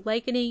 "It's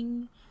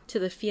likening to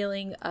the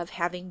feeling of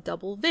having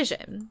double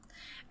vision.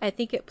 I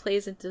think it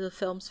plays into the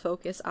film's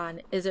focus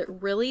on, is it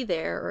really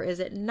there or is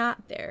it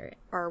not there?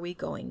 Are we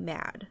going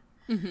mad?"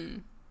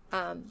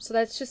 So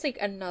that's just like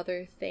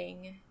another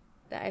thing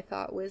that I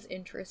thought was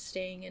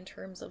interesting in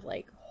terms of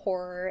like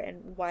horror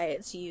and why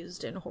it's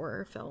used in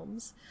horror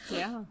films.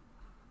 Yeah.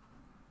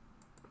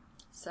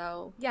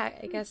 So yeah,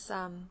 I guess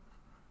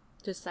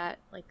just that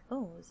like,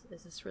 oh,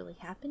 is this really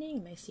happening?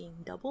 Am I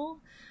seeing double?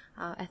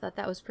 I thought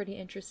that was pretty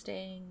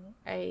interesting.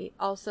 I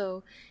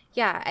also,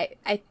 yeah,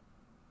 I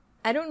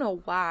don't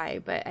know why,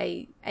 but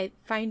I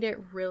find it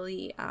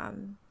really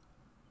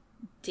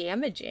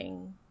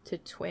damaging to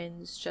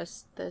twins,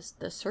 just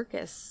the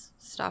circus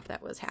stuff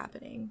that was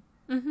happening.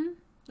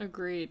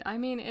 Agreed. I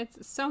mean,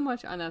 it's so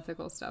much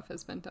unethical stuff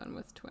has been done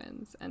with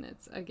twins, and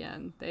it's,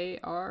 again, they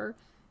are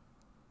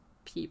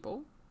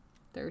people.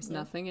 There's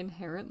nothing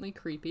inherently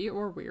creepy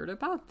or weird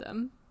about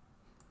them.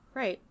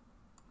 Right.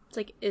 It's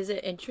like, is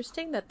it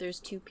interesting that there's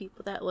two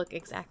people that look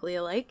exactly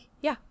alike?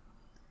 Yeah.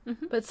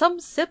 But some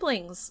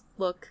siblings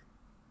look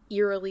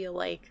eerily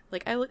alike.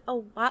 Like, I look a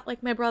lot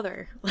like my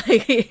brother.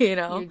 Like, you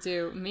know. You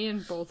do. Me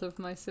and both of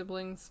my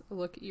siblings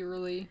look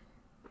eerily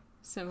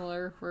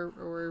similar.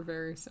 We're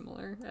very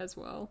similar as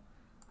well.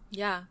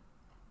 Yeah.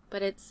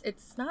 But it's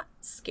not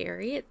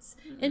scary. It's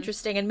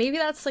interesting. And maybe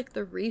that's like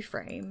the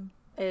reframe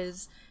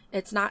is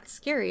it's not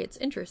scary. It's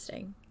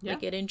interesting. Yeah.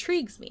 Like, it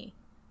intrigues me.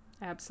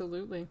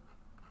 Absolutely.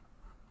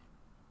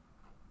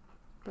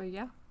 But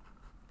yeah.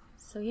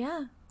 So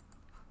yeah.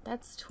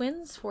 That's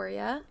twins for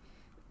ya.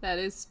 That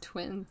is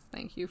twins.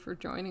 Thank you for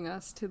joining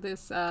us to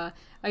this. I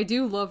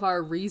do love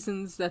our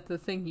reasons that the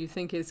thing you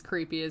think is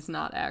creepy is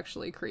not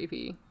actually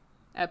creepy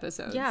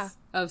episodes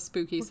of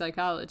Spooky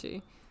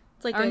Psychology.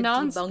 It's like our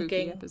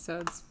non-spooky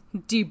episodes.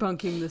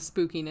 Debunking the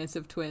spookiness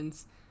of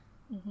twins.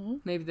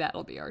 Maybe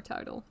that'll be our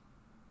title.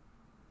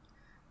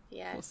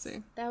 Yes. We'll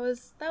see. That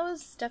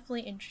was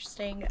definitely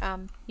interesting.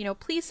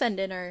 Please send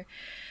in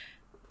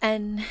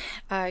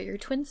your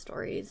twin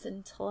stories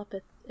and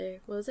telepathy.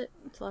 What was it?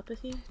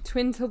 Telepathy?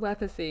 Twin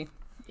telepathy.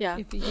 Yeah.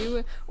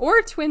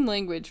 Or twin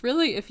language.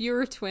 Really, if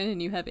you're a twin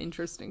and you have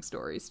interesting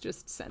stories,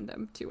 just send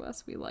them to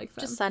us. We like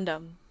them. Just send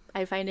them.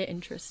 I find it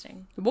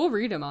interesting. We'll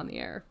read them on the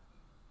air.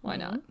 Why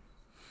not?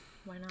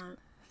 Why not?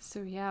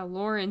 So yeah,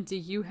 Lauren, do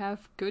you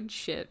have good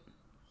shit?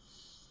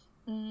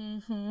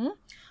 Trying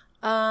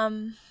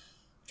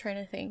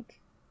to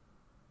think.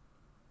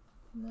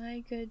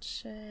 My good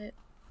shit.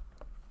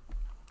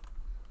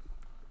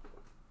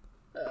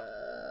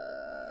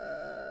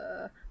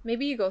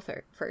 Maybe you go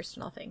first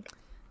and I'll think.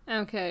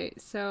 Okay,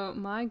 so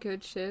my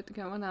good shit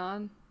going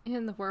on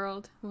in the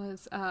world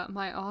was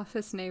my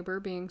office neighbor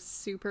being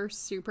super,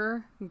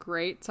 super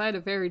great. So I had a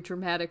very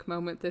dramatic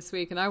moment this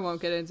week, and I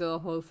won't get into the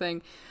whole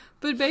thing.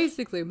 But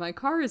basically, my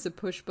car is a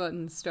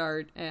push-button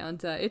start,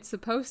 and it's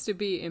supposed to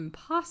be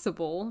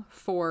impossible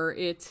for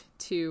it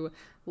to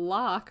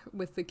lock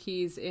with the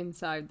keys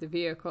inside the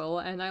vehicle.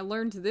 And I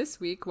learned this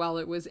week, while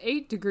it was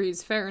 8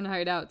 degrees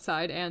Fahrenheit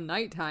outside and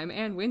nighttime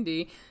and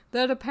windy,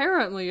 that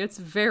apparently it's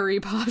very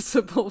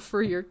possible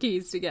for your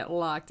keys to get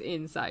locked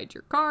inside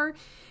your car.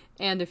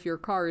 And if your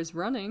car is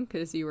running,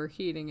 because you were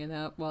heating it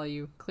up while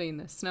you clean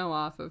the snow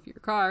off of your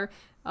car,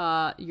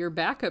 your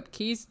backup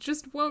keys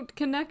just won't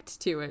connect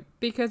to it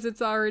because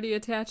it's already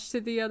attached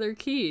to the other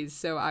keys.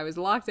 So I was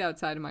locked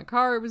outside of my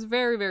car. It was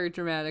very, very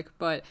dramatic,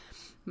 but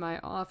my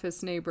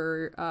office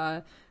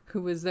neighbor,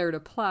 who was there to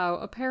plow,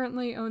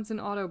 apparently owns an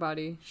auto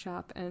body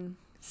shop and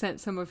sent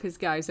some of his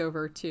guys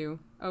over to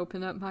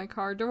open up my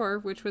car door,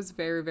 which was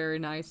very, very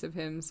nice of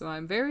him. So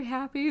I'm very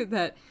happy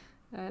that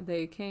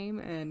they came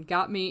and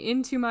got me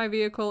into my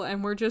vehicle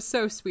and were just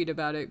so sweet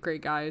about it.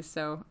 Great guys.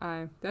 So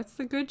that's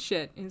the good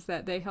shit, is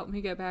that they helped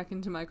me get back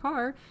into my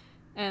car,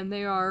 and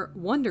they are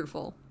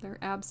wonderful. They're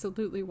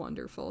absolutely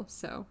wonderful.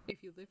 So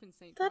if you live in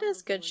St. Charles, That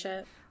is good Illinois,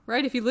 shit.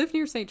 right? If you live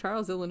near St.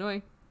 Charles,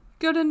 Illinois,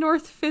 go to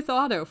North Fifth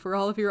Auto for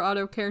all of your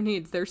auto care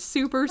needs. They're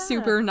super,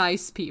 super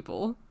nice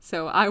people.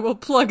 So I will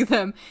plug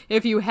them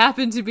if you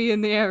happen to be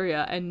in the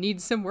area and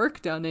need some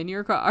work done in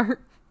your car.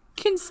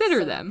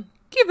 Consider them.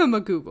 Give them a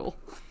Google.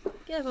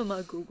 Give him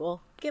a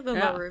Google. Give him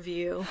Yeah. a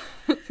review.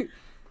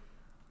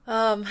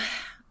 I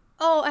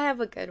have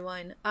a good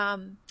one.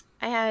 I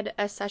had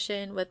a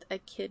session with a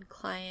kid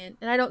client,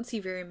 and I don't see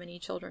very many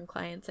children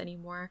clients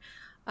anymore.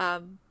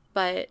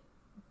 But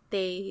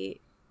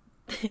they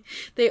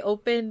they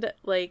opened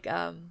like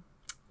a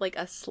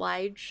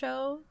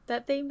slideshow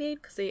that they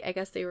made, because I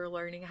guess they were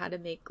learning how to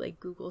make like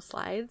Google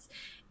Slides,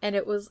 and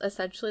it was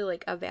essentially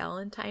like a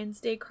Valentine's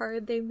Day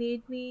card they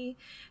made me,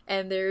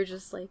 and they were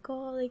just like,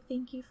 oh, like,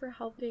 thank you for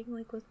helping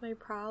like with my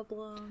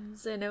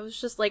problems. And it was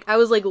just like, I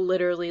was like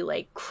literally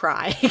like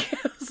crying.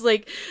 I was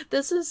like,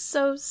 this is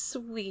so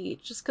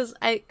sweet, just because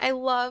I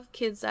love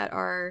kids that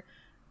are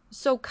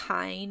so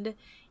kind.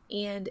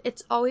 And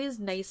it's always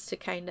nice to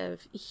kind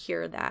of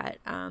hear that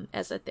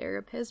as a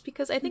therapist,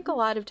 because I think a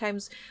lot of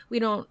times we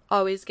don't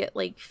always get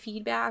like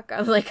feedback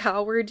on like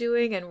how we're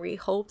doing, and we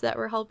hope that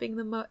we're helping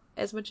them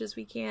as much as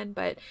we can,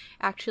 but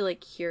actually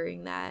like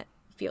hearing that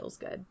feels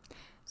good.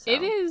 So.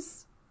 It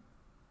is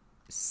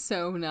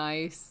so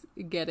nice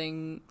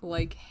getting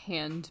like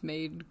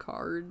handmade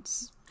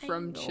cards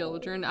from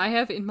children. I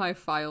have in my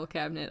file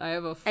cabinet, I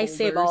have a folder I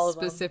save all of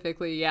them.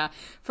 specifically,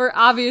 for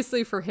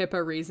obviously for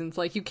HIPAA reasons,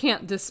 like you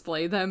can't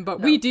display them, but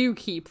we do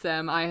keep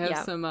them. I have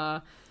some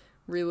I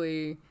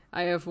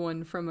have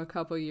one from a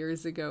couple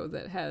years ago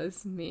that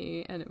has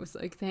me, and it was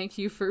like, thank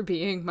you for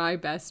being my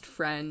best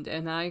friend,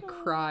 and I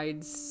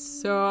cried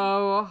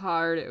so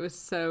hard. It was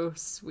so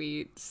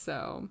sweet.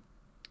 So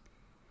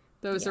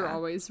those are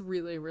always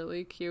really,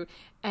 really cute.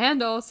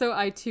 And also,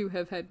 I too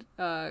have had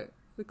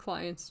the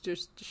clients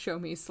just show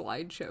me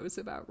slideshows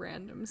about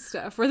random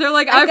stuff where they're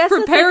like, I've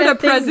prepared a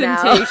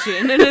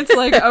presentation, and it's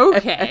like,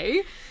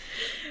 okay.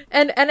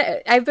 And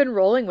I've been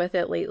rolling with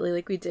it lately.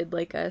 Like, we did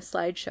like a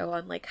slideshow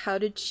on like how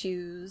to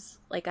choose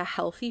like a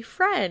healthy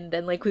friend,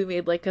 and like we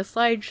made like a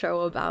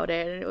slideshow about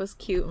it, and it was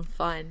cute and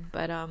fun.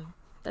 But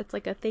that's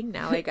like a thing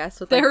now, I guess,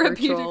 with like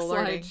therapeutic virtual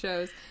learning.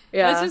 slideshows.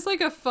 Yeah, it's just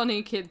like a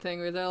funny kid thing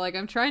where they're like,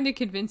 I'm trying to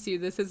convince you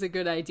this is a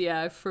good idea.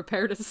 I've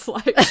prepared a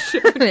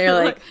slideshow. And you're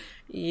like,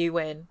 you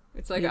win.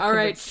 It's like, all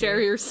right, share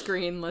your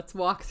screen. Let's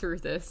walk through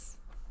this.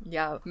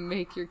 Yeah.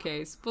 Make your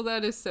case. Well,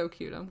 that is so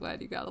cute. I'm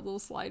glad you got a little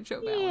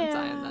slideshow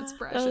Valentine. That's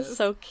precious. That was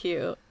so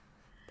cute.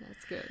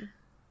 That's good.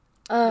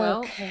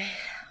 Okay.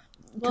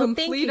 Well,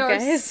 complete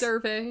our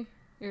survey.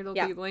 It'll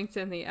Yeah. be linked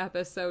in the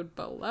episode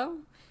below.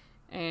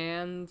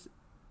 And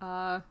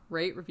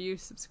rate, review,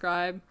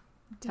 subscribe.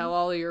 Tell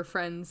all of your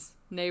friends,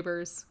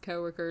 neighbors,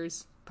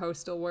 coworkers,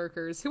 postal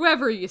workers,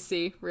 whoever you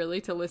see,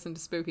 really, to listen to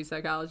Spooky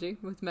Psychology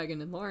with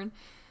Megan and Lauren.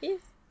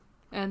 Yes.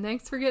 And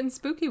thanks for getting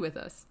spooky with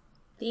us.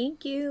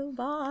 Thank you.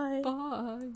 Bye. Bye.